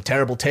 they got some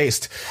terrible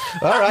taste.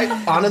 All right,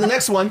 on to the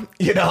next one.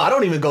 You know, I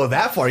don't even go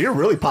that far. You're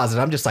really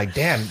positive. I'm just like,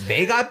 damn,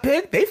 they got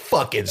picked. They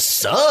fucking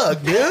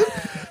suck, dude.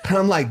 And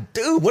I'm like,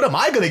 dude, what am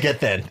I gonna get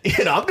then?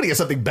 You know, I'm gonna get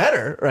something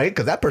better, right?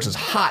 Because that person's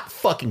hot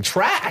fucking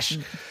trash.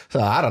 So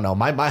I don't know.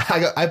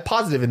 I'm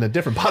positive in a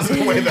different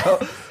positive way though.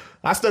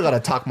 I still gotta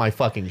talk my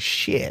fucking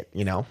shit,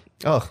 you know.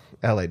 Oh,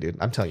 LA, dude.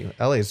 I'm telling you,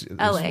 LA is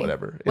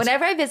whatever.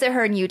 Whenever I visit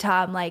her in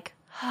Utah, I'm like,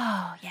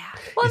 oh yeah.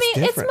 Well, I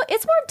mean, different.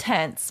 it's more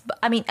intense.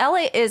 I mean,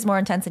 LA is more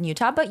intense than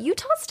Utah, but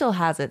Utah still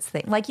has its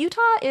thing. Like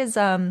Utah is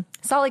Salt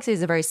Lake City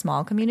is a very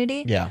small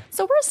community. Yeah.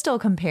 So we're still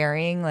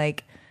comparing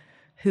like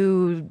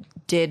who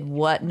did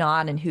what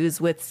not and who's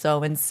with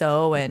so and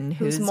so and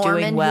who's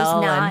Mormon, doing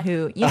well who's not. and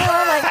who, you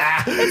know,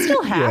 like it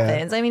still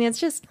happens. I mean, it's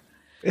just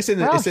It's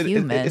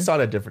on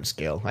a different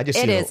scale. I just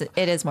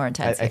it is more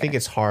intense. I think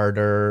it's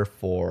harder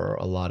for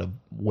a lot of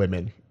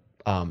women,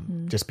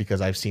 just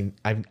because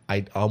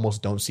I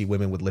almost don't see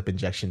women with lip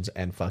injections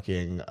and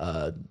fucking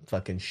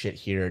shit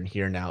here and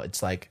here now.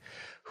 It's like,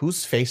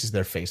 whose face is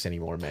their face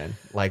anymore, man?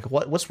 Like,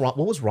 what's wrong?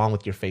 What was wrong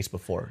with your face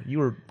before? You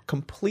were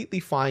completely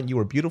fine. You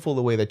were beautiful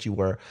the way that you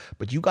were,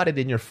 but you got it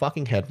in your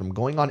fucking head from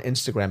going on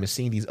Instagram and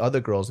seeing these other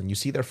girls, and you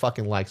see their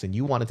fucking likes, and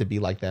you wanted to be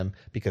like them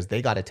because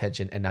they got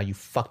attention, and now you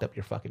fucked up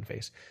your fucking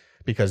face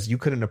because you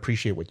couldn't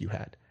appreciate what you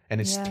had, and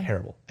it's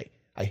terrible.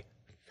 I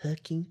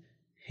fucking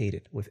hate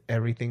it with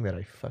everything that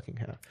I fucking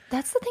have.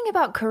 That's the thing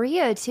about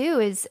Korea too.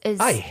 Is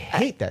I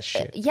hate that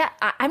shit. Yeah,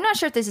 I'm not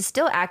sure if this is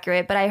still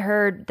accurate, but I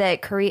heard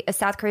that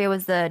South Korea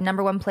was the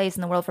 #1 place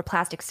in the world for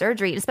plastic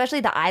surgery,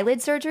 especially the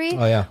eyelid surgery.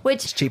 Oh yeah,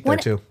 which it's cheap there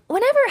too.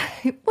 Whenever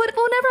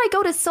I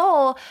go to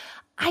Seoul,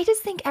 I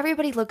just think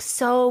everybody looks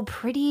so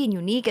pretty and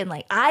unique, and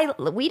like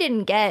we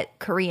didn't get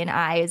Korean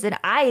eyes, and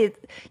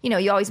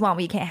you always want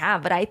what you can't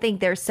have, but I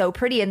think they're so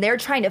pretty, and they're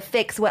trying to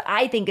fix what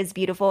I think is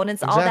beautiful, and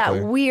it's all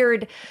that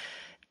weird.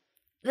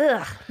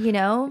 Ugh, you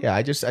know? Yeah,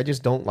 I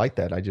just don't like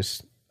that.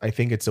 I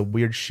think it's a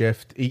weird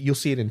shift. You'll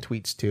see it in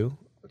tweets too,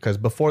 because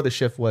before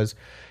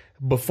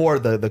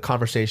the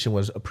conversation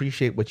was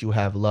appreciate what you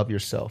have, love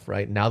yourself,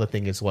 right? Now the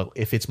thing is, well,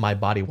 if it's my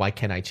body, why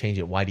can't I change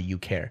it? Why do you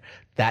care?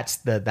 That's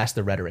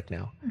the rhetoric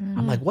now.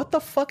 I'm like, what the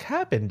fuck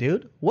happened,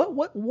 dude?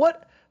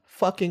 What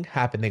fucking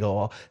happened? They go,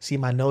 oh, see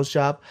my nose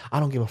job?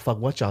 I don't give a fuck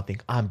what y'all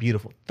think. I'm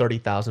beautiful.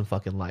 30,000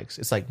 fucking likes.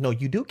 It's like, no,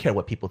 you do care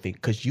what people think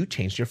because you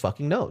changed your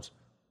fucking nose.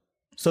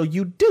 So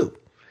you do.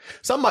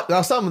 Some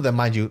of them,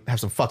 mind you, have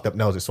some fucked up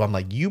noses. So I'm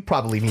like, you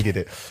probably needed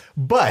it.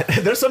 But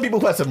there's some people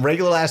who have some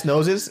regular ass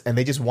noses and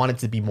they just wanted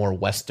to be more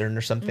Western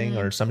or something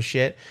or some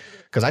shit.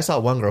 Because I saw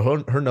one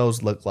girl, her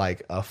nose looked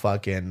like a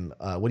fucking,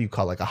 what do you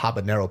call it? Like a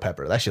habanero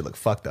pepper. That shit looked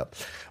fucked up.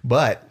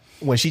 But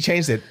when she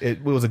changed it,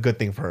 it was a good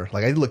thing for her.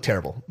 Like, it looked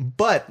terrible.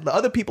 But the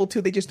other people too,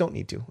 they just don't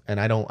need to. And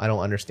I don't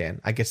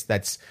understand. I guess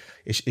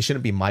it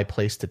shouldn't be my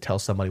place to tell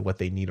somebody what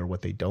they need or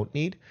what they don't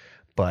need.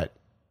 But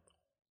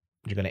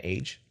you're going to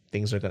age.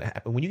 Things are going to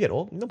happen. When you get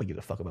old, nobody gives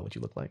a fuck about what you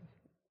look like,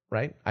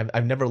 right?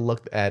 I've never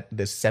looked at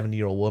this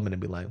 70-year-old woman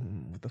and be like,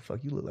 what the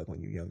fuck you look like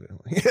when you're younger?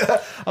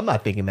 I'm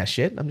not thinking that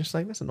shit. I'm just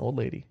like, that's an old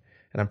lady.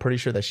 And I'm pretty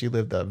sure that she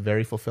lived a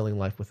very fulfilling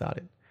life without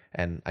it.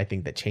 And I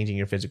think that changing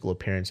your physical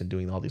appearance and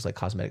doing all these like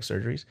cosmetic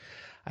surgeries,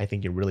 I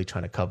think you're really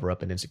trying to cover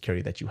up an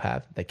insecurity that you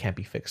have that can't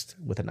be fixed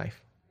with a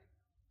knife.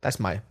 That's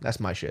my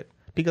shit.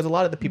 Because a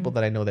lot of the people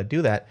that I know that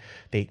do that,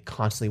 they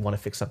constantly want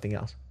to fix something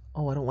else.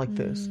 Oh, I don't like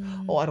this.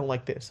 Oh, I don't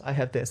like this. I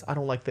have this. I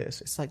don't like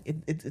this. It's like,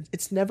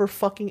 it's never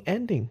fucking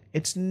ending.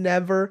 It's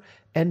never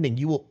ending.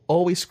 You will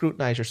always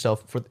scrutinize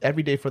yourself for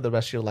every day for the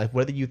rest of your life,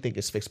 whether you think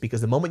it's fixed.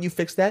 Because the moment you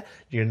fix that,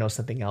 you're going to know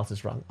something else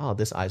is wrong. Oh,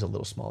 this eye's a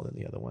little smaller than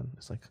the other one.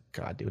 It's like,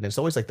 God, dude. And it's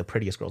always like the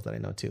prettiest girls that I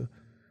know too.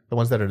 The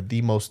ones that are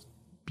the most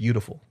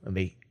beautiful. And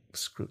they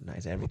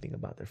scrutinize everything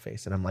about their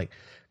face. And I'm like,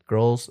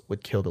 girls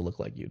would kill to look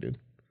like you, dude.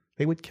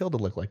 They would kill to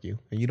look like you.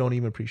 And you don't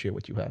even appreciate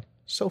what you have.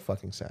 So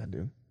fucking sad,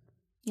 dude.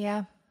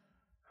 Yeah.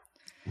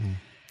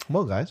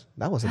 Well, guys,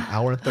 that was an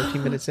hour and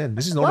 13 minutes in.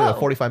 This is normally a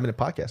 45-minute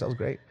podcast. That was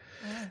great.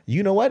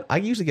 You know what? I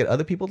usually get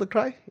other people to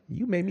cry.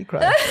 You made me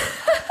cry.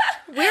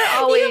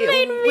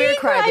 We're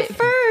crying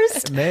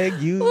first. Meg,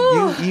 you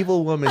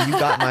evil woman, you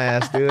got my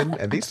ass, dude.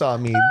 And they saw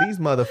me. These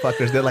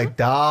motherfuckers, they're like,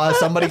 duh,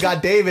 somebody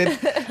got David.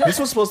 This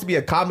was supposed to be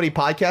a comedy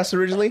podcast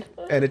originally,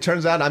 and it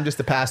turns out I'm just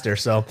a pastor.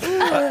 So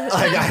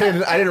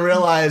I didn't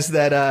realize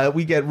that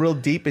we get real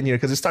deep in here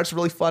because it starts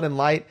really fun and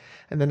light,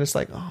 and then it's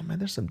like, oh man,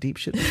 there's some deep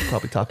shit we should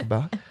probably talk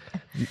about.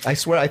 I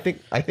swear, I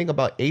think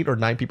about 8 or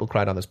 9 people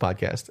cried on this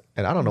podcast,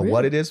 and I don't know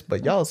what it is,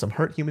 but y'all are some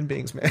hurt human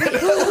beings, man.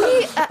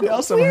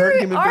 Y'all some hurt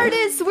human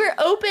artists. beings. We're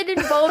open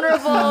and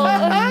vulnerable.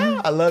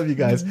 I love you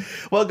guys.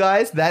 Well,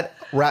 guys, that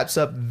wraps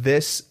up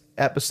this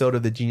episode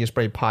of the Genius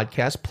Brain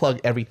podcast. Plug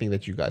everything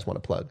that you guys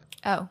want to plug.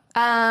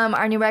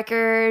 Our new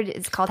record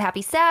is called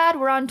Happy Sad.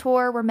 We're on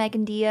tour. We're Meg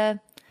and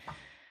Dia.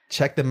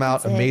 Check them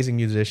out. Amazing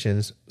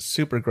musicians,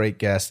 super great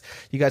guests.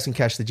 You guys can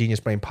catch the Genius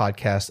Brain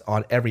podcast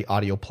on every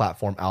audio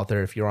platform out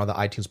there. If you're on the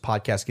iTunes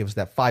podcast, give us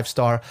that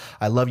 5-star.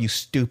 I love you,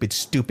 stupid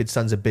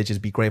sons of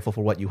bitches. Be grateful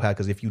for what you have,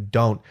 because if you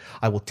don't,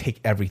 I will take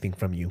everything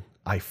from you.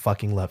 I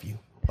fucking love you.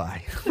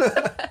 Bye.